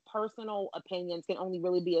 His personal opinions can only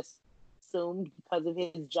really be assumed because of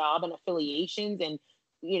his job and affiliations and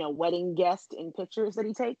wedding guests and pictures that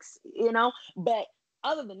he takes. But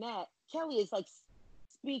other than that, Kelly is like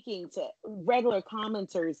speaking to regular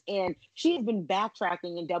commenters, and she has been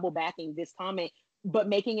backtracking and double backing this comment, but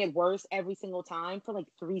making it worse every single time for like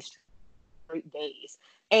 3 straight days.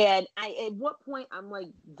 And at what point I'm like,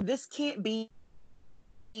 this can't be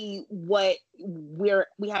what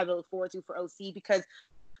we have to look forward to for OC, because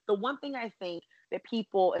the one thing I think that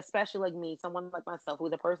people, especially like me, someone like myself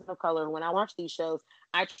who's a person of color, when I watch these shows,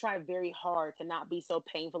 I try very hard to not be so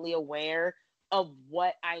painfully aware of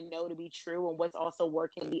what I know to be true and what's also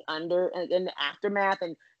working in the aftermath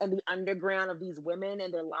and the underground of these women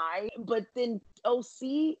and their lives. But then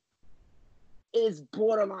OC is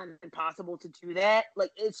borderline impossible to do that.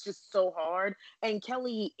 Like, it's just so hard. And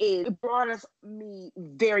Kelly is it brought me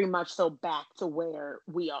very much so back to where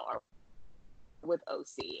we are with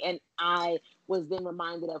OC. And I was then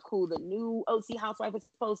reminded of who the new OC housewife was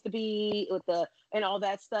supposed to be with the and all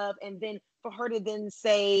that stuff. And then for her to then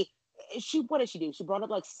say what did she do? She brought up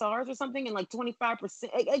like SARS or something and like 25%.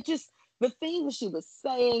 It just the things she was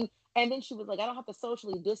saying. And then she was like, I don't have to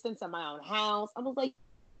socially distance in my own house. I was like,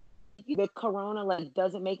 the corona like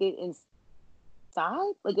doesn't make it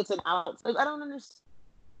inside. Like it's an out. Like I don't understand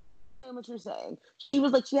what you're saying. She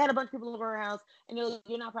was like, she had a bunch of people over her house, and you're like,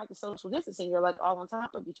 you're not practicing social distancing. You're like all on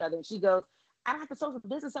top of each other. And she goes, I don't have to social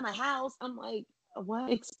distance in my house. I'm like,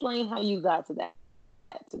 what? Explain how you got to that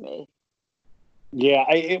to me. Yeah.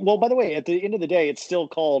 Well, by the way, at the end of the day, it's still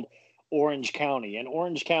called Orange County, and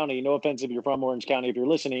Orange County. No offense if you're from Orange County, if you're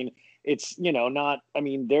listening, it's not. I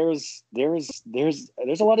mean, there's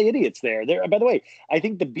a lot of idiots there. There. By the way, I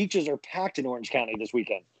think the beaches are packed in Orange County this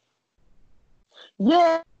weekend.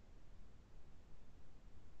 Yeah.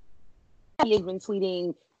 He has been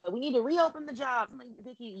tweeting, we need to reopen the job. I'm like,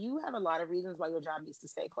 Vicky, you have a lot of reasons why your job needs to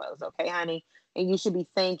stay closed, okay, honey? And you should be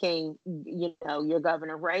thanking, your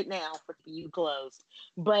governor right now for you closed.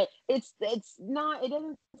 But it's not. It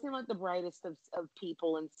doesn't seem like the brightest of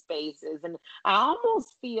people and spaces, and I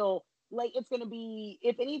almost feel like it's going to be,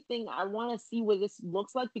 if anything, I want to see what this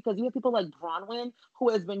looks like, because you have people like Bronwyn, who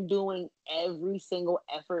has been doing every single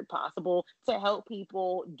effort possible to help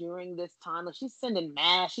people during this time. Like, she's sending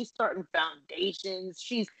masks, she's starting foundations,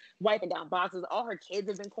 she's wiping down boxes. All her kids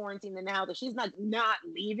have been quarantined now, that she's not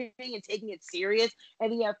leaving and taking it serious.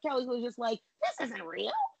 And then you have Kelly, who's just like, this isn't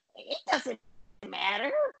real. It doesn't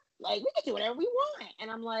matter. Like, we can do whatever we want.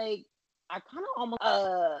 And I'm like, I kind of almost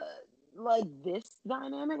like this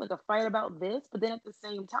dynamic, like a fight about this, but then at the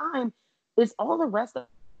same time, is all the rest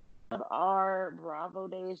of our Bravo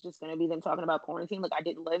days just going to be them talking about quarantine like I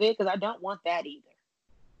didn't live it? Because I don't want that either.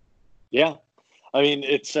 Yeah, I mean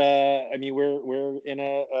it's. I mean we're in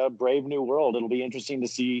a brave new world. It'll be interesting to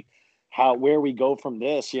see where we go from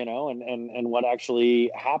this, and what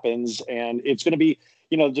actually happens. And it's going to be,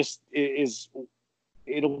 just is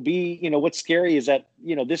it'll be, what's scary is that,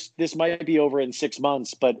 this might be over in 6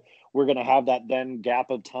 months, but we're going to have that then gap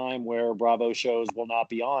of time where Bravo shows will not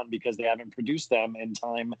be on because they haven't produced them in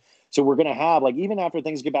time. So we're going to have, like, even after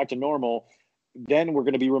things get back to normal, then we're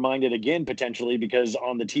going to be reminded again, potentially, because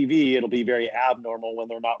on the TV, it'll be very abnormal when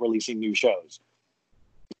they're not releasing new shows.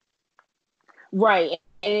 Right.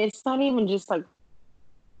 And it's not even just like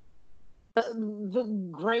the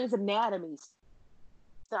Grey's Anatomy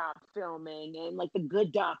stopped filming, and like the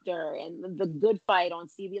Good Doctor and the Good Fight on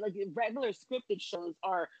TV. Like, regular scripted shows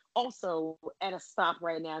are also at a stop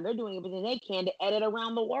right now. They're doing everything they can to edit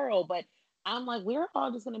around the world. But I'm like, we're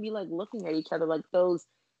all just going to be like looking at each other like those.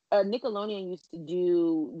 Nickelodeon used to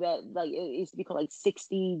do that, like it used to be called like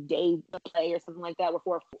 60-day play or something like that,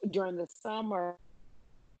 before during the summer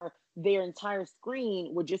their entire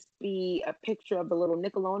screen would just be a picture of the little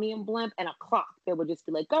Nickelodeon blimp and a clock that would just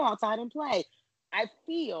be like, go outside and play. I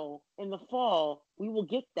feel in the fall we will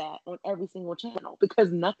get that on every single channel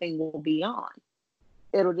because nothing will be on.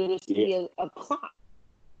 It'll just be a clock.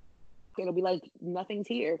 It'll be like, nothing's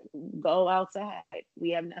here. Go outside. We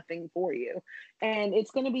have nothing for you. And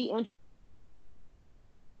it's going to be interesting.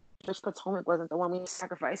 Just Potomac wasn't the one we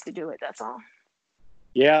sacrificed to do it. That's all.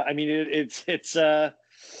 Yeah, I mean it's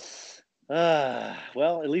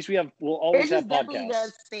well, at least we'll always have podcasts. It definitely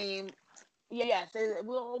does seem, yes,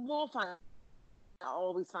 we'll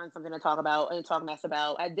always find something to talk about and talk mess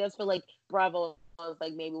about. I just feel like Bravo is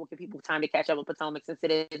like, maybe we'll give people time to catch up with Potomac since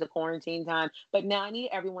it is a quarantine time. But now I need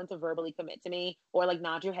everyone to verbally commit to me, or like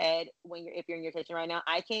nod your head if you're in your kitchen right now.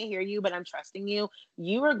 I can't hear you, but I'm trusting you.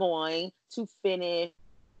 You are going to finish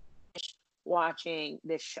watching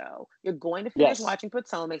this show. You're going to finish watching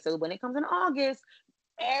Potomac. So when it comes in August,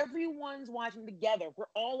 everyone's watching together. We're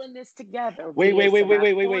all in this together. Wait.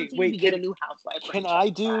 We get a new housewife. Can I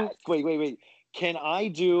do? Wait. Can I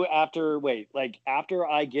do after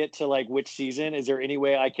I get to like which season? Is there any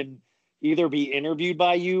way I can either be interviewed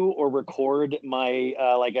by you or record my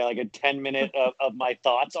like a 10-minute of my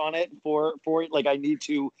thoughts on it for it? Like, I need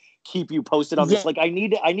to keep you posted on this. Like, I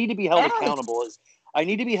need to be held accountable. I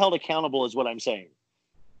need to be held accountable is what I'm saying.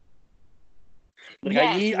 Like,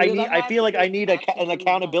 I feel like I need an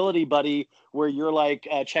accountability buddy where you're like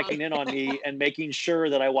checking in on me and making sure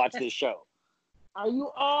that I watch this show. Are you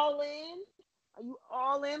all in? Are you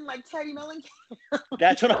all in like Teddy Mellencamp?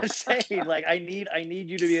 That's what I'm saying. Like, I need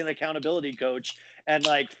you to be an accountability coach and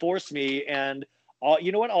like force me. And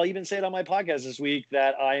You know what? I'll even say it on my podcast this week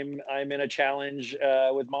that I'm in a challenge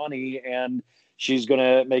with Monty, and she's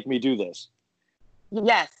gonna make me do this.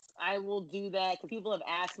 Yes, I will do that because people have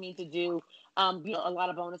asked me to do, a lot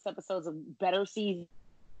of bonus episodes of better seasons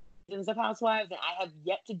of Housewives, and I have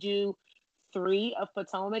yet to do 3 of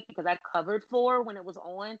Potomac because I covered 4 when it was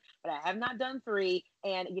on, but I have not done 3.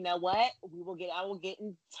 And you know what? I will get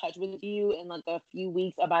in touch with you in like a few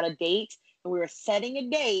weeks about a date, and we are setting a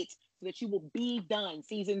date so that you will be done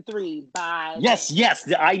season 3 by then.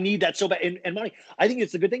 Yes, I need that so bad. And Monty, I think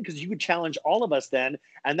it's a good thing because you could challenge all of us then,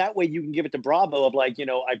 and that way you can give it to Bravo of like,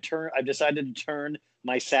 I've decided to turn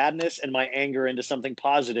my sadness and my anger into something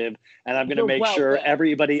positive, and I'm going to You're make sure welcome.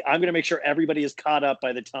 everybody is caught up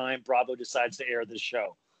by the time Bravo decides to air this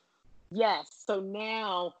show. Yes. So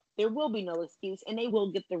now there will be no excuse, and they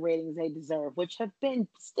will get the ratings they deserve, which have been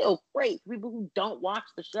still great for people who don't watch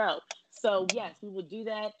the show. So yes, we will do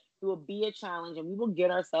that. It will be a challenge, and we will get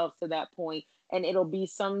ourselves to that point, and it'll be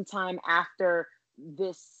sometime after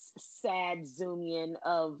this sad zoom in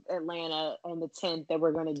of Atlanta on the 10th that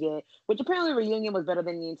we're going to get, which apparently reunion was better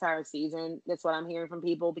than the entire season. That's what I'm hearing from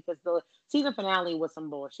people because the season finale was some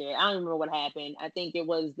bullshit. I don't remember what happened. I think it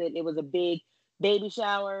was a big baby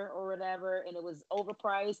shower or whatever, and it was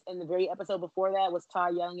overpriced. And the very episode before that was Ty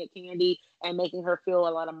yelling at Candy and making her feel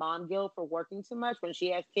a lot of mom guilt for working too much when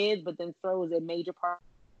she has kids, but then throws a major party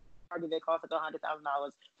that costs like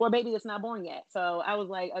 $100,000 for a baby that's not born yet. So I was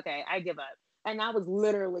like, okay, I give up. And that was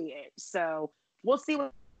literally it. So we'll see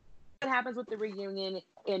what happens with the reunion.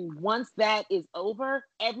 And once that is over,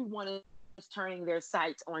 everyone is turning their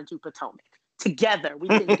sights onto Potomac. Together, we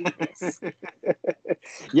can do this.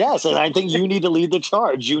 Yes, and I think you need to lead the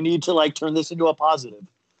charge. You need to like turn this into a positive.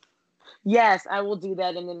 Yes, I will do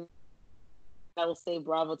that, and then I will save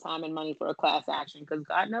Bravo time and money for a class action because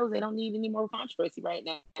God knows they don't need any more controversy right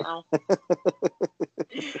now.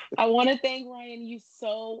 I want to thank Ryan you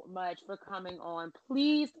so much for coming on.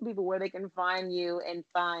 Please tell people where they can find you and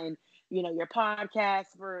find, your podcast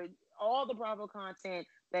for all the Bravo content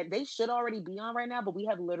that they should already be on right now, but we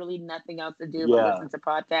have literally nothing else to do but listen to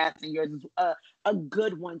podcasts, and yours is a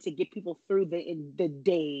good one to get people through the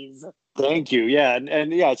days. Thank you. Yeah,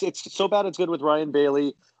 and yeah, it's so bad it's good with Ryan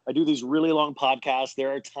Bailey. I do these really long podcasts.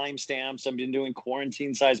 There are timestamps. I've been doing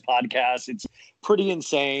quarantine-sized podcasts. It's pretty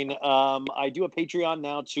insane. I do a Patreon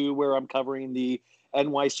now too, where I'm covering the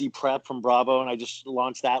NYC prep from Bravo, and I just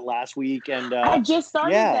launched that last week. And I just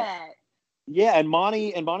started that. Yeah, and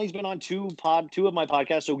Monty's been on two of my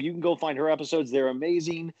podcasts, so you can go find her episodes. They're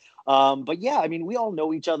amazing. But yeah, I mean, we all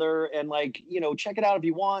know each other, and like, check it out if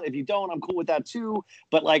you want. If you don't, I'm cool with that too.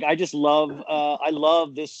 But like, I just love, I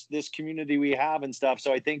love this community we have and stuff.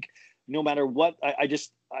 So I think no matter what,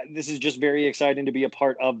 this is just very exciting to be a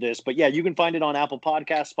part of this. But yeah, you can find it on Apple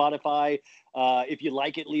Podcasts, Spotify. If you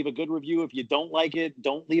like it, leave a good review. If you don't like it,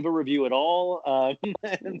 don't leave a review at all.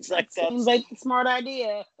 Seems like a smart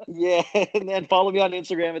idea. Yeah, and then follow me on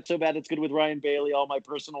Instagram. It's so bad it's good with Ryan Bailey. All my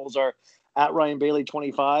personals are at Ryan Bailey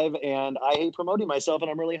 25, and I hate promoting myself, and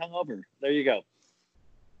I'm really hungover. There you go.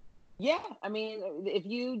 Yeah, I mean, if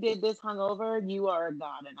you did this hungover, you are a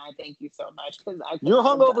god, and I thank you so much because You're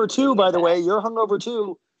hungover too, by the way. You're hungover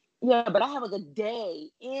too. Yeah, but I have like a day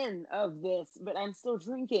in of this, but I'm still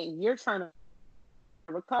drinking. You're trying to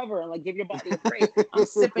recover and like give your body a break. I'm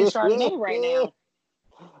sipping Chardonnay right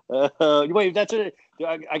now. Wait, that's it.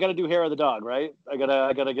 I got to do hair of the dog, right? I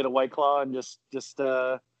gotta get a White Claw and just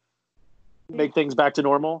make things back to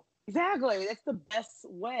normal. Exactly. That's the best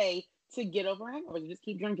way to get over hangovers. Just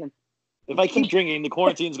keep drinking. If I keep drinking, the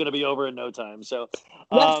quarantine's going to be over in no time. So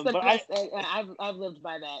that's the best. I've lived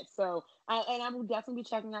by that. So I will definitely be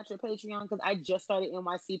checking out your Patreon because I just started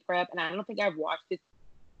NYC prep and I don't think I've watched it.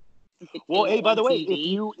 Well, hey, by the way,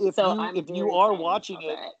 if you are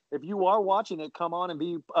watching it, come on and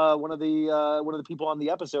be one of the people on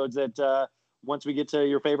the episodes that once we get to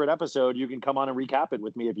your favorite episode, you can come on and recap it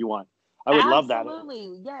with me if you want. I would love that.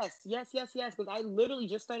 Absolutely. Yes. Because I literally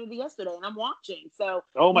just started it yesterday and I'm watching. So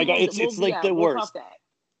oh my god, it's like the worst.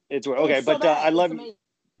 It's okay, it's but so I love you.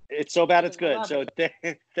 It's so bad it's good. So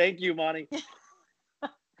thank you, Monty.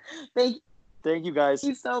 Thank you guys. Thank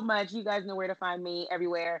you so much. You guys know where to find me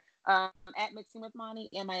everywhere. At Mixing with Monty,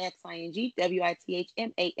 MIXING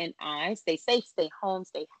WITHMANI. Stay safe, stay home,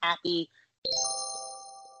 stay happy.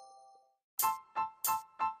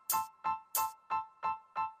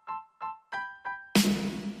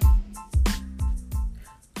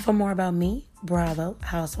 For more about me, Bravo,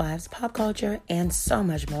 Housewives, pop culture, and so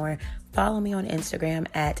much more, follow me on Instagram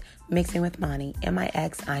at Mixing with Monty, MIXING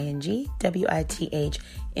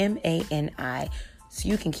WITHMANI. so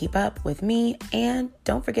you can keep up with me. And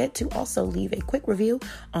don't forget to also leave a quick review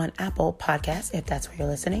on Apple Podcasts if that's where you're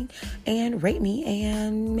listening, and rate me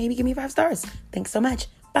and maybe give me 5 stars. Thanks so much.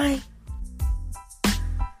 Bye.